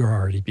 You're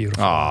already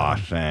beautiful. Aw,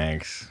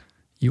 thanks.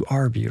 You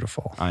are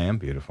beautiful. I am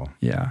beautiful.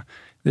 Yeah.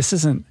 This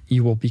isn't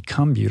you will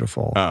become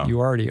beautiful. Oh.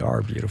 You already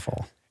are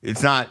beautiful.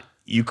 It's not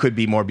you could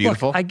be more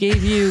beautiful. Look, I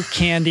gave you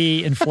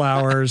candy and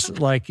flowers.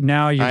 Like,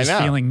 now you're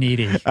just feeling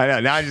needy. I know.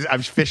 Now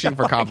I'm fishing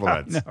for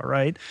compliments. I know,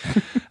 right?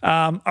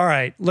 All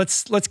right.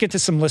 Let's get to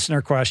some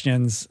listener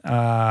questions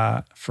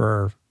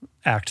for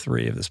Act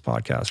 3 of this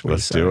podcast.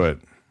 Let's do it.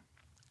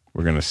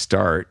 We're going to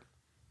start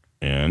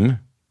in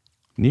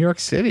New York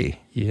City.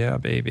 Yeah,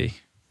 baby.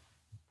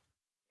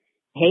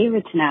 Hey,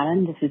 Rich and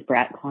Adam. This is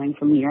Brett calling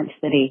from New York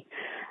City.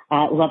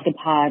 Love the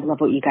pod.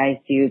 Love what you guys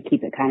do.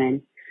 Keep it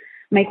coming.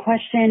 My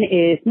question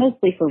is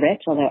mostly for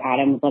Rich, although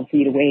Adam would love for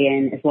you to weigh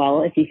in as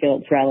well if you feel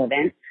it's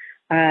relevant.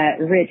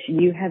 Rich,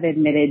 you have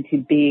admitted to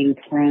being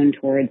prone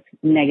towards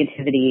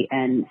negativity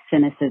and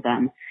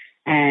cynicism.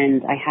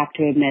 And I have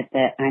to admit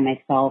that I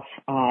myself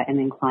am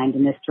inclined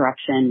in this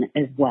direction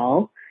as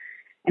well.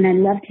 And I'd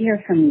love to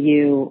hear from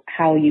you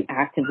how you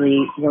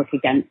actively work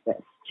against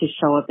this, to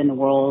show up in the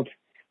world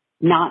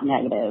not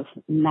negative,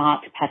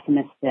 not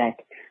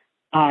pessimistic.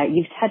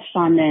 You've touched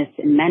on this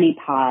in many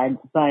pods,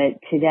 but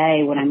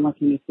today what I'm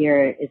looking to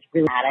hear is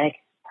really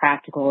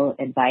practical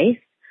advice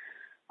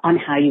on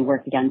how you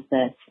work against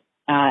this.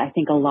 I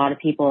think a lot of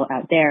people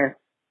out there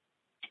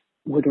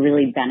would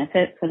really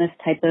benefit from this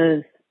type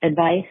of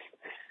advice.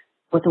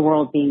 With the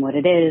world being what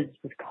it is,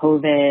 with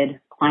COVID,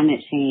 climate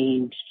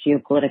change,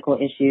 geopolitical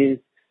issues,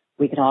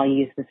 we could all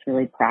use this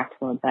really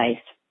practical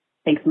advice.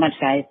 Thanks so much,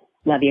 guys.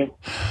 Love you.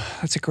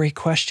 That's a great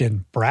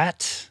question.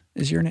 Brat?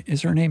 Is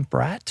her name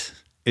Brat?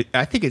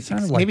 I think it's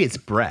maybe it's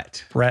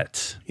Brett.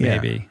 Brett, Yeah,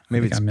 maybe.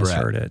 maybe it's I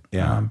misheard it.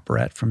 Yeah.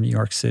 Brett from New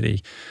York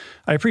City.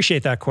 I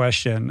appreciate that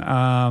question.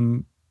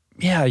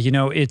 Yeah,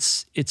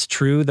 it's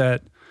true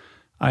that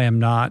I am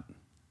not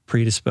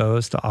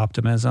predisposed to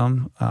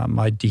optimism.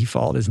 My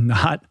default is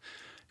not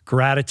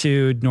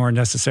gratitude nor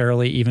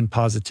necessarily even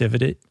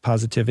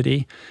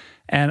positivity.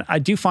 And I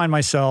do find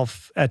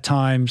myself at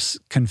times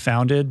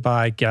confounded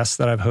by guests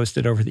that I've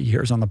hosted over the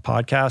years on the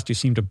podcast who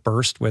seem to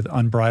burst with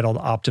unbridled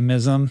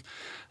optimism.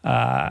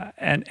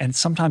 And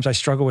sometimes I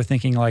struggle with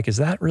thinking, like, is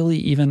that really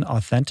even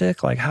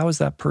authentic? Like, how is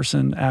that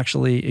person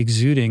actually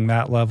exuding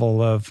that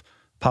level of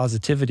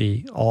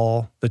positivity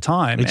all the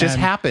time? It just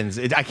happens.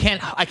 I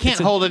can't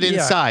hold it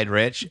inside,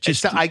 Rich. It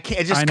just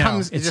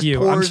comes. It just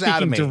pours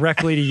out of me. I'm speaking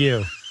directly to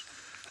you.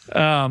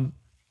 And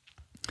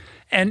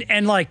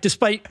like,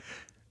 despite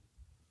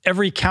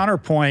every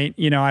counterpoint,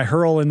 I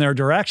hurl in their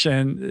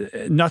direction,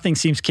 nothing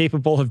seems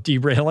capable of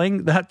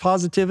derailing that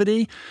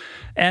positivity.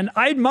 And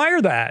I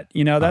admire that.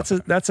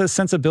 That's a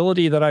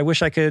sensibility that I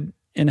wish I could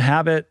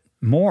inhabit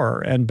more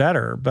and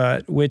better,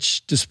 but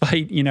which,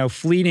 despite,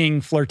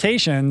 fleeting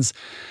flirtations,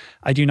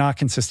 I do not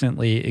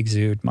consistently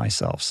exude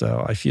myself.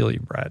 So I feel you,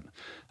 Brett.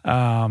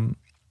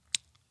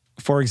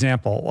 For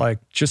example, like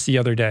just the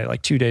other day,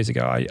 like 2 days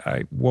ago,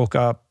 I woke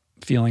up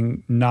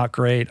feeling not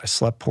great. I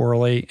slept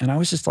poorly, and I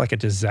was just like a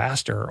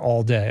disaster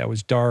all day. I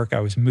was dark. I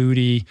was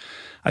moody.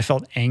 I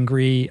felt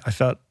angry. I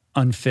felt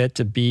unfit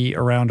to be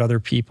around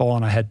other people,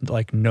 and I had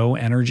like no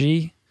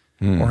energy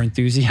or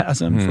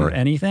enthusiasm for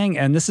anything.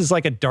 And this is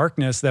like a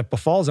darkness that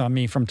befalls on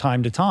me from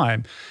time to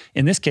time.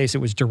 In this case, it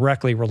was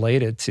directly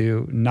related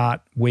to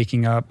not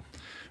waking up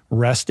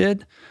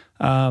rested.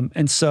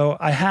 And so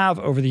I have,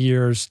 over the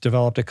years,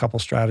 developed a couple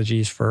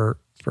strategies for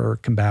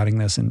combating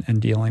this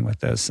and dealing with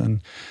this.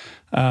 And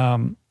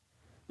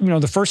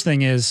the first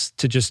thing is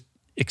to just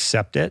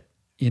accept it,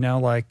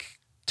 like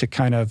to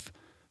kind of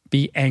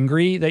be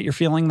angry that you're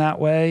feeling that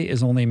way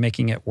is only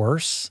making it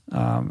worse,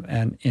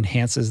 and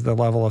enhances the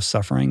level of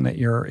suffering that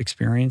you're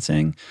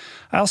experiencing.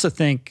 I also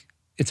think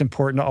it's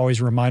important to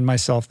always remind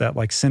myself that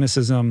like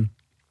cynicism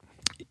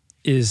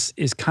is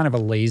kind of a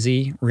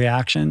lazy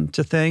reaction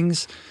to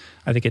things.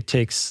 I think it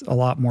takes a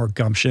lot more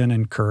gumption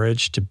and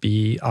courage to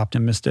be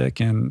optimistic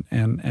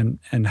and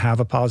have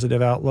a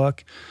positive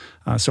outlook.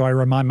 So I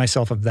remind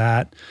myself of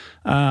that.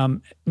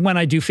 When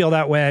I do feel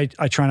that way,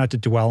 I try not to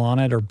dwell on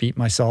it or beat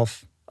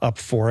myself up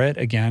for it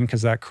again,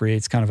 because that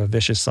creates kind of a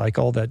vicious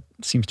cycle that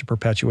seems to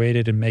perpetuate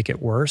it and make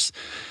it worse.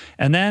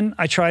 And then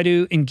I try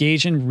to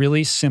engage in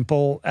really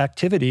simple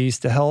activities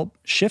to help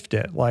shift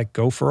it, like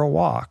go for a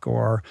walk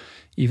or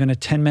even a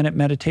 10-minute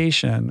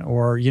meditation,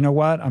 or,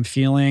 I'm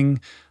feeling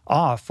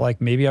off,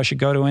 like maybe I should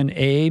go to an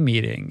AA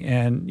meeting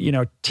and,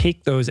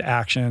 take those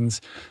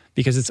actions,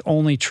 because it's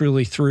only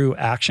truly through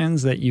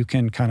actions that you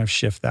can kind of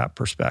shift that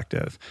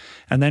perspective.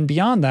 And then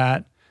beyond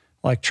that,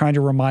 like trying to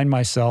remind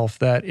myself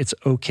that it's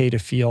okay to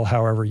feel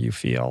however you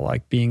feel,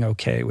 like being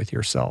okay with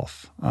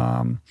yourself.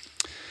 And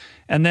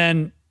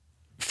then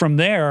from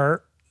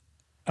there,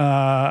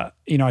 I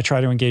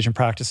try to engage in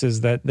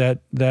practices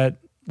that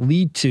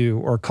lead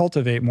to or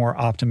cultivate more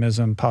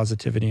optimism,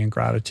 positivity, and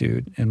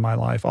gratitude in my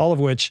life, all of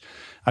which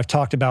I've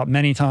talked about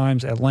many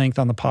times at length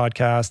on the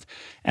podcast.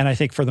 And I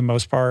think for the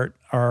most part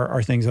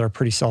are things that are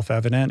pretty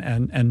self-evident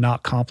and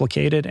not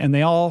complicated. And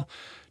they all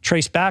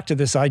trace back to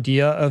this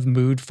idea of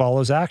mood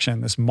follows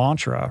action, this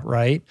mantra,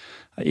 right?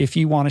 If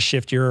you want to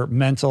shift your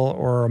mental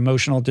or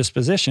emotional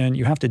disposition,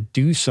 you have to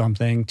do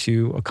something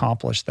to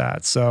accomplish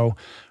that. So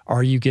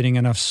are you getting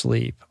enough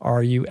sleep?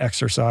 Are you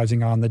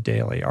exercising on the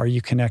daily? Are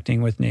you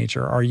connecting with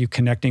nature? Are you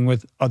connecting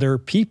with other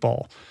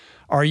people?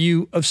 Are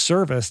you of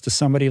service to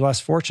somebody less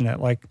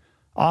fortunate? Like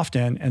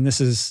often, and this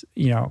is,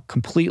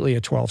 completely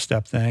a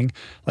 12-step thing,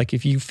 like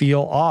if you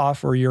feel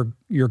off or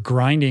you're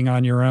grinding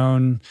on your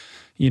own,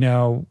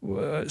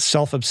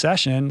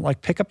 self-obsession,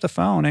 like pick up the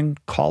phone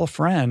and call a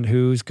friend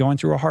who's going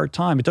through a hard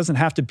time. It doesn't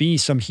have to be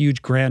some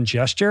huge grand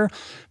gesture,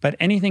 but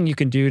anything you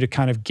can do to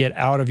kind of get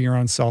out of your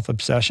own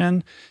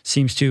self-obsession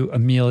seems to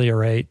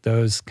ameliorate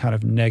those kind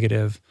of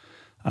negative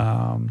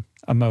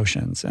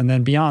emotions. And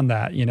then beyond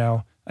that,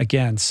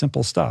 again,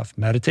 simple stuff,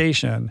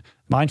 meditation,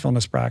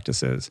 mindfulness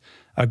practices,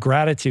 a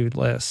gratitude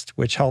list,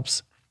 which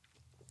helps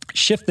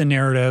shift the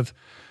narrative,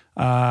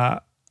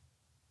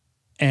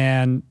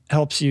 and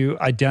helps you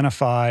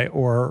identify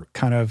or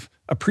kind of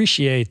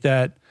appreciate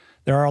that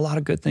there are a lot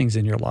of good things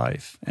in your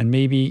life. And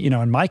maybe,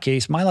 in my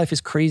case, my life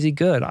is crazy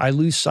good. I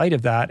lose sight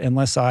of that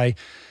unless I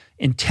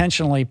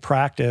intentionally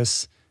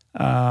practice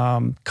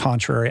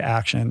contrary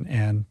action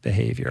and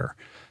behavior.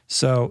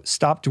 So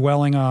stop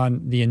dwelling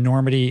on the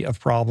enormity of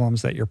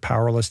problems that you're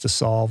powerless to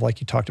solve, like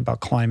you talked about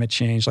climate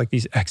change, like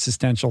these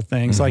existential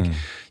things. Like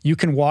you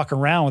can walk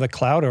around with a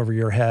cloud over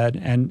your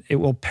head and it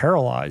will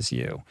paralyze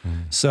you.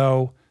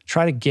 So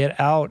try to get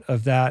out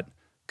of that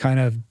kind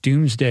of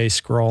doomsday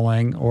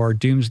scrolling or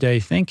doomsday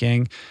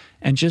thinking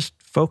and just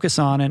focus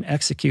on and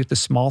execute the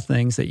small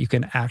things that you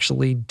can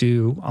actually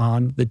do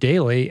on the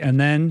daily, and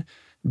then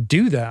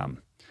do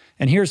them.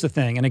 And here's the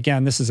thing, and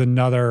again, this is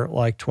another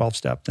like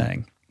 12-step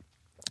thing.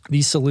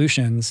 These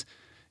solutions,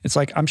 it's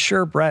like, I'm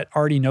sure Brett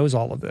already knows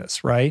all of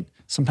this, right?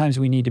 Sometimes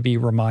we need to be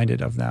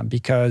reminded of them,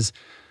 because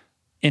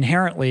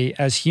inherently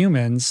as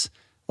humans,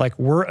 like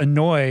we're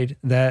annoyed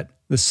that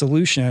the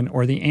solution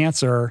or the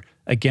answer,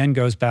 again,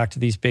 goes back to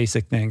these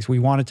basic things. We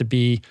want it to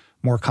be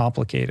more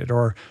complicated?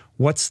 Or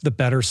what's the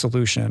better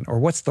solution? Or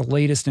what's the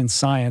latest in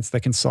science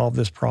that can solve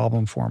this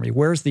problem for me?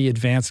 Where's the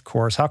advanced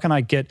course? How can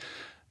I get,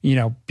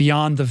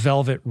 beyond the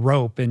velvet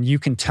rope and you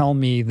can tell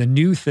me the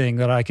new thing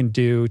that I can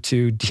do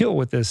to deal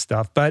with this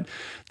stuff? But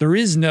there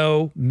is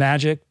no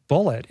magic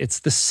bullet. It's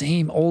the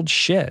same old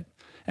shit.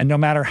 And no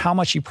matter how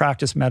much you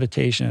practice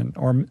meditation,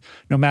 or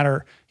no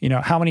matter,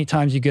 how many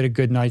times you get a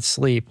good night's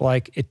sleep,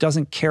 like, it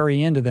doesn't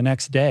carry into the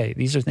next day.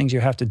 These are things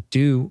you have to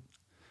do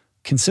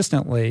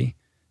consistently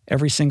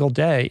every single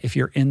day if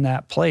you're in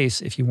that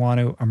place, if you want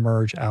to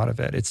emerge out of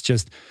it. It's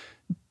just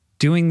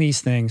doing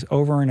these things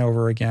over and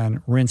over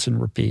again, rinse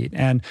and repeat.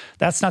 And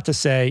that's not to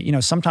say,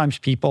 sometimes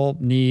people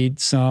need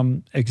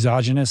some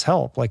exogenous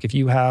help. Like if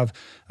you have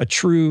a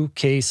true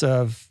case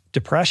of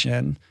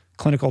depression,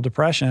 clinical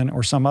depression,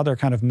 or some other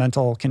kind of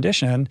mental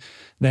condition,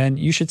 then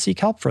you should seek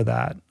help for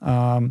that.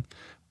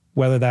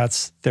 Whether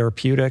that's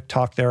therapeutic,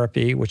 talk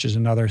therapy, which is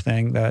another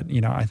thing that,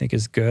 I think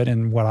is good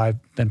and what I've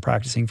been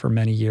practicing for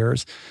many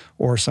years,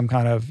 or some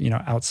kind of,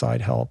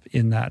 outside help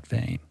in that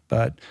vein.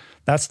 But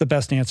that's the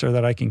best answer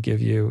that I can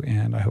give you,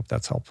 and I hope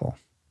that's helpful.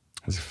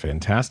 That's a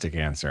fantastic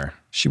answer.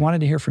 She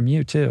wanted to hear from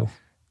you too.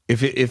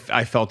 If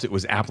I felt it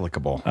was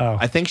applicable. Oh.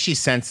 I think she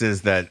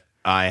senses that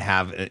I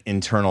have an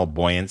internal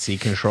buoyancy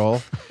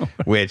control,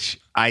 which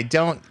I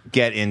don't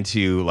get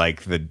into I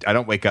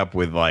don't wake up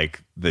with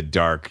the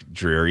dark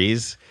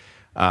drearies.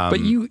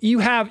 But you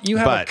have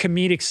a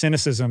comedic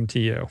cynicism to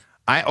you.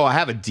 I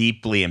have a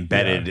deeply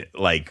embedded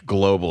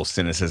global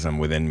cynicism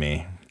within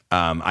me.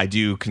 I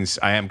am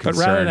concerned but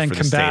rather than for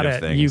the combat state of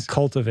things. You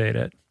cultivate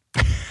it.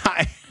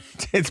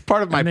 It's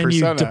part of my and then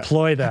persona. You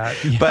deploy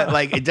that. Yeah.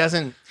 But it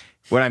doesn't.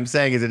 What I'm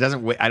saying is,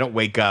 I don't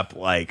wake up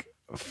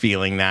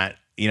feeling that.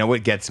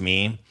 What gets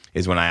me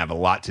is when I have a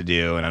lot to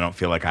do and I don't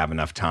feel like I have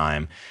enough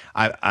time.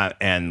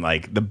 And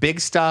the big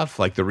stuff,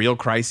 the real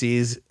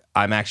crises,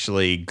 I'm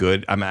actually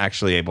good. I'm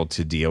actually able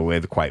to deal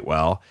with quite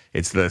well.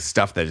 It's the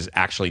stuff that is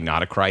actually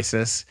not a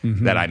crisis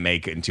that I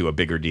make into a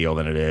bigger deal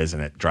than it is,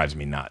 and it drives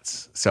me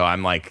nuts. So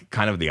I'm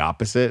kind of the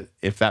opposite,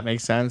 if that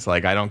makes sense. I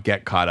don't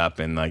get caught up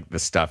in the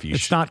stuff you.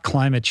 It's not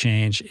climate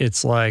change.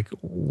 It's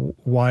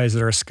why is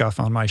there a scuff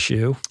on my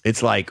shoe?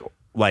 It's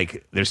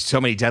there's so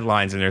many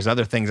deadlines and there's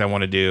other things I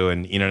want to do,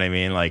 and you know what I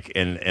mean?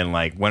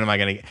 When am I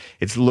going to,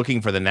 it's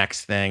looking for the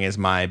next thing is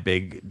my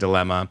big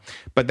dilemma.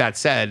 But that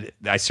said,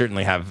 I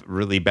certainly have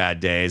really bad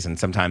days, and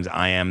sometimes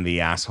I am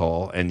the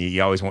asshole, and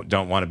you always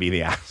don't want to be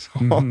the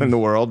asshole in the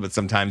world, but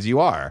sometimes you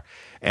are.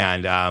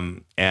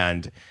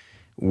 And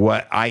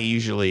what I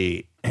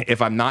usually,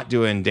 if I'm not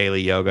doing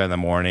daily yoga in the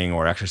morning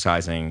or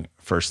exercising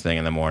first thing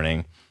in the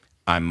morning,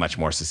 I'm much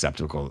more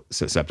susceptible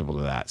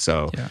to that.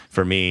 So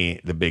for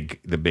me, the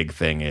big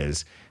thing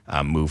is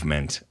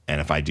movement, and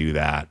if I do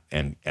that,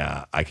 and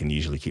I can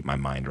usually keep my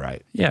mind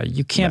right. Yeah,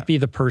 you can't be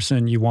the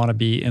person you want to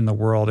be in the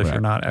world if you're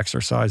not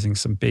exercising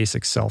some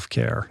basic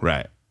self-care.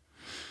 Right.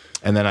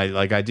 And then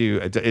I do.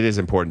 It is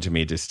important to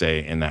me to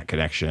stay in that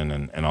connection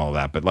and all of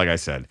that. But like I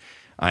said,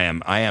 I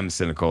am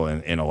cynical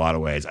in a lot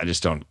of ways. I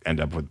just don't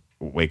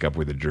wake up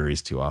with the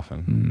juries too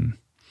often.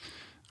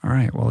 All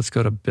right. Well, let's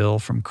go to Bill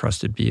from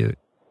Crested Butte.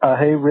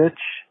 Hey, Rich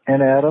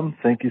and Adam.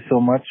 Thank you so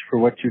much for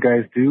what you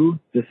guys do.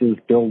 This is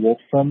Bill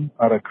Wolfson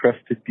out of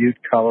Crested Butte,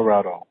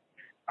 Colorado.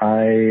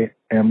 I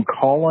am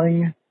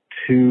calling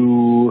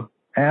to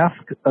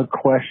ask a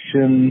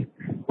question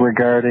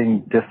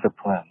regarding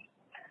discipline.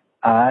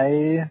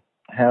 I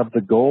have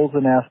the goals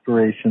and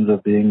aspirations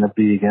of being a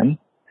vegan,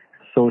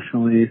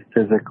 socially,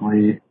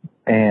 physically,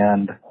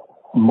 and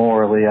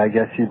morally, I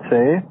guess you'd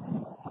say.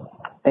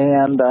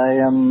 And I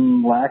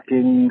am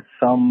lacking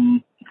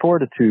some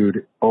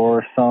fortitude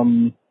or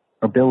some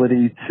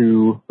ability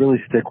to really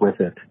stick with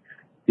it,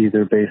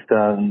 either based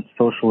on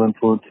social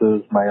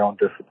influences, my own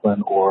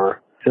discipline,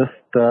 or just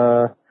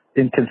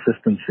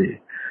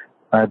inconsistency.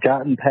 I've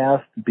gotten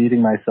past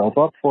beating myself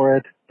up for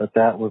it, but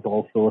that was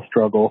also a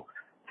struggle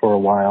for a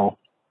while.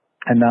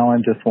 And now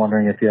I'm just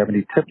wondering if you have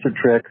any tips or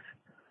tricks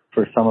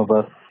for some of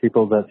us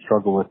people that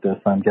struggle with this.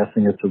 I'm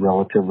guessing it's a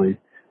relatively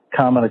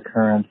common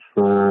occurrence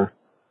for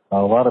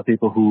a lot of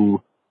people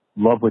who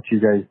love what you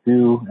guys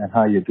do and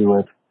how you do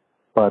it,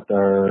 but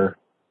are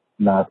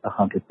not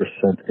 100%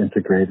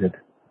 integrated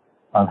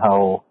on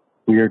how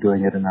we are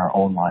doing it in our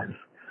own lives.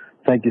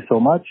 Thank you so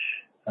much.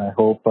 I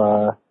hope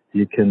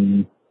you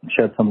can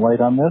shed some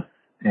light on this,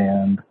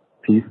 and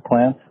peace,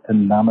 plants,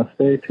 and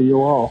namaste to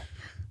you all.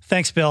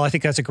 Thanks, Bill. I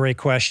think that's a great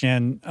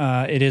question.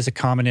 It is a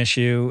common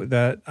issue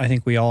that I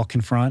think we all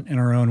confront in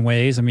our own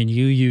ways. I mean,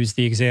 you used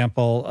the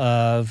example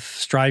of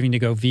striving to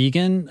go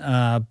vegan,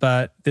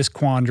 but this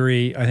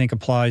quandary, I think,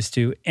 applies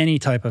to any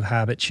type of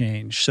habit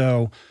change.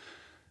 So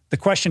the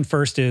question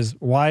first is,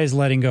 why is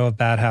letting go of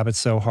bad habits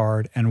so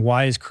hard? And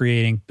why is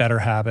creating better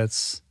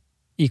habits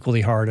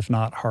equally hard, if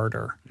not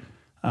harder?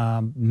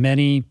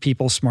 Many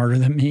people smarter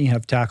than me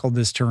have tackled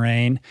this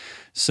terrain.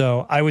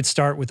 So I would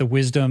start with the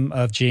wisdom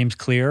of James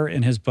Clear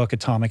in his book,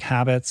 Atomic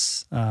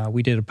Habits.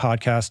 We did a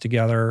podcast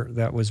together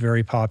that was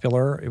very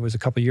popular. It was a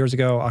couple years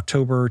ago,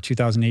 October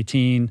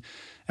 2018,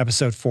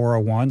 episode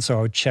 401. So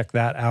I would check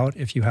that out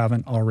if you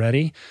haven't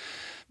already.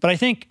 But I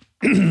think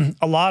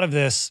a lot of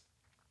this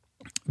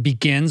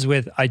begins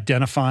with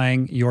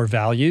identifying your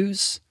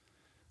values.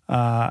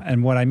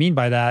 And what I mean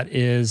by that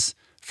is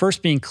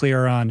first being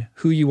clear on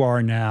who you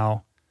are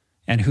now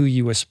and who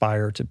you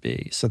aspire to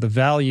be. So the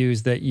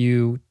values that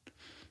you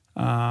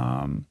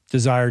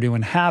desire to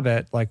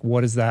inhabit, like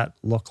what does that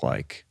look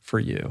like for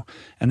you?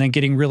 And then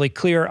getting really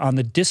clear on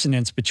the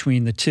dissonance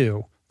between the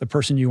two, the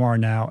person you are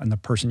now and the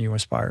person you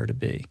aspire to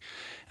be.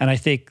 And I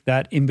think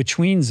that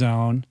in-between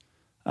zone,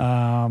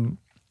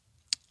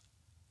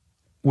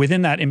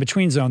 within that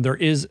in-between zone, there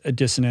is a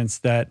dissonance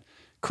that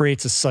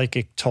creates a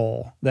psychic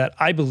toll that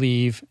I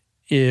believe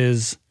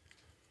is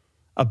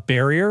a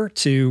barrier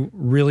to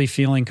really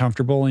feeling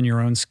comfortable in your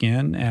own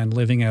skin and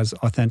living as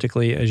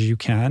authentically as you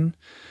can.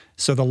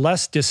 So the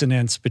less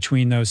dissonance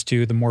between those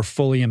two, the more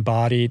fully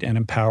embodied and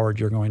empowered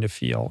you're going to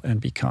feel and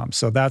become.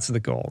 So that's the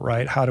goal,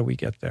 right? How do we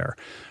get there?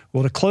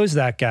 Well, to close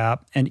that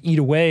gap and eat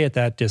away at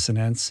that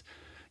dissonance,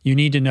 you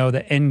need to know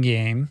the end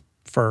game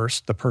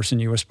first, the person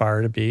you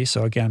aspire to be.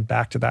 So again,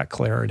 back to that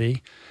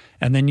clarity.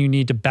 And then you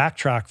need to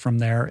backtrack from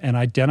there and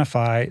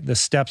identify the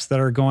steps that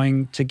are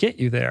going to get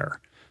you there.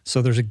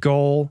 So there's a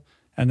goal,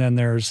 and then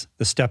there's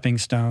the stepping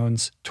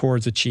stones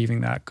towards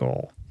achieving that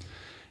goal.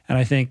 And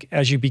I think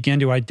as you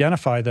begin to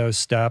identify those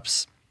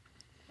steps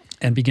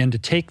and begin to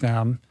take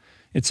them,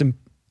 it's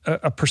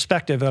a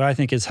perspective that I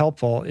think is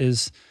helpful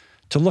is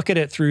to look at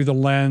it through the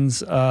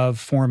lens of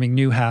forming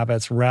new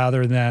habits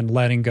rather than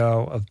letting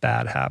go of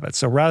bad habits.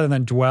 So rather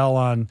than dwell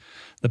on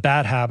the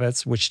bad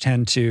habits, which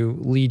tend to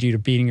lead you to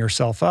beating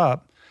yourself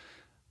up,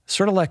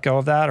 sort of let go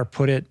of that or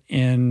put it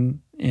in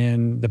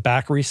the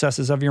back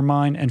recesses of your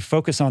mind and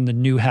focus on the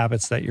new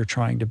habits that you're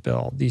trying to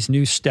build. These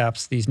new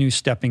steps, these new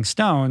stepping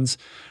stones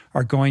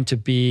are going to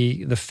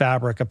be the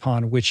fabric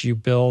upon which you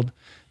build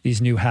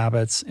these new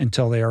habits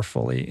until they are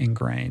fully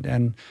ingrained.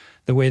 And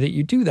the way that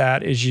you do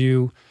that is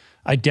you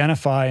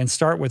identify and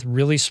start with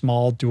really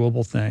small,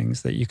 doable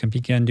things that you can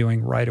begin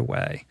doing right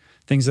away.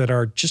 Things that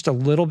are just a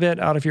little bit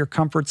out of your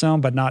comfort zone,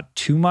 but not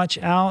too much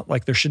out.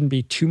 Like there shouldn't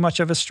be too much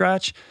of a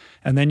stretch.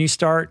 And then you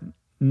start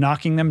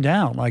knocking them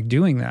down, like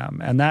doing them.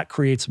 And that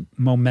creates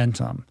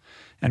momentum.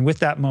 And with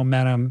that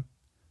momentum,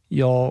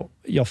 you'll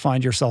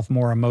find yourself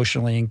more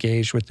emotionally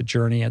engaged with the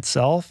journey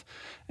itself.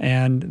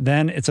 And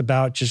then it's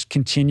about just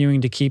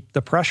continuing to keep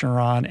the pressure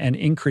on and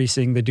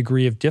increasing the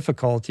degree of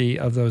difficulty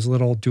of those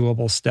little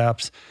doable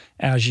steps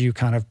as you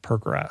kind of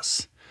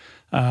progress.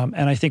 And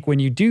I think when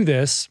you do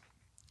this,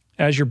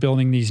 as you're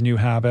building these new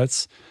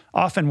habits,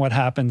 often what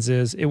happens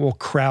is it will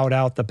crowd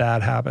out the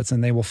bad habits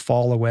and they will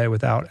fall away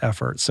without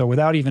effort. So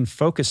without even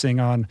focusing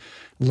on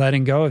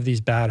letting go of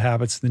these bad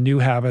habits, the new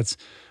habits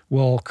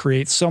will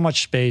create so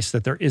much space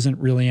that there isn't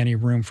really any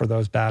room for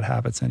those bad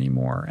habits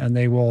anymore. And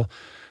they will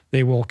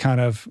kind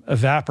of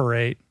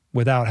evaporate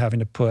without having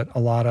to put a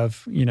lot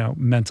of,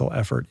 mental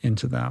effort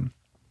into them.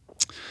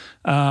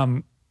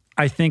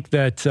 I think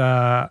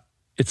that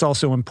it's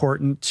also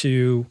important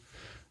to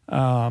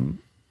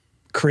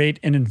create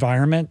an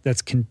environment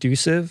that's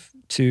conducive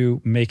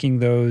to making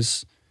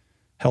those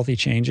healthy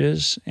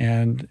changes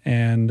and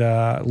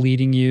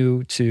leading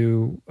you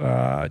to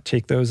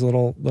take those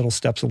little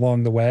steps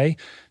along the way.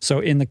 So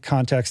in the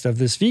context of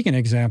this vegan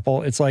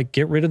example, it's like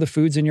get rid of the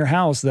foods in your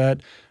house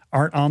that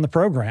aren't on the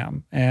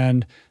program.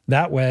 And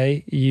that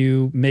way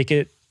you make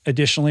it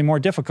additionally more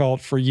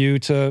difficult for you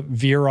to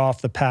veer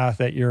off the path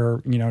that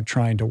you're,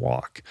 trying to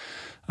walk.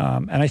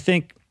 And I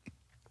think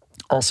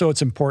also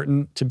it's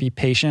important to be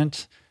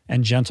patient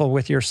and gentle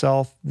with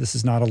yourself. This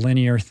is not a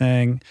linear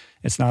thing.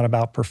 It's not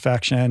about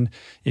perfection.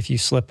 If you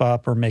slip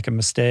up or make a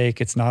mistake,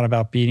 it's not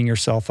about beating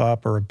yourself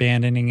up or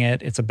abandoning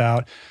it. It's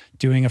about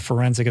doing a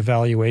forensic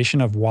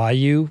evaluation of why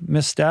you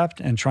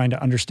misstepped and trying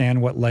to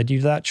understand what led you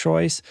to that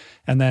choice,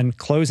 and then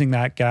closing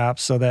that gap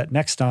so that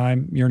next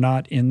time you're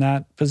not in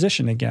that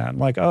position again.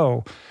 Like,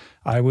 oh,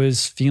 I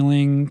was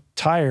feeling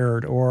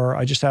tired, or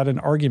I just had an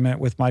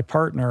argument with my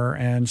partner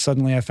and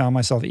suddenly I found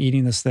myself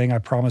eating this thing I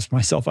promised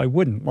myself I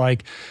wouldn't.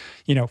 Like,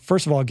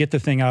 first of all, get the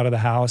thing out of the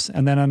house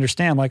and then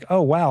understand like,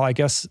 oh, wow, I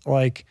guess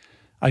like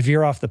I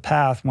veer off the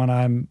path when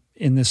I'm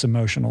in this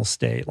emotional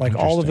state. Like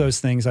all of those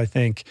things I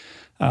think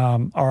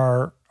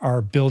are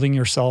building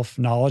your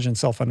self-knowledge and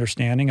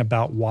self-understanding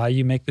about why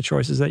you make the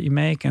choices that you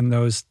make, and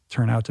those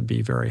turn out to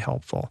be very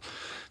helpful.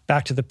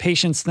 Back to the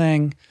patience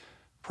thing.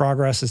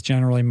 Progress is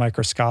generally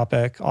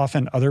microscopic.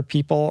 Often other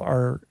people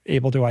are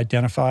able to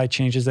identify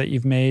changes that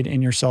you've made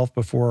in yourself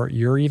before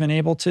you're even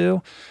able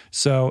to.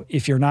 So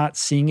if you're not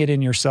seeing it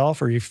in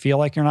yourself or you feel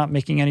like you're not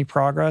making any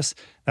progress,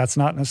 that's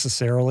not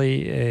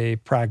necessarily a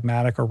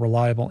pragmatic or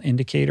reliable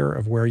indicator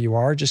of where you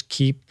are. Just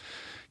keep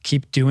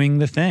doing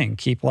the thing.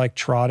 Keep like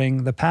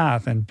trotting the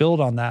path and build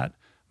on that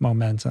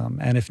momentum.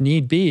 And if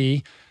need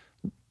be,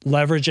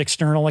 leverage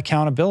external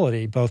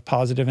accountability, both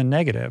positive and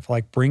negative.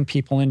 Like bring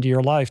people into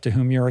your life to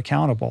whom you're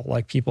accountable,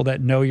 like people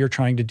that know you're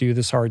trying to do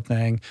this hard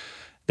thing,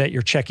 that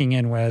you're checking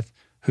in with,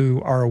 who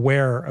are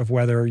aware of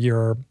whether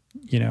you're,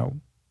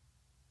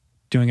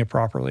 doing it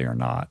properly or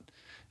not.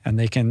 and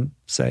they can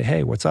say,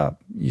 hey, what's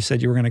up? You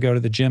said you were going to go to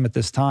the gym at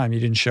this time. You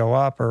didn't show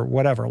up or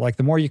whatever. Like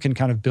the more you can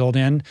kind of build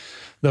in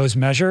those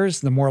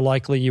measures, the more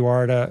likely you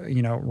are to,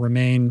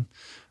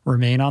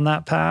 remain on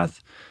that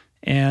path.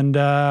 And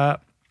I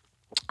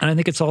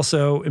think it's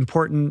also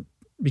important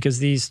because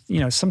these,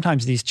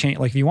 sometimes these change,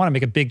 like if you want to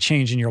make a big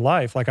change in your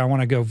life, like I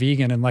want to go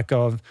vegan and let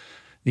go of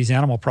these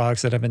animal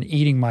products that I've been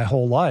eating my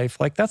whole life,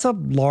 like that's a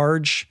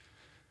large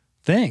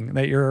thing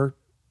that you're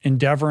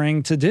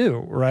endeavoring to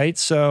do, right?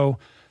 So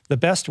the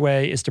best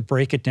way is to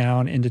break it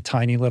down into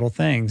tiny little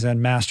things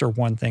and master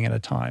one thing at a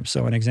time.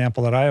 So an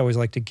example that I always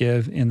like to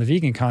give in the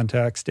vegan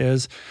context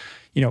is,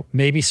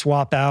 maybe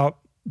swap out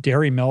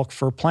dairy milk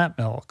for plant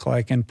milk,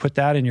 and put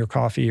that in your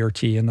coffee or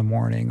tea in the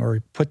morning,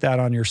 or put that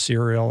on your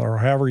cereal or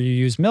however you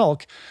use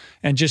milk,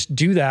 and just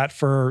do that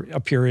for a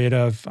period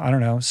of,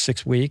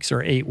 6 weeks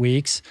or 8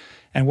 weeks.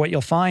 And what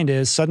you'll find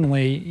is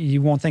suddenly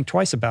you won't think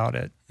twice about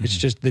it. It's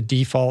just the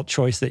default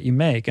choice that you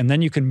make. And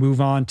then you can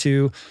move on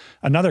to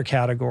another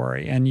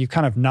category and you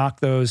kind of knock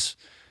those,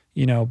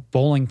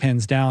 bowling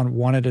pins down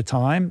one at a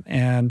time.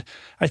 And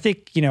I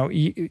think,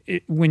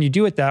 when you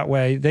do it that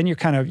way, then you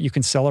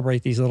can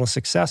celebrate these little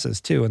successes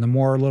too. And the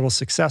more little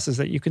successes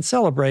that you can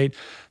celebrate,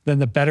 then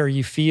the better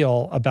you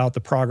feel about the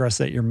progress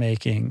that you're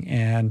making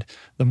and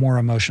the more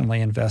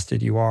emotionally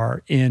invested you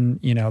are in,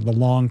 the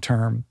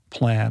long-term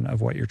plan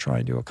of what you're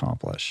trying to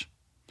accomplish.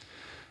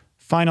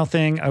 Final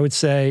thing I would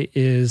say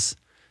is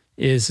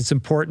it's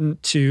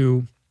important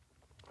to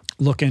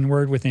look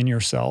inward within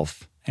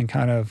yourself and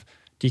kind of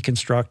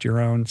deconstruct your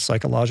own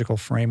psychological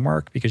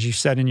framework, because you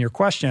said in your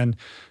question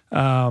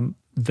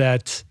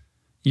that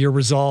your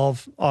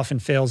resolve often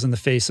fails in the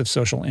face of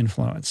social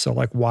influence. So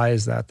why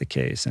is that the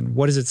case? And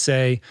what does it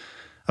say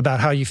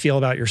about how you feel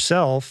about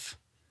yourself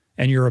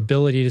and your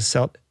ability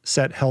to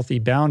set healthy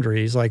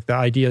boundaries? Like the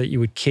idea that you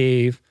would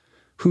cave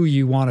who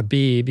you want to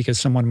be because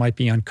someone might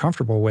be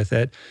uncomfortable with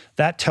it.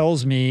 That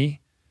tells me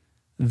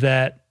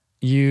that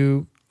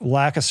you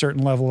lack a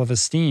certain level of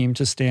esteem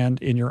to stand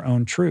in your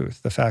own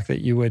truth. The fact that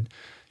you would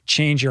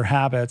change your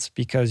habits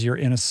because you're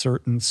in a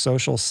certain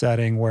social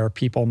setting where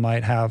people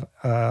might have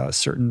a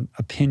certain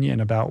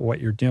opinion about what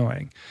you're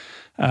doing.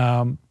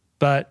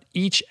 But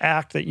each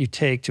act that you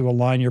take to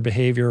align your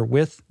behavior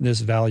with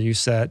this value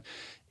set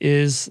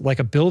is like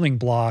a building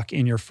block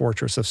in your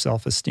fortress of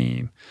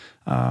self-esteem.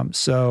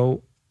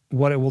 So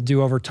what it will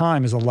do over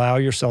time is allow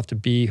yourself to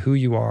be who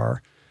you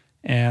are.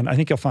 And I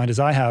think you'll find, as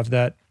I have,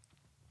 that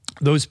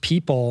those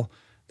people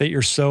that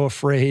you're so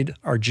afraid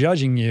are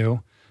judging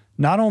you,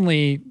 not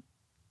only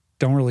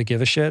don't really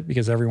give a shit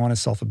because everyone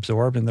is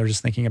self-absorbed and they're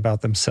just thinking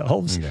about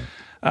themselves,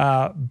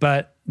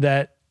 but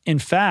that in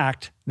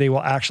fact, they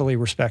will actually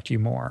respect you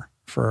more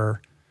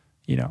for,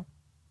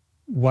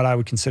 what I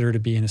would consider to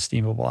be an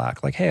esteemable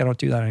act. Like, hey, I don't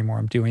do that anymore.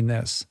 I'm doing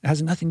this. It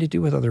has nothing to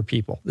do with other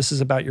people. This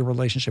is about your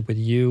relationship with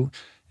you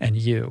and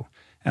you.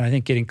 And I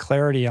think getting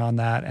clarity on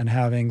that and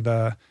having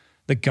the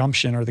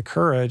gumption or the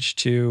courage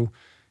to,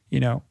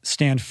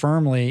 stand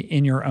firmly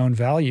in your own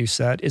value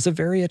set is a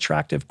very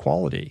attractive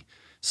quality.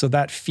 So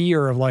that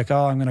fear of I'm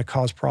going to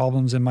cause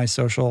problems in my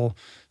social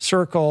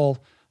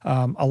circle,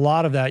 a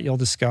lot of that you'll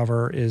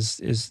discover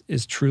is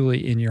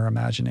truly in your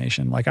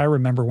imagination. I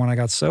remember when I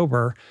got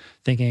sober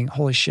thinking,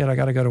 holy shit, I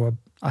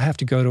have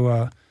to go to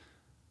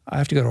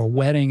a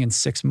wedding in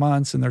 6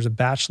 months and there's a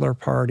bachelor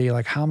party.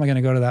 How am I going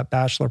to go to that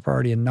bachelor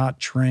party and not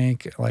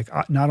drink?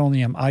 Not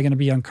only am I going to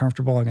be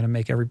uncomfortable, I'm going to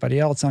make everybody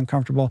else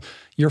uncomfortable.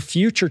 You're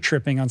future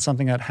tripping on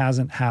something that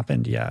hasn't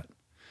happened yet.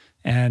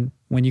 And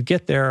when you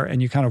get there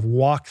and you kind of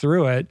walk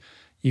through it,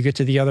 you get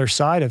to the other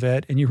side of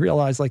it and you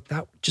realize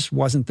that just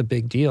wasn't the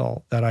big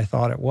deal that I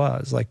thought it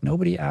was.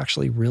 Nobody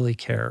actually really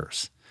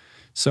cares.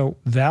 So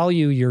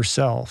value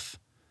yourself,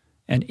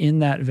 and in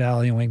that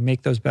valuing,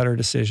 make those better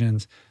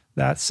decisions.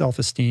 That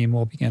self-esteem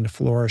will begin to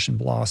flourish and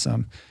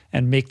blossom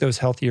and make those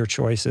healthier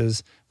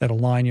choices that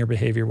align your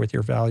behavior with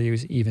your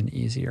values even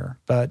easier.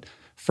 But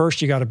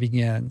first, you got to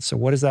begin. So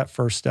what is that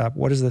first step?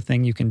 What is the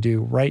thing you can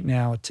do right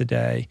now,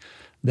 today,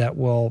 that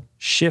will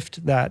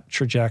shift that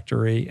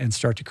trajectory and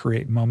start to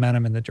create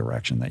momentum in the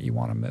direction that you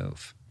want to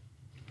move?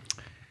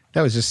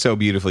 That was just so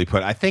beautifully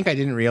put. I think I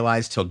didn't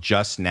realize till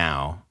just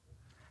now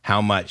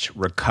how much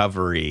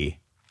recovery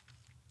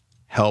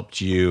helped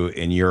you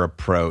in your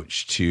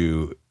approach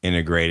to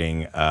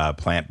integrating a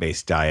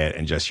plant-based diet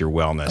and just your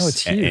wellness. Oh,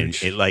 it's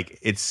huge. And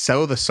it's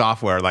so the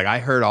software, I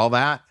heard all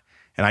that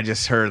and I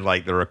just heard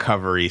the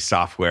recovery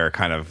software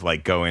kind of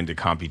go into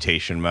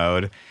computation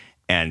mode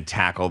and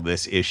tackle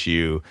this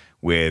issue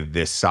with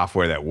this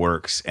software that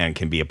works and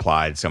can be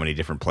applied so many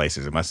different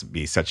places. It must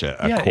be such a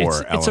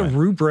core element. It's a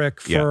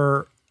rubric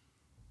for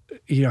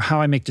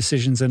how I make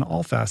decisions in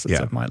all facets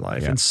of my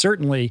life. And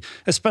certainly,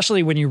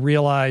 especially when you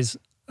realize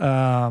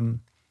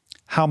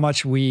how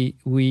much we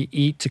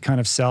eat to kind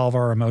of salve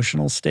our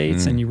emotional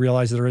states, and you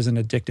realize there is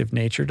an addictive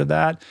nature to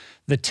that,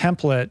 the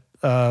template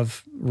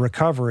of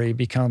recovery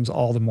becomes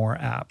all the more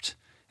apt.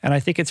 And I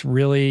think it's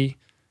really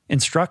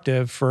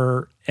instructive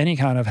for any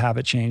kind of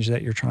habit change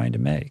that you're trying to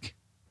make.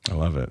 I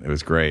love it. It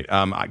was great.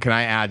 Can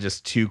I add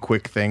just 2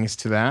 quick things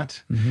to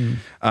that?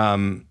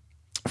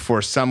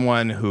 For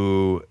someone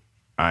who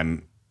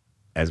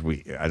as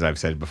I've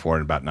said before,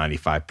 about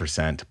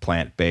 95%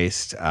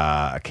 plant-based,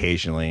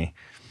 occasionally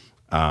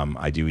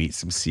I do eat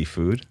some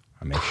seafood.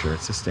 I make sure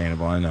it's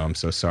sustainable. I know. I'm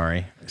so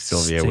sorry.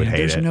 Sylvia would hate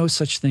There's it. no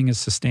such thing as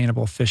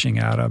sustainable fishing,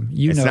 Adam.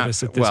 You know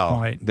this at this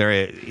point.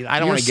 I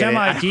don't want to get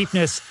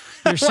it.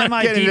 Your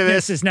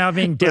semi-deepness is now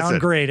being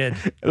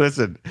downgraded.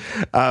 Listen,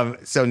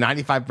 so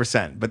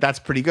 95%, but that's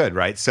pretty good,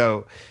 right?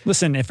 So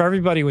listen, if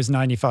everybody was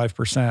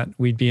 95%,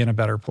 we'd be in a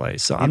better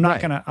place. So I'm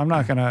not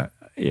gonna.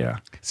 Yeah.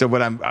 So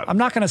what I'm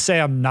not gonna say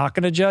I'm not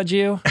gonna judge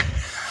you.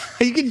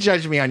 You can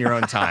judge me on your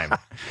own time.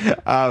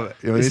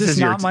 This is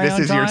not my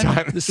own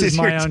time. This is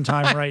my own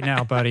time right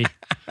now, buddy.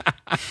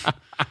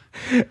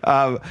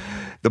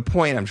 The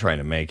point I'm trying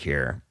to make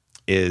here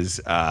is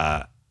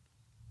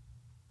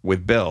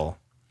with Bill,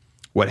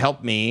 what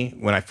helped me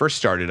when I first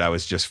started, I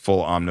was just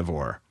full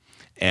omnivore.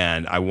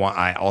 And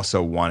I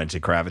also wanted to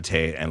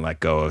gravitate and let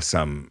go of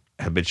some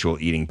habitual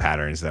eating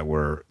patterns that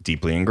were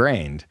deeply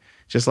ingrained,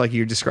 just like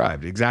you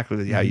described,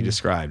 exactly how you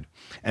described.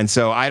 And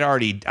so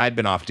I'd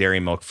been off dairy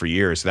milk for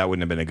years, so that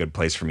wouldn't have been a good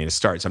place for me to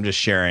start. So I'm just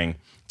sharing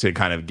to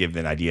kind of give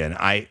an idea.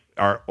 And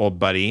our old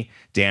buddy,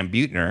 Dan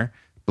Buettner,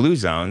 Blue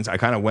Zones, I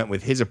kind of went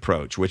with his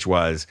approach, which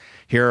was,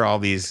 here are all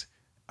these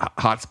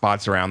hot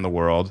spots around the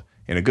world,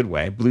 in a good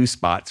way, blue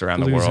spots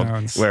around the world,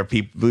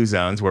 blue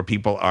zones where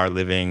people are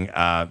living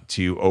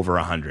to over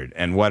 100.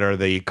 And what are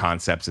the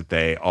concepts that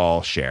they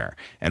all share?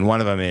 And one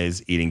of them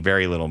is eating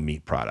very little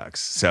meat products.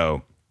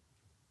 So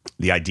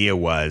the idea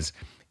was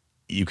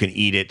you can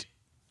eat it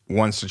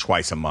once or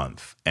twice a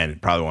month and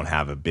it probably won't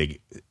have a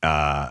big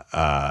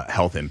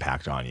health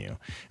impact on you.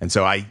 And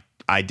so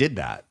I did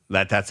that.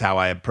 That's how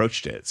I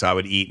approached it. So I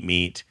would eat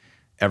meat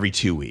every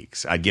 2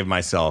 weeks. I'd give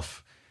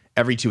myself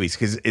every 2 weeks,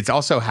 because it's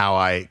also how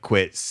I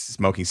quit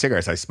smoking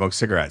cigarettes. I smoked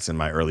cigarettes in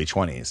my early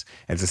 20s.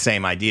 And it's the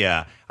same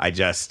idea. I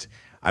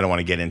don't want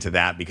to get into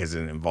that because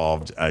it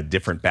involved a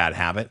different bad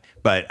habit,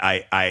 but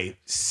I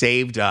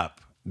saved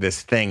up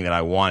this thing that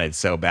I wanted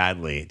so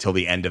badly till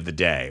the end of the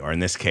day, or in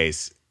this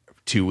case,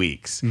 2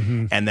 weeks.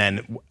 Mm-hmm. And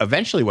then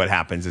eventually what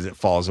happens is it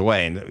falls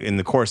away. And in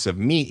the course of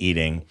meat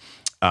eating,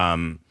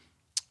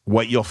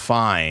 what you'll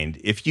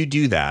find, if you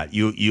do that,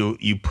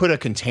 you put a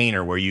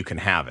container where you can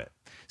have it,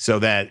 so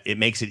that it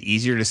makes it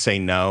easier to say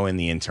no in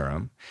the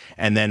interim.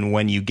 And then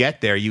when you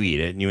get there, you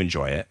eat it and you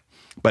enjoy it.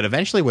 But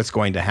eventually what's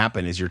going to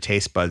happen is your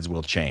taste buds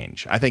will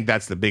change. I think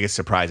that's the biggest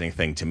surprising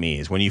thing to me,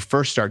 is when you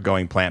first start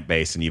going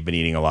plant-based and you've been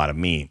eating a lot of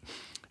meat,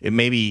 it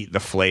may be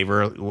the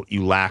flavor,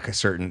 you lack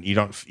you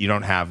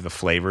don't have the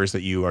flavors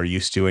that you are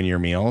used to in your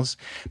meals.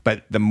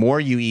 But the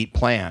more you eat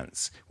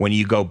plants, when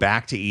you go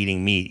back to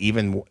eating meat,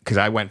 even because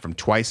I went from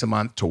twice a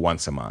month to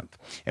once a month.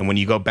 And when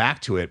you go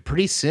back to it,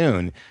 pretty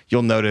soon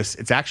you'll notice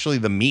it's actually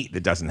the meat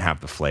that doesn't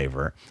have the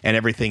flavor, and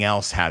everything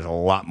else has a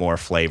lot more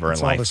flavor and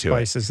life to it. All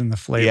the spices and the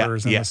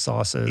flavors and the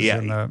sauces.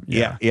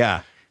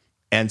 Yeah.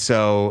 And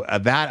so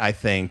that, I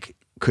think,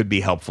 could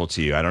be helpful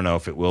to you. I don't know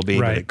if it will be,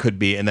 but it could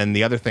be. And then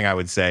the other thing I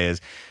would say is,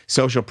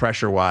 social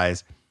pressure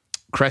wise,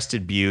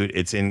 Crested Butte,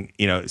 it's in,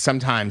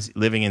 sometimes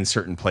living in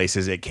certain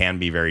places, it can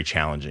be very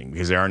challenging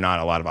because there are not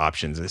a lot of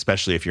options,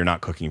 especially if you're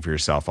not cooking for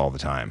yourself all the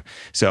time.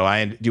 So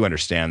I do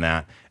understand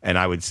that. And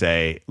I would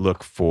say,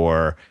 look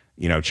for,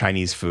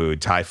 Chinese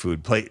food, Thai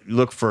food,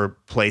 look for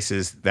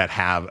places that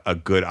have a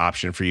good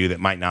option for you that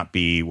might not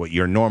be what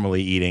you're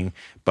normally eating,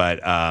 but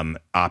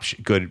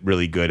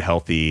really good,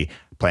 healthy,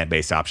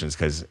 plant-based options,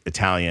 because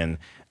Italian,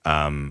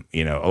 a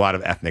lot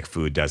of ethnic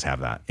food does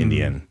have that.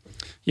 Indian.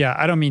 Yeah,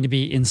 I don't mean to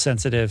be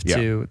insensitive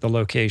to the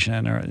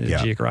location or the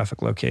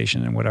geographic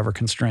location and whatever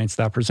constraints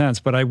that presents,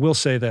 but I will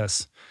say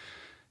this.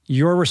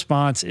 Your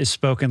response is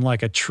spoken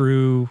like a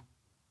true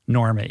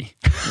normie,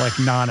 like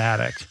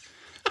non-addict,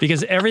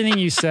 because everything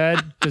you said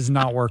does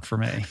not work for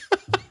me.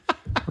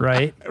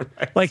 Right?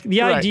 Like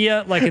the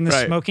idea, like in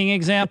the smoking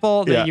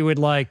example, that you would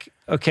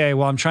okay,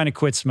 well, I'm trying to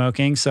quit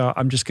smoking, so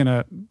I'm just going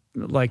to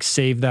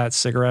save that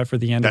cigarette for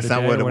the end of the day.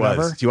 That's not what it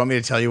was. Do you want me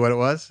to tell you what it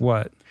was?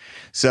 What?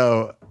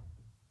 So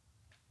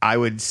I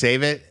would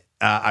save it.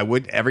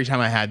 Every time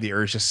I had the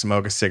urge to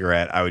smoke a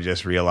cigarette, I would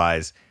just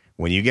realize,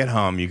 when you get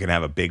home, you can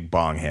have a big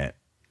bong hit.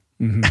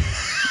 Mm-hmm.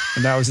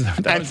 And that was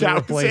the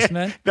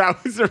replacement.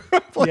 That was the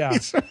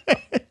replacement.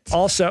 Yeah.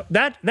 Also,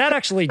 that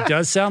actually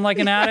does sound like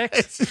an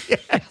addict.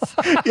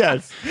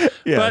 Yes.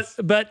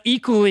 But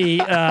equally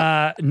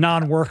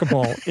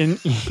non-workable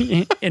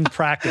in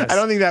practice. I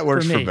don't think that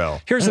works for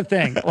Bill. Here's the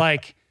thing.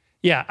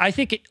 I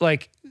think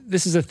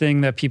this is a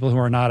thing that people who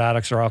are not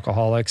addicts or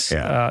alcoholics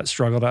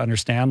struggle to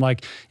understand.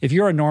 Like, if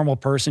you're a normal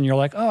person, you're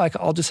like, oh,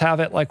 I'll just have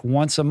it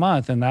once a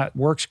month, and that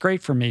works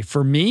great for me.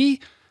 For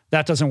me,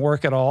 that doesn't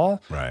work at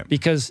all, right?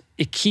 Because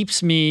it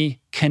keeps me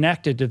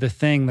connected to the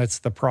thing that's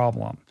the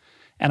problem.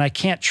 And I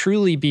can't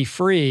truly be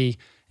free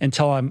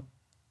until I'm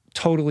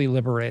totally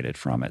liberated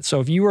from it. So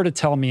if you were to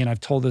tell me, and I've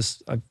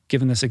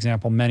given this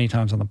example many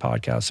times on the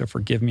podcast, so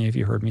forgive me if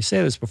you heard me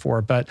say this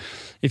before, but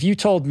if you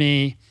told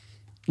me,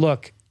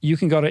 look, you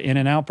can go to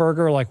In-N-Out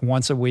Burger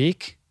once a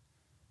week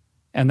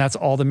and that's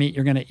all the meat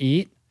you're going to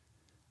eat,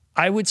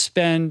 I would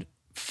spend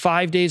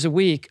 5 days a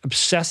week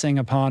obsessing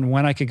upon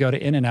when I could go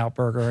to In-N-Out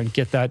Burger and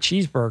get that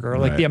cheeseburger.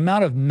 Like the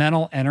amount of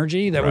mental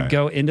energy that would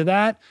go into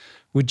that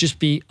would just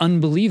be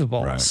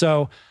unbelievable. Right.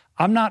 So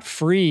I'm not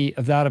free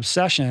of that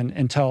obsession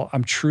until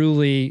I'm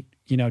truly,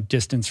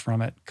 distanced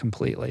from it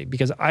completely,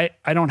 because I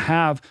don't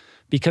have,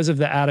 because of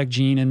the addict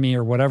gene in me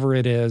or whatever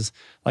it is,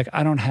 like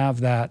I don't have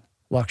that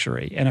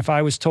luxury. And if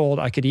I was told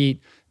I could eat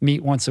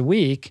meat once a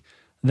week,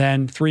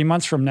 then 3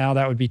 months from now,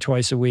 that would be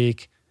twice a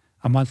week.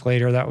 A month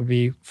later, that would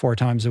be 4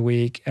 times a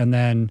week. And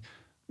then,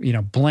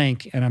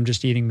 blink and I'm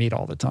just eating meat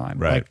all the time.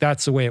 Right. Like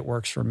that's the way it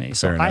works for me.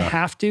 So Fair I enough.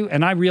 have to,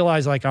 and I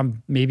realize like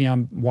I'm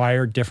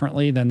wired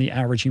differently than the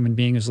average human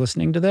being who's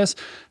listening to this.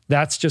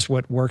 That's just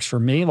what works for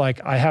me.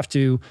 Like I have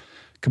to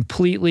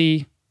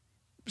completely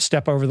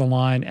step over the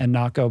line and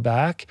not go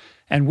back.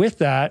 And with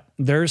that,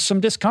 there's some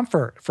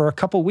discomfort for a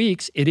couple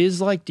weeks. It is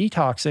like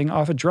detoxing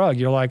off a drug.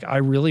 You're like, I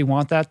really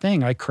want that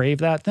thing. I crave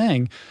that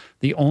thing.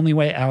 The only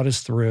way out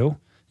is through.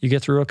 You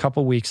get through a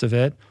couple weeks of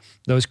it.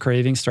 Those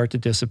cravings start to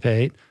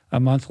dissipate. A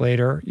month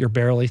later, you're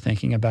barely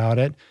thinking about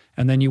it.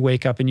 And then you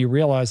wake up and you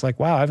realize like,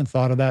 wow, I haven't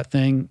thought of that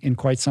thing in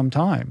quite some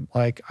time.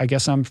 Like, I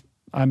guess I'm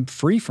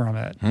free from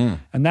it.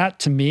 And that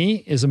to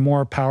me is a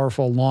more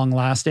powerful,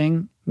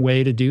 long-lasting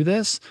way to do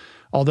this.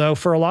 Although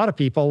for a lot of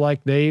people,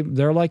 like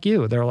they're like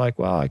you. They're like,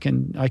 well, I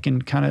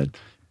can kind of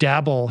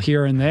dabble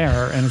here and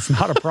there and it's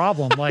not a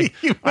problem. Like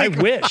I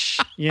wish,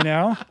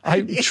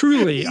 I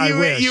truly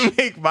wish. You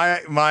make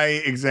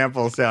my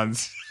example sound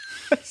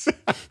so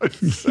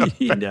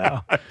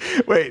bad.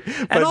 Wait.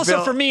 And also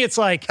Bill, for me, it's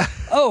like,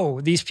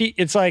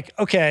 it's like,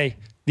 okay,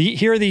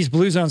 here are these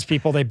Blue Zones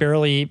people, they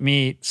barely eat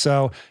meat.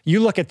 So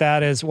you look at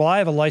that as, well, I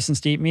have a license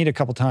to eat meat a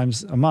couple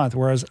times a month.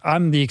 Whereas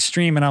I'm the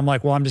extreme and I'm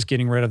like, well, I'm just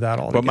getting rid of that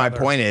altogether. But my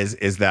point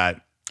is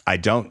that I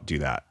don't do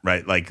that,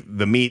 right? Like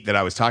the meat that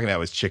I was talking about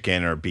was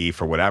chicken or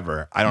beef or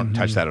whatever. I don't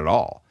touch that at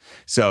all.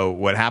 So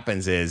what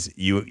happens is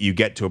you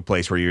get to a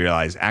place where you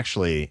realize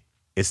actually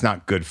it's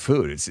not good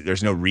food.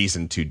 There's no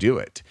reason to do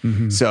it.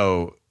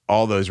 So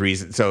all those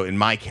reasons. So in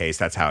my case,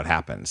 that's how it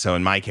happened. So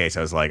in my case,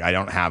 I was like, I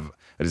don't have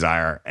a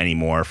desire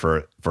anymore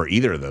for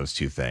either of those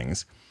two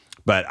things.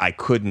 But I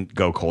couldn't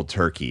go cold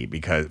turkey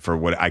because for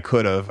what I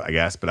could have, I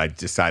guess, but I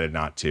decided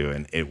not to,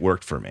 and it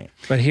worked for me.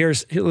 But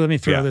let me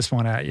throw this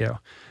one at you.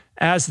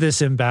 As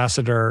this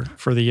ambassador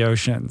for the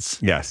oceans,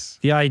 yes,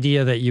 the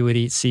idea that you would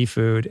eat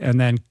seafood and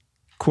then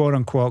quote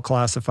unquote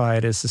classify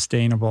it as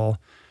sustainable.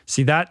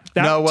 See that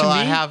no, well, to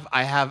me,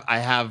 I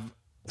have.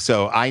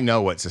 So I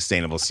know what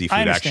sustainable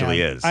seafood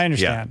actually is. I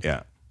understand.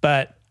 Yeah.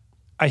 But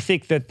I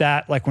think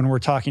that like when we're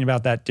talking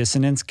about that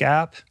dissonance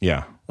gap,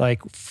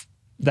 like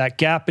that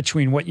gap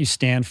between what you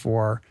stand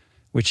for,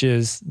 which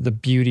is the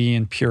beauty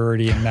and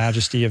purity and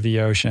majesty of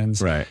the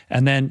oceans, right,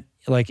 and then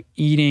like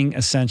eating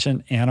a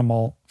sentient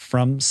animal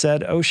from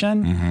said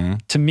ocean,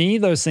 to me,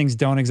 those things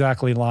don't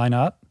exactly line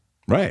up.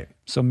 Right.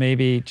 So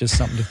maybe just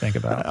something to think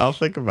about. I'll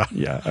think about it.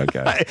 Yeah,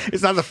 okay.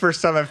 It's not the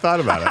first time I've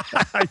thought about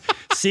it.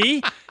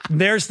 See,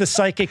 there's the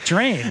psychic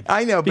drain.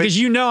 I know. Because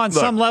on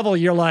some level,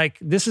 you're like,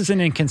 this is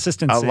an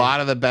inconsistency. A lot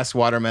of the best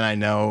watermen I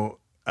know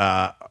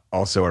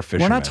also are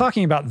fishermen. We're not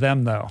talking about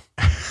them, though.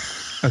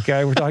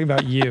 Okay? We're talking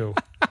about you.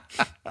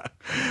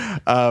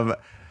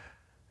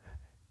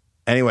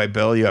 Anyway,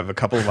 Bill, you have a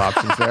couple of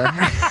options there.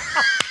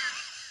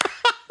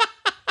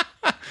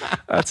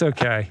 That's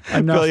okay.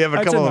 Bill, you have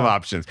a couple of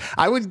options.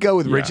 I would go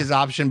with Rich's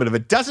option, but if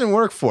it doesn't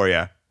work for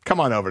you, come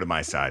on over to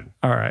my side.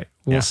 All right.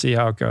 We'll see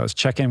how it goes.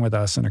 Check in with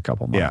us in a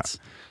couple months.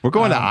 Yeah. We're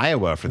going to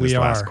Iowa for this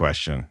last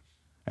question.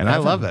 And I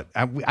love it.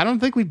 I don't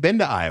think we've been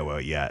to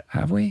Iowa yet.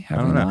 Have we? I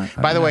don't know.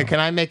 By the way, can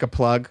I make a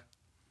plug?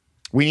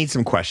 We need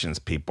some questions,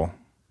 people.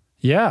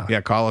 Yeah.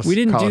 Yeah, call us. We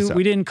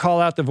didn't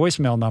call out the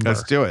voicemail number.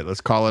 Let's do it.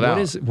 Let's call it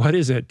out. What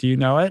is it? Do you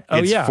know it?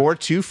 It's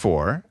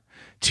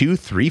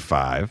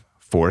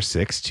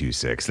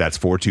 424-235-4626. That's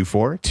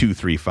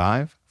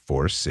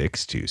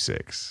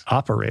 424-235-4626.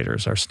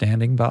 Operators are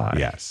standing by.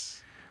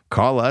 Yes.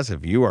 Call us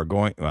if you are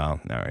going.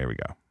 Well, no, here we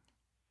go.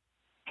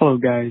 Hello,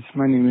 guys.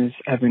 My name is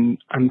Evan.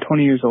 I'm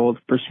 20 years old,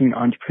 pursuing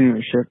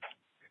entrepreneurship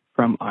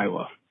from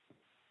Iowa.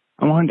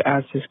 I wanted to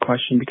ask this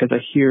question because I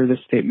hear this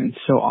statement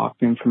so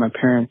often from my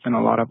parents and a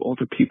lot of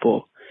older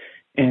people,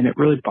 and it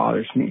really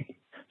bothers me.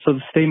 So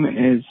the statement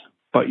is,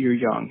 but you're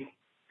young.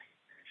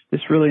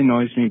 This really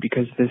annoys me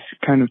because this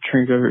kind of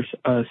triggers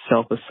a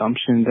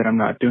self-assumption that I'm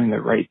not doing the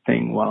right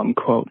thing while I'm,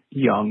 quote,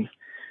 young,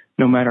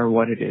 no matter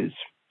what it is.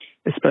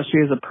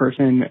 Especially as a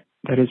person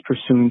that is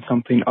pursuing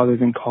something other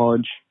than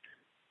college,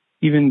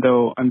 even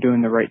though I'm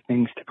doing the right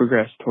things to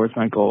progress towards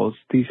my goals,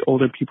 these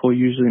older people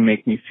usually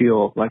make me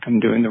feel like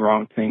I'm doing the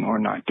wrong thing or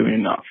not doing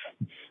enough.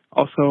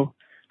 Also,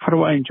 how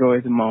do I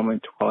enjoy the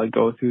moment while I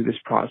go through this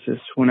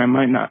process when I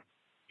might not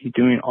be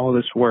doing all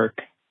this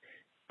work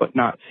but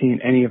not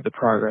seeing any of the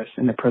progress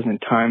in the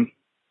present time?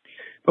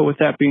 But with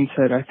that being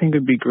said, I think it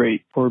would be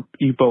great for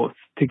you both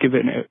to give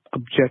an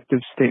objective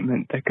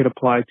statement that could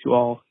apply to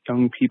all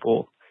young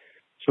people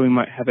so we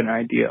might have an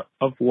idea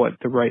of what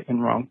the right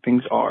and wrong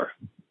things are.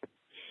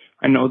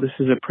 I know this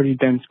is a pretty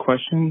dense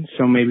question,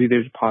 so maybe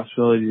there's a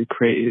possibility to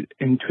create it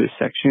into a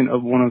section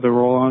of one of the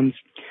roll-ons.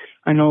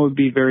 I know it would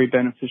be very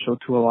beneficial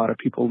to a lot of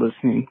people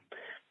listening.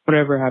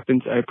 Whatever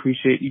happens, I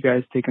appreciate you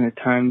guys taking the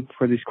time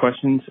for these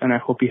questions, and I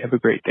hope you have a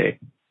great day.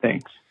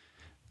 Thanks.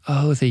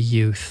 Oh, the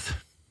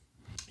youth.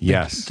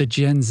 Yes. The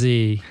Gen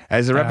Z.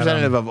 As a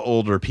representative of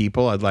older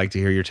people, I'd like to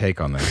hear your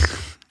take on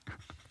this.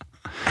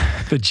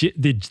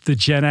 the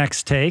Gen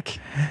X take?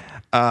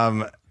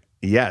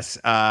 Yes.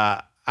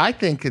 I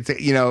think it's,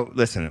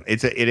 listen,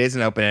 it is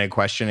an open-ended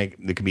question.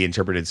 It can be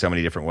interpreted so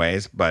many different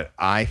ways, but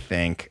I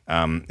think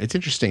it's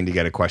interesting to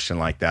get a question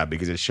like that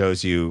because it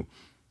shows you,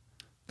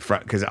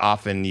 because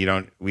often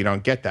we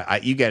don't get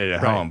that. You get it at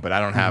home, but I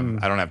don't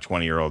have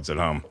 20-year-olds at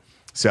home.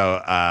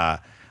 So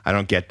I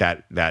don't get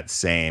that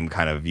same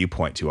kind of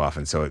viewpoint too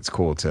often. So it's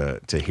cool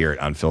to hear it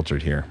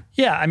unfiltered here.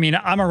 Yeah, I mean,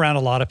 I'm around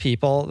a lot of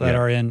people that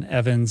are in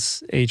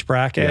Evan's age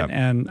bracket,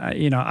 and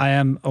I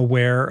am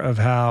aware of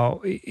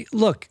how.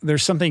 Look,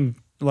 there's something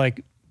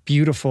like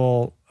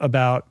beautiful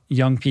about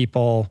young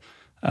people,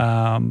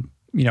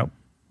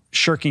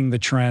 shirking the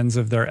trends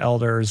of their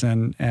elders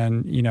and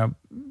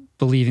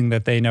believing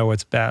that they know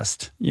what's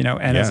best.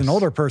 And as an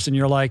older person,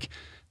 you're like,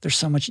 there's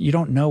so much, you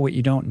don't know what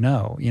you don't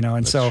know, and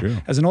That's so true.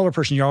 As an older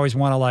person, you always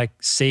want to like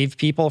save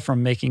people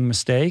from making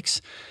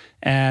mistakes.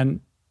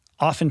 And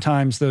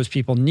oftentimes those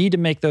people need to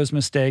make those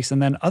mistakes.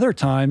 And then other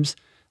times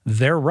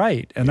they're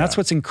right. And that's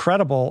what's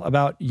incredible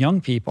about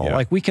young people. Yeah.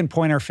 Like we can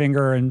point our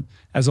finger and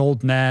as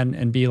old men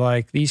and be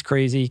like, these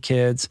crazy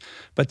kids,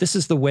 but this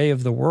is the way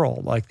of the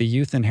world. Like the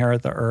youth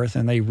inherit the earth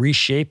and they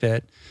reshape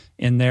it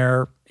in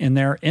their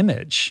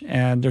image.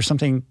 And there's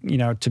something,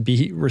 to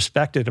be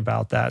respected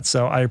about that.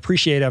 So I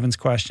appreciate Evan's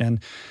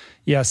question.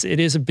 Yes, it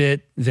is a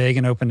bit vague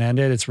and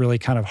open-ended. It's really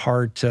kind of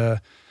hard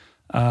to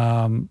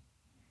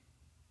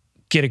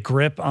get a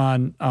grip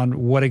on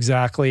what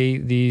exactly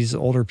these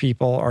older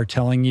people are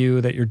telling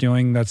you that you're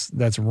doing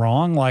that's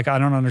wrong. Like, I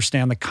don't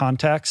understand the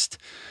context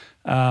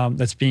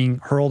that's being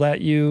hurled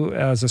at you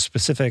as a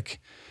specific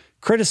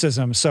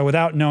criticism. So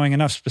without knowing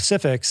enough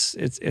specifics,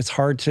 it's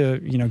hard to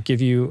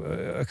give you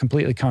a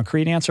completely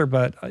concrete answer.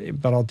 But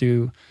I'll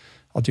do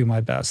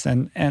my best.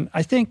 And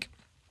I think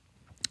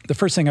the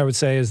first thing I would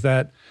say is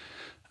that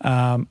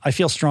I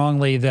feel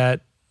strongly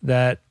that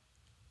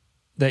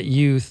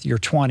youth, your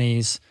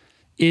 20s,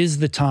 is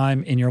the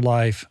time in your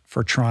life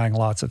for trying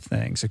lots of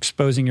things,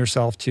 exposing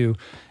yourself to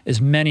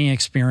as many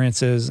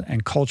experiences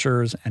and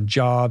cultures and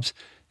jobs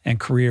and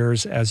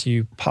careers as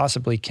you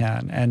possibly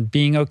can, and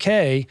being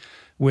okay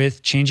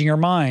with changing your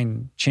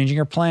mind, changing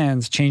your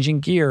plans, changing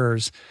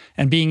gears,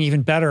 and being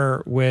even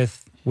better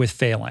with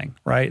failing,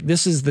 right?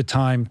 This is the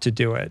time to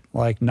do it.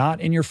 Like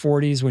not in your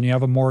 40s when you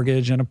have a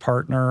mortgage and a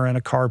partner and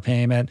a car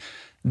payment.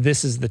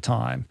 This is the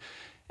time.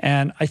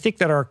 And I think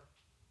that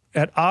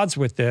at odds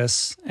with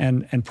this,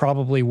 and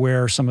probably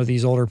where some of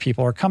these older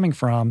people are coming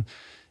from,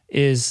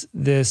 is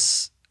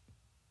this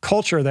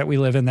culture that we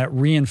live in that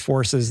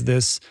reinforces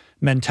this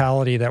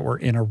mentality that we're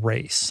in a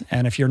race.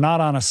 And if you're not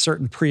on a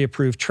certain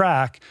pre-approved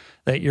track,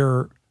 that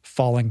you're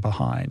falling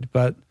behind.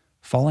 But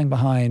falling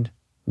behind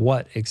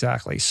what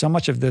exactly? So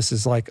much of this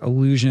is like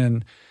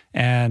illusion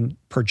and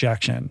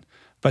projection.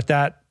 But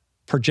that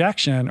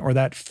projection or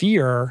that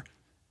fear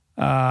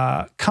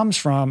comes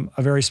from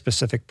a very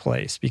specific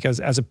place, because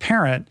as a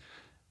parent,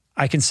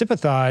 I can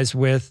sympathize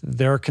with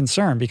their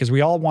concern because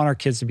we all want our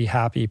kids to be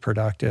happy,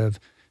 productive,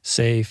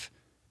 safe,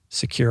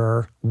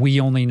 secure.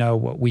 We only know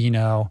what we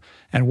know.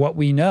 And what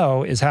we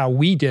know is how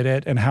we did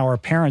it and how our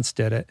parents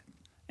did it.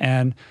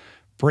 And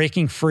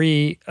breaking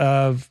free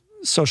of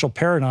social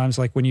paradigms,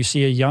 like when you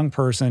see a young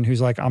person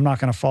who's like, I'm not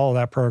going to follow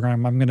that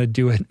program, I'm going to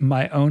do it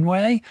my own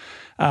way,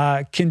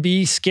 can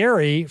be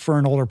scary for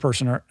an older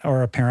person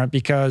or a parent,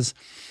 because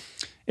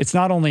it's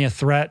not only a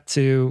threat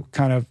to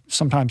kind of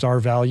sometimes our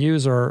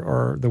values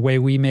or the way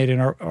we made it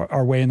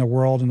our way in the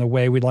world and the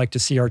way we'd like to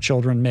see our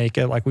children make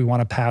it, like we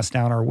want to pass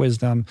down our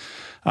wisdom,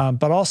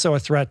 but also a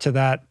threat to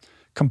that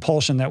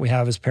compulsion that we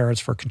have as parents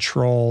for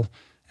control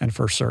and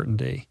for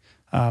certainty.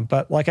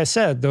 But like I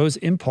said, those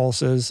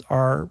impulses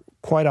are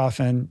quite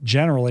often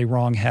generally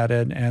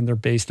wrong-headed, and they're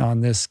based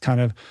on this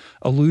kind of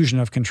illusion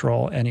of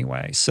control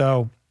anyway.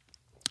 So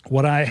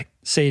what I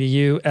say to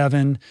you,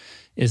 Evan,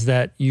 is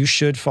that you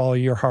should follow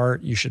your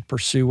heart. You should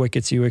pursue what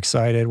gets you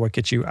excited, what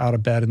gets you out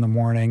of bed in the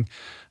morning.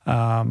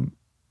 I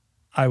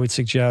would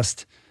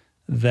suggest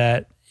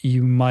that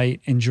you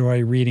might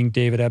enjoy reading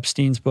David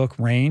Epstein's book,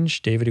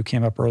 Range. David, who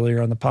came up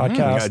earlier on the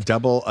podcast. A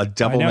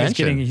double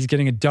mention. He's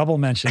getting a double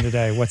mention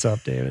today. What's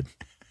up, David?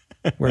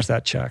 Where's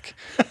that check?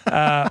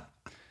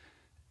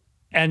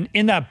 And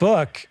in that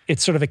book,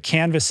 it's sort of a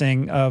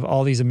canvassing of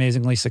all these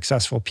amazingly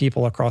successful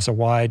people across a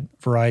wide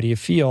variety of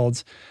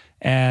fields.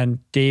 And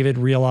David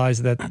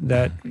realized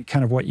that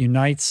kind of what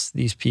unites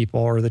these people,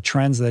 or the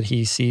trends that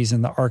he sees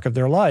in the arc of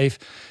their life,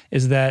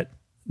 is that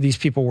these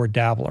people were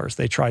dabblers.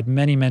 They tried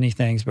many, many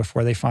things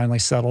before they finally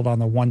settled on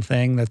the one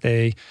thing that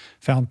they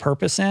found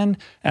purpose in.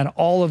 And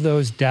all of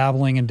those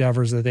dabbling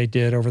endeavors that they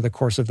did over the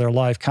course of their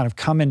life kind of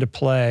come into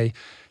play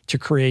to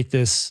create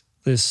this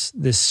this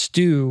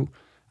stew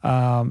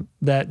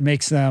that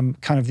makes them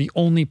kind of the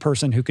only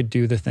person who could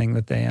do the thing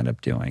that they end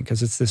up doing,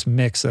 because it's this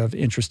mix of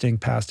interesting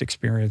past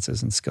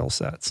experiences and skill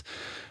sets.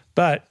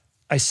 But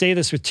I say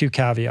this with two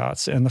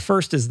caveats. And the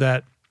first is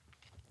that,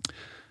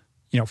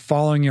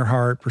 following your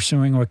heart,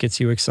 pursuing what gets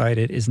you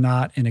excited is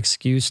not an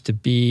excuse to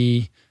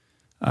be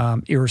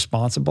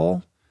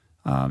irresponsible.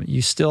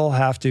 You still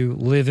have to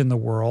live in the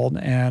world.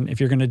 And if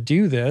you're going to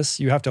do this,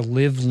 you have to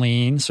live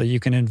lean so you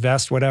can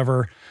invest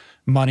whatever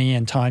money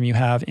and time you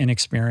have in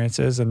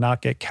experiences and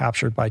not get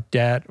captured by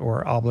debt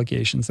or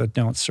obligations that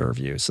don't serve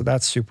you. So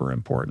that's super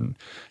important.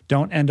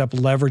 Don't end up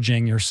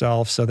leveraging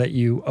yourself so that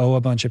you owe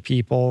a bunch of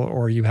people,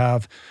 or you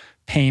have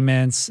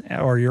payments,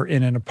 or you're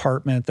in an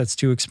apartment that's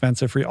too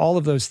expensive for you. All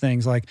of those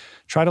things, like,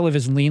 try to live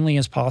as leanly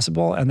as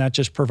possible. And that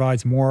just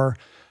provides more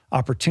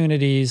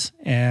opportunities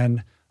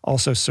and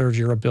also serves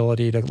your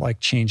ability to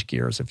change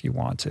gears if you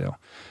want to.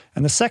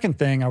 And the second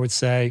thing I would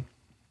say,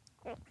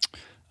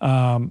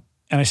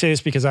 and I say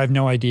this because I have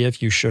no idea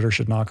if you should or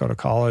should not go to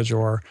college,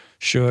 or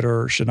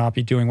should not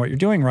be doing what you're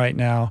doing right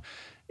now,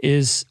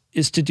 is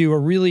to do a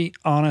really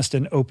honest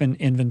and open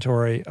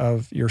inventory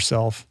of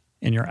yourself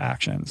and your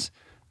actions.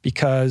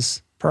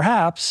 Because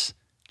perhaps,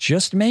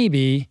 just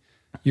maybe,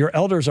 your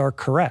elders are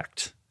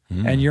correct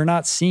and you're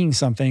not seeing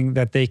something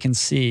that they can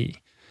see.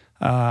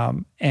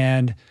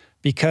 And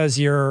because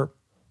you're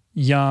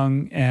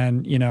young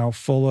and,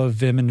 full of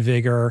vim and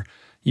vigor,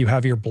 you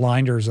have your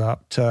blinders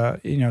up to,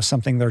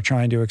 something they're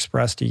trying to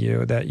express to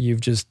you that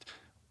you've just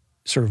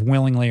sort of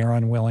willingly or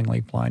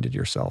unwillingly blinded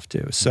yourself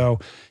to. So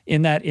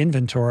in that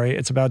inventory,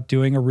 it's about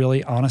doing a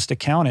really honest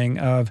accounting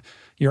of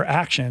your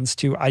actions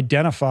to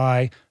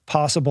identify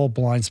possible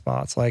blind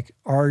spots. Like,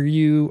 are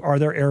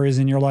there areas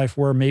in your life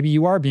where maybe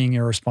you are being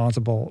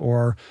irresponsible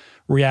or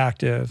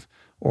reactive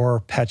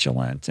or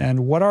petulant?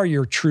 And what are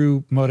your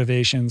true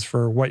motivations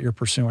for what you're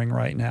pursuing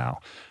right now?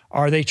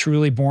 Are they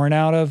truly born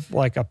out of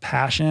a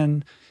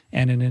passion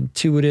and an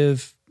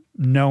intuitive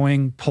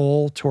knowing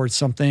pull towards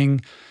something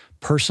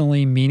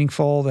personally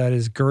meaningful that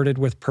is girded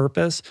with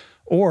purpose?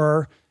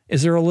 Or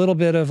is there a little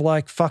bit of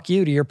fuck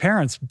you to your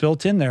parents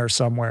built in there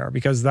somewhere?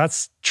 Because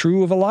that's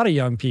true of a lot of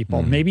young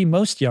people, maybe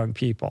most young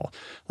people.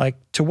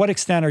 To what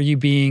extent are you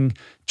being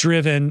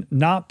driven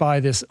not by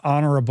this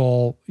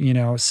honorable,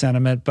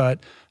 sentiment, but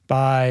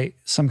by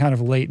some kind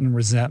of latent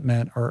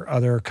resentment or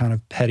other kind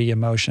of petty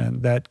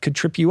emotion that could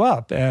trip you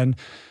up and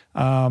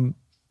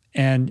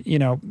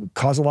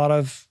cause a lot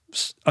of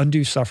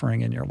undue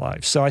suffering in your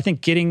life. So I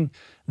think getting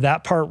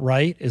that part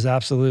right is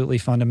absolutely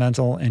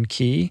fundamental and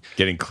key.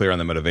 Getting clear on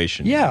the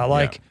motivation.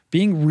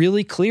 Being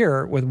really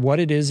clear with what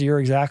it is you're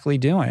exactly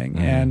doing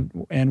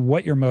and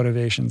what your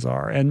motivations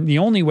are. And the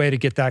only way to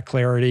get that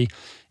clarity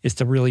is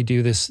to really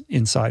do this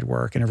inside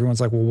work. And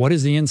everyone's like, well, what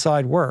is the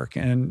inside work?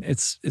 And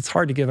it's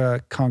hard to give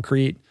a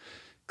concrete,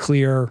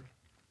 clear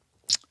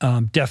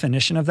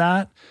definition of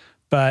that.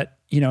 But,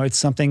 it's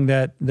something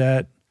that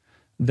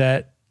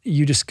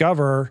you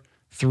discover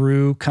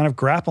through kind of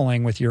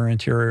grappling with your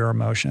interior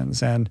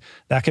emotions. And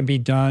that can be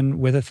done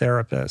with a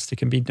therapist. It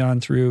can be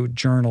done through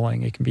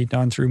journaling. It can be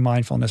done through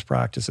mindfulness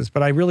practices.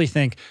 But I really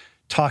think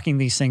talking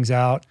these things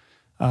out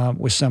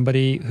with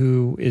somebody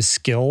who is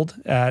skilled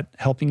at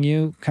helping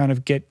you kind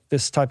of get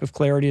this type of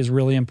clarity is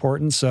really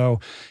important.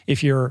 So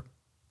if you're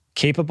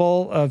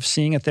capable of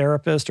seeing a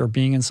therapist or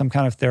being in some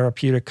kind of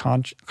therapeutic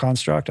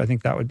construct, I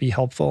think that would be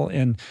helpful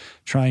in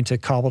trying to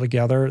cobble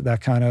together that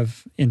kind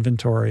of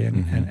inventory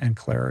and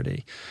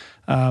clarity.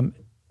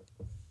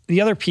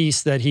 The other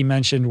piece that he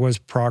mentioned was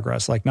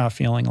progress, not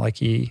feeling like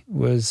he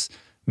was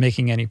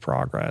making any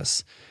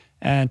progress.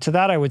 And to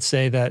that, I would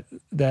say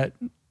that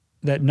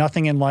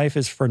nothing in life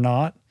is for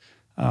naught.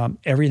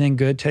 Everything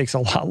good takes a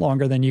lot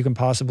longer than you can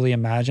possibly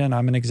imagine.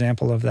 I'm an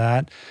example of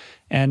that.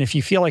 And if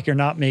you feel like you're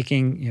not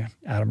making,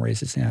 Adam raised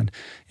his hand,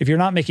 if you're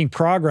not making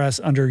progress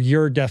under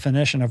your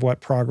definition of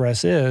what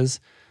progress is,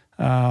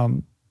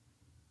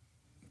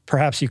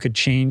 perhaps you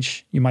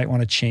might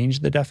want to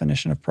change the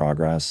definition of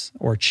progress,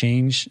 or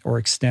change or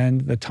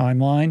extend the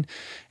timeline,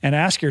 and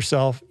ask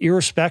yourself,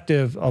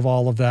 irrespective of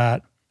all of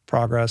that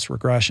progress,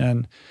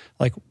 regression,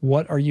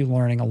 what are you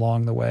learning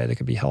along the way that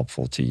could be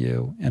helpful to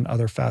you in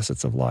other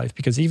facets of life?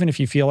 Because even if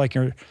you feel like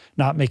you're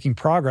not making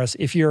progress,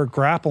 if you're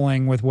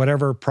grappling with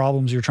whatever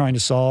problems you're trying to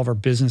solve or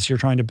business you're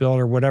trying to build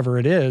or whatever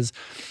it is,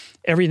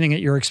 everything that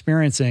you're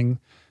experiencing,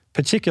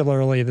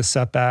 particularly the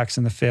setbacks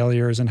and the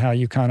failures and how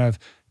you kind of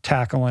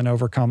tackle and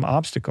overcome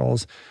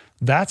obstacles,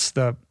 that's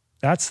the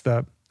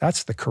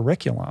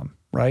curriculum,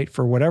 right?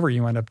 For whatever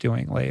you end up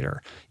doing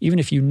later. Even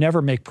if you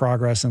never make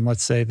progress in,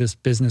 let's say, this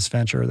business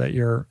venture that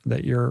you're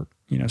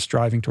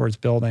striving towards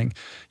building,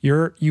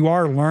 you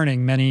are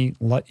learning many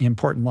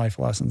important life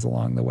lessons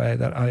along the way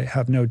that I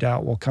have no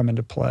doubt will come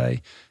into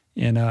play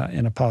in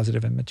a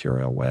positive and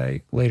material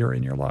way later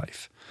in your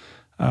life.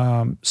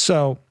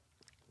 So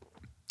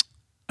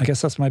I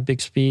guess that's my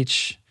big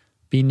speech.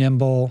 Be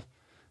nimble.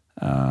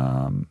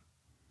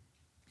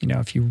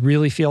 If you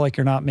really feel like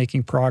you're not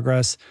making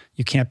progress,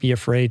 you can't be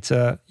afraid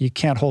you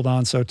can't hold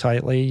on so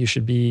tightly. You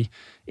should be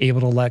able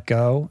to let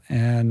go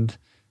and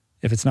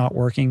If it's not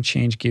working,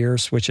 change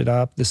gears, switch it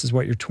up. This is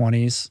what your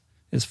 20s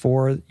is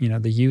for.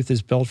 The youth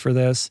is built for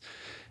this.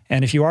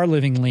 And if you are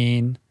living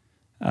lean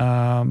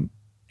and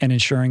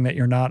ensuring that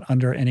you're not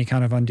under any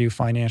kind of undue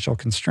financial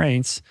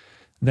constraints,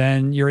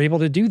 then you're able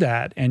to do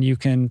that, and you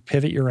can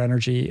pivot your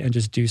energy and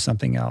just do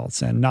something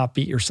else and not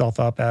beat yourself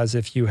up as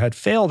if you had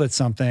failed at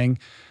something,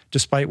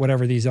 despite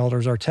whatever these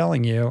elders are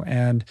telling you,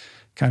 and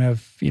kind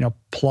of,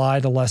 apply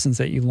the lessons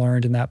that you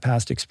learned in that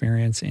past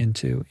experience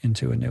into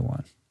a new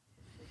one.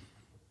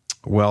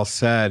 Well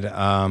said.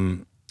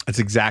 It's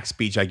the exact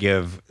speech I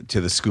give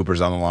to the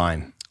scoopers on the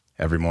line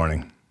every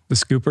morning. The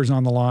scoopers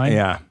on the line?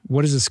 Yeah.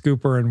 What is a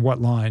scooper and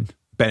what line?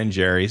 Ben &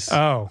 Jerry's.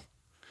 Oh.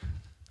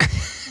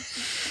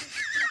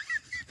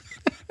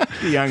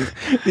 The young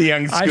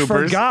scoopers. I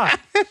forgot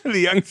the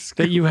young scoopers.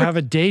 that you have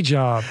a day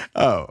job.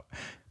 Oh.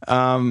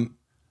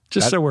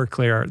 Just so we're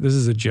clear, this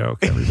is a joke,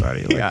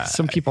 everybody. Like, Yeah.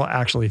 some people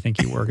actually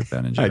think you work at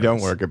Ben & Jerry's. I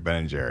don't work at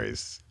Ben &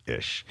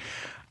 Jerry's-ish.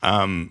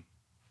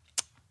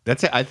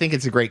 That's it. I think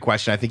it's a great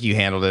question. I think you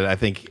handled it. I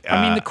think...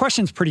 the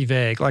question's pretty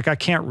vague. Like, I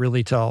can't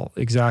really tell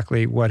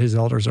exactly what his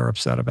elders are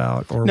upset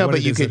about. No,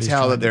 but you could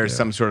tell that there's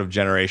some sort of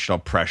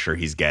generational pressure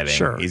he's getting.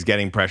 Sure. He's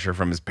getting pressure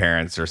from his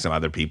parents or some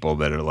other people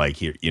that are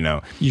like, you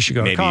should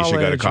go to college. Maybe you should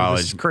go to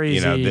college. This is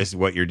crazy. This is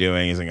what you're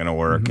doing isn't going to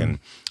work. Mm-hmm. And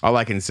all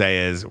I can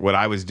say is what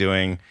I was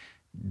doing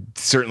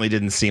certainly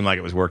didn't seem like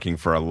it was working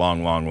for a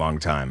long, long, long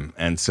time.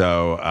 And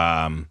so,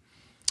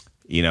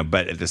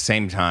 but at the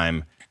same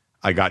time,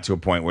 I got to a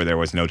point where there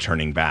was no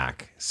turning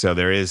back. So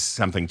there is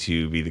something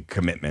to be the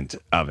commitment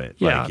of it.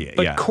 Yeah,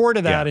 but core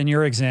to that in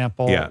your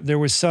example, there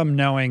was some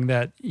knowing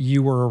that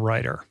you were a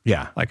writer.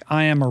 Yeah. Like,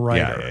 I am a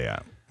writer. Yeah.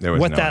 There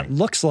was what knowing. that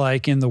looks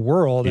like in the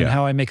world and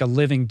how I make a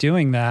living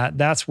doing that,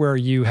 that's where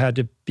you had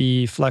to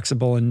be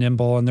flexible and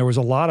nimble. And there was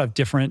a lot of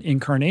different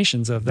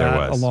incarnations of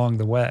that along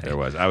the way. There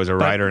was. I was a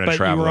writer and a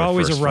traveler. But you were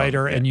always a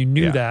writer and you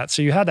knew Yeah. that.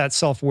 So you had that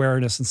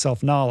self-awareness and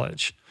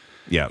self-knowledge.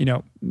 Yeah.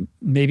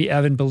 Maybe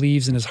Evan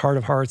believes in his heart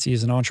of hearts.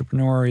 He's an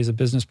entrepreneur. He's a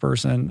business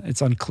person.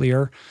 It's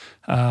unclear.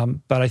 But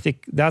I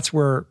think that's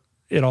where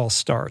it all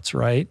starts,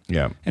 right?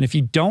 Yeah. And if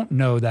you don't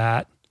know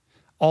that,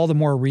 all the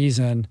more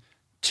reason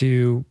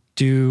to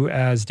do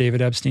as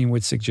David Epstein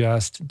would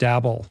suggest,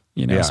 dabble,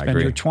 spend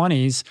your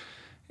 20s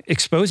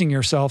exposing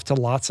yourself to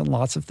lots and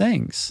lots of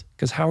things.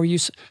 Because how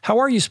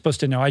are you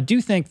supposed to know? I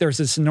do think there's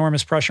this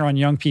enormous pressure on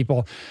young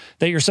people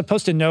that you're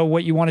supposed to know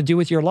what you want to do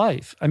with your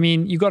life. I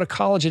mean, you go to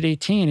college at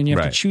 18 and you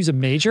have to choose a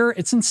major.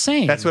 It's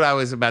insane. That's what I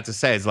was about to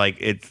say. It's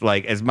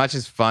like as much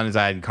as fun as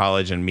I had in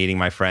college and meeting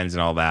my friends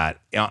and all that.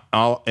 In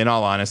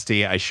all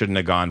honesty, I shouldn't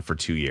have gone for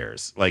 2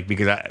 years. Like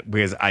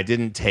because I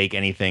didn't take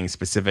anything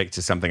specific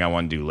to something I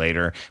want to do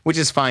later, which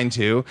is fine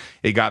too.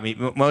 It got me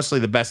mostly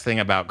the best thing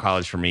about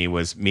college for me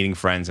was meeting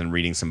friends and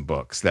reading some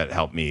books that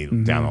helped me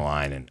down the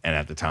line and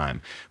at the time.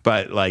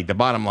 But like the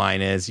bottom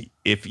line is,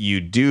 if you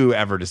do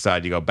ever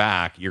decide to go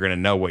back, you're going to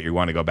know what you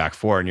want to go back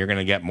for, and you're going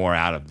to get more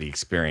out of the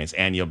experience,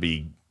 and you'll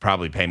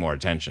probably pay more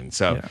attention.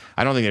 So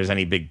I don't think there's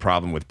any big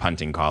problem with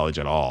punting college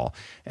at all.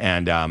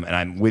 And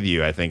I'm with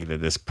you. I think that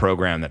this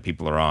program that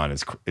people are on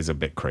is a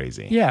bit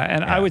crazy. Yeah,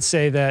 and I would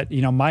say that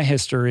my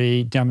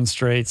history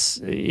demonstrates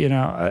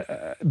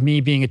me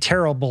being a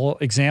terrible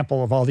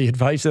example of all the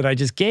advice that I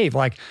just gave.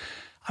 Like,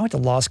 I went to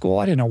law school.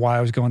 I didn't know why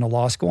I was going to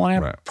law school.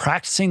 And I'm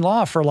practicing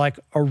law for like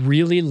a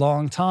really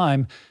long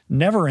time,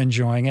 never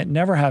enjoying it,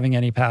 never having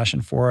any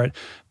passion for it,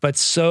 but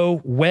so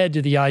wed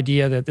to the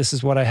idea that this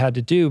is what I had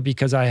to do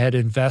because I had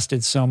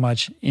invested so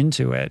much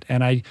into it.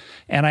 And I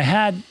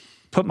had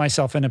put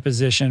myself in a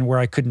position where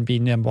I couldn't be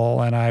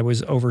nimble and I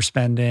was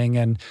overspending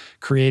and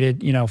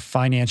created,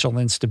 financial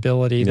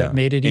instability that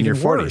made it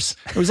even worse.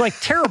 It was like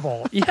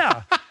terrible.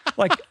 Yeah.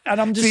 And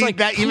I'm just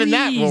that even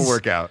that won't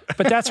work out.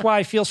 But that's why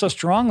I feel so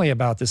strongly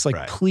about this.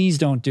 Like, please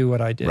don't do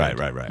what I did. Right.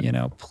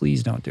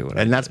 Please don't do what I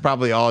did. And that's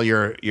probably all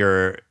your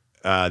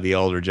the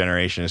older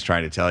generation is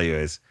trying to tell you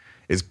is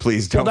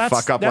please don't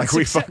fuck up like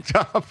we fucked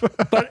up.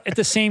 But at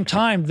the same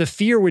time, the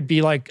fear would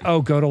be like,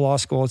 oh, go to law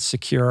school, it's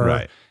secure.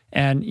 Right.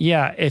 And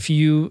if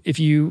you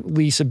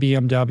lease a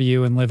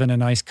BMW and live in a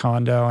nice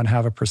condo and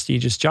have a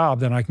prestigious job,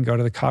 then I can go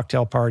to the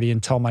cocktail party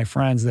and tell my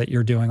friends that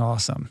you're doing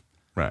awesome.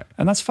 Right.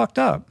 And that's fucked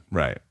up.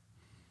 Right.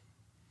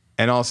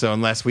 And also,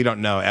 unless we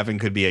don't know, Evan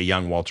could be a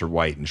young Walter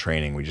White in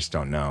training. We just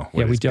don't know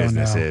what his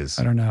business is.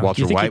 I don't know. Walter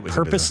Do you think White he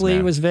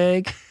purposely was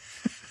vague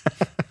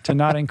to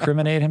not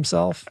incriminate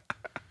himself?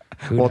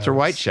 Walter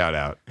White shout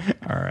out.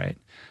 All right.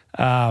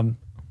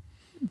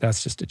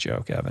 That's just a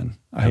joke, Evan.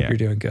 I hope you're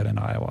doing good in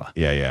Iowa.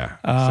 Yeah.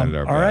 Send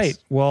our best. All right.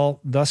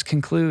 Well, thus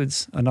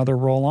concludes another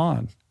Roll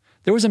On.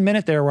 There was a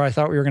minute there where I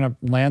thought we were going to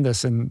land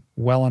this in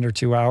well under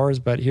 2 hours,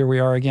 but here we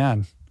are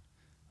again.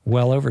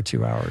 Well over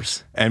 2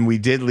 hours. And we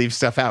did leave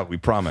stuff out, we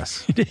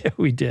promise.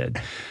 We did.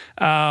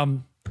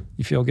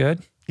 You feel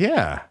good?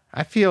 Yeah.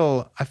 I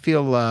feel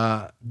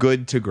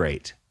good to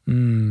great.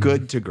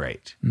 Good to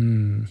great.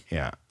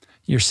 Yeah.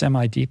 Your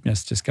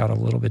semi-deepness just got a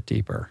little bit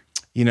deeper.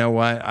 You know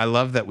what? I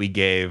love that we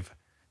gave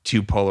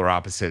two polar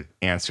opposite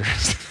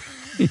answers.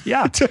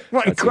 Yeah, to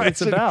one that's what it's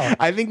question. about.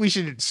 I think we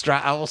should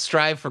I will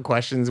strive for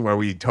questions where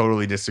we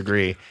totally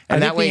disagree, I and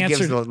think that way the it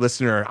gives answer- the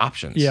listener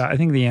options. Yeah, I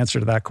think the answer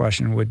to that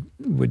question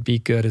would be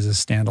good as a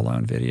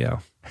standalone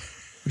video.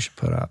 We should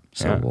put up.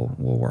 So Yeah.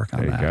 we'll work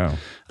on There you that.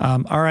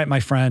 go. All right, my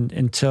friend.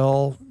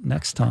 Until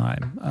next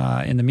time.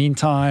 In the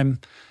meantime,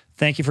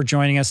 thank you for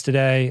joining us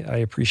today. I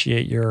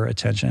appreciate your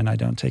attention. I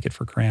don't take it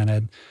for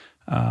granted.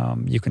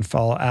 You can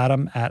follow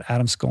Adam at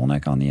Adam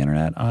Skolnick on the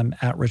internet. I'm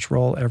at Rich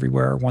Roll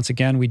everywhere. Once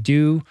again, we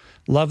do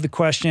love the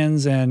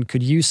questions and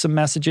could use some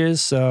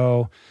messages.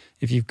 So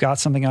if you've got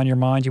something on your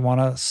mind you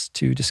want us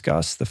to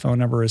discuss, the phone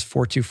number is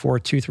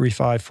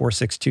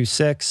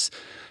 424-235-4626.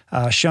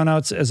 Show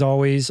notes, as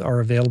always, are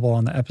available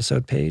on the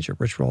episode page at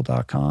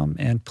richroll.com.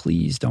 And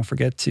please don't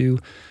forget to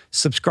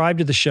subscribe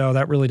to the show.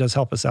 That really does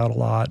help us out a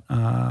lot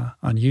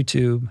on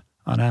YouTube,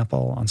 on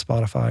Apple, on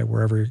Spotify,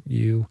 wherever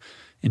you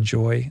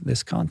enjoy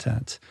this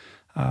content.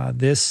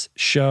 This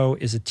show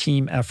is a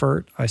team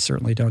effort. I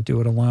certainly don't do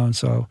it alone.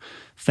 So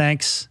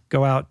thanks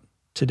go out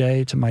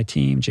today to my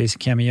team, Jason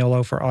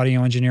Camiolo for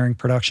audio engineering,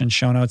 production,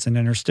 show notes, and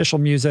interstitial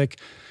music.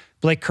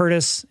 Blake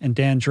Curtis and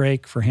Dan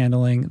Drake for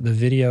handling the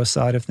video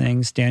side of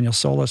things. Daniel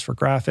Solis for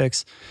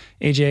graphics.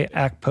 AJ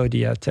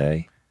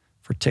Akpodiete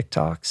for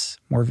TikToks,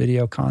 more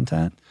video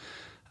content.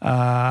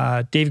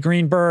 Dave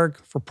Greenberg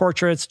for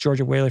portraits.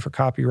 Georgia Whaley for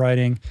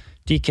copywriting.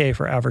 DK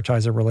for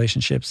advertiser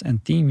relationships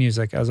and theme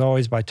music, as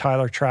always, by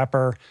Tyler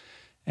Trapper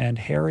and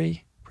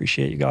Harry.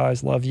 Appreciate you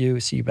guys. Love you.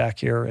 See you back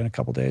here in a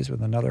couple days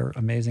with another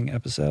amazing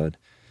episode.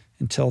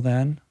 Until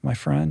then, my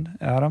friend,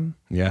 Adam,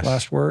 Yes.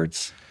 last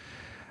words.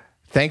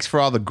 Thanks for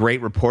all the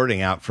great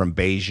reporting out from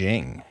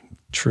Beijing.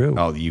 True.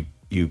 Oh,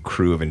 you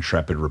crew of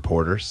intrepid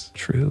reporters.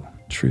 True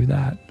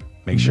that.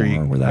 Make sure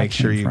More where that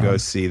came you from. go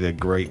see the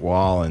Great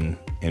Wall in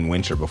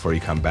winter before you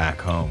come back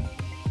home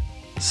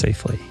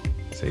Safely.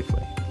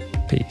 safely.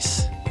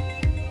 Peace.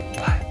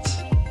 Plants.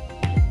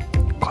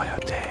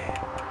 Coyote.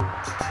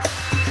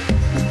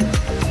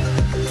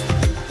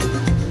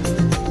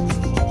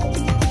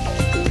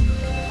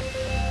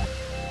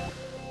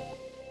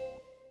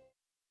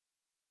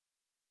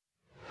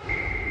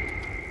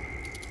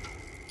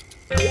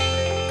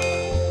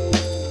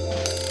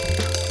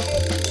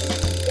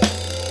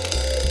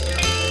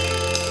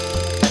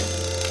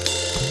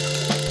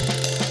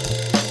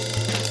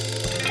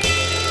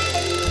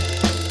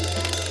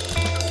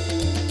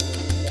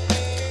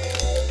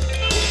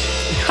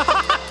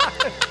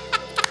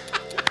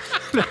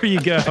 There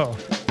you go.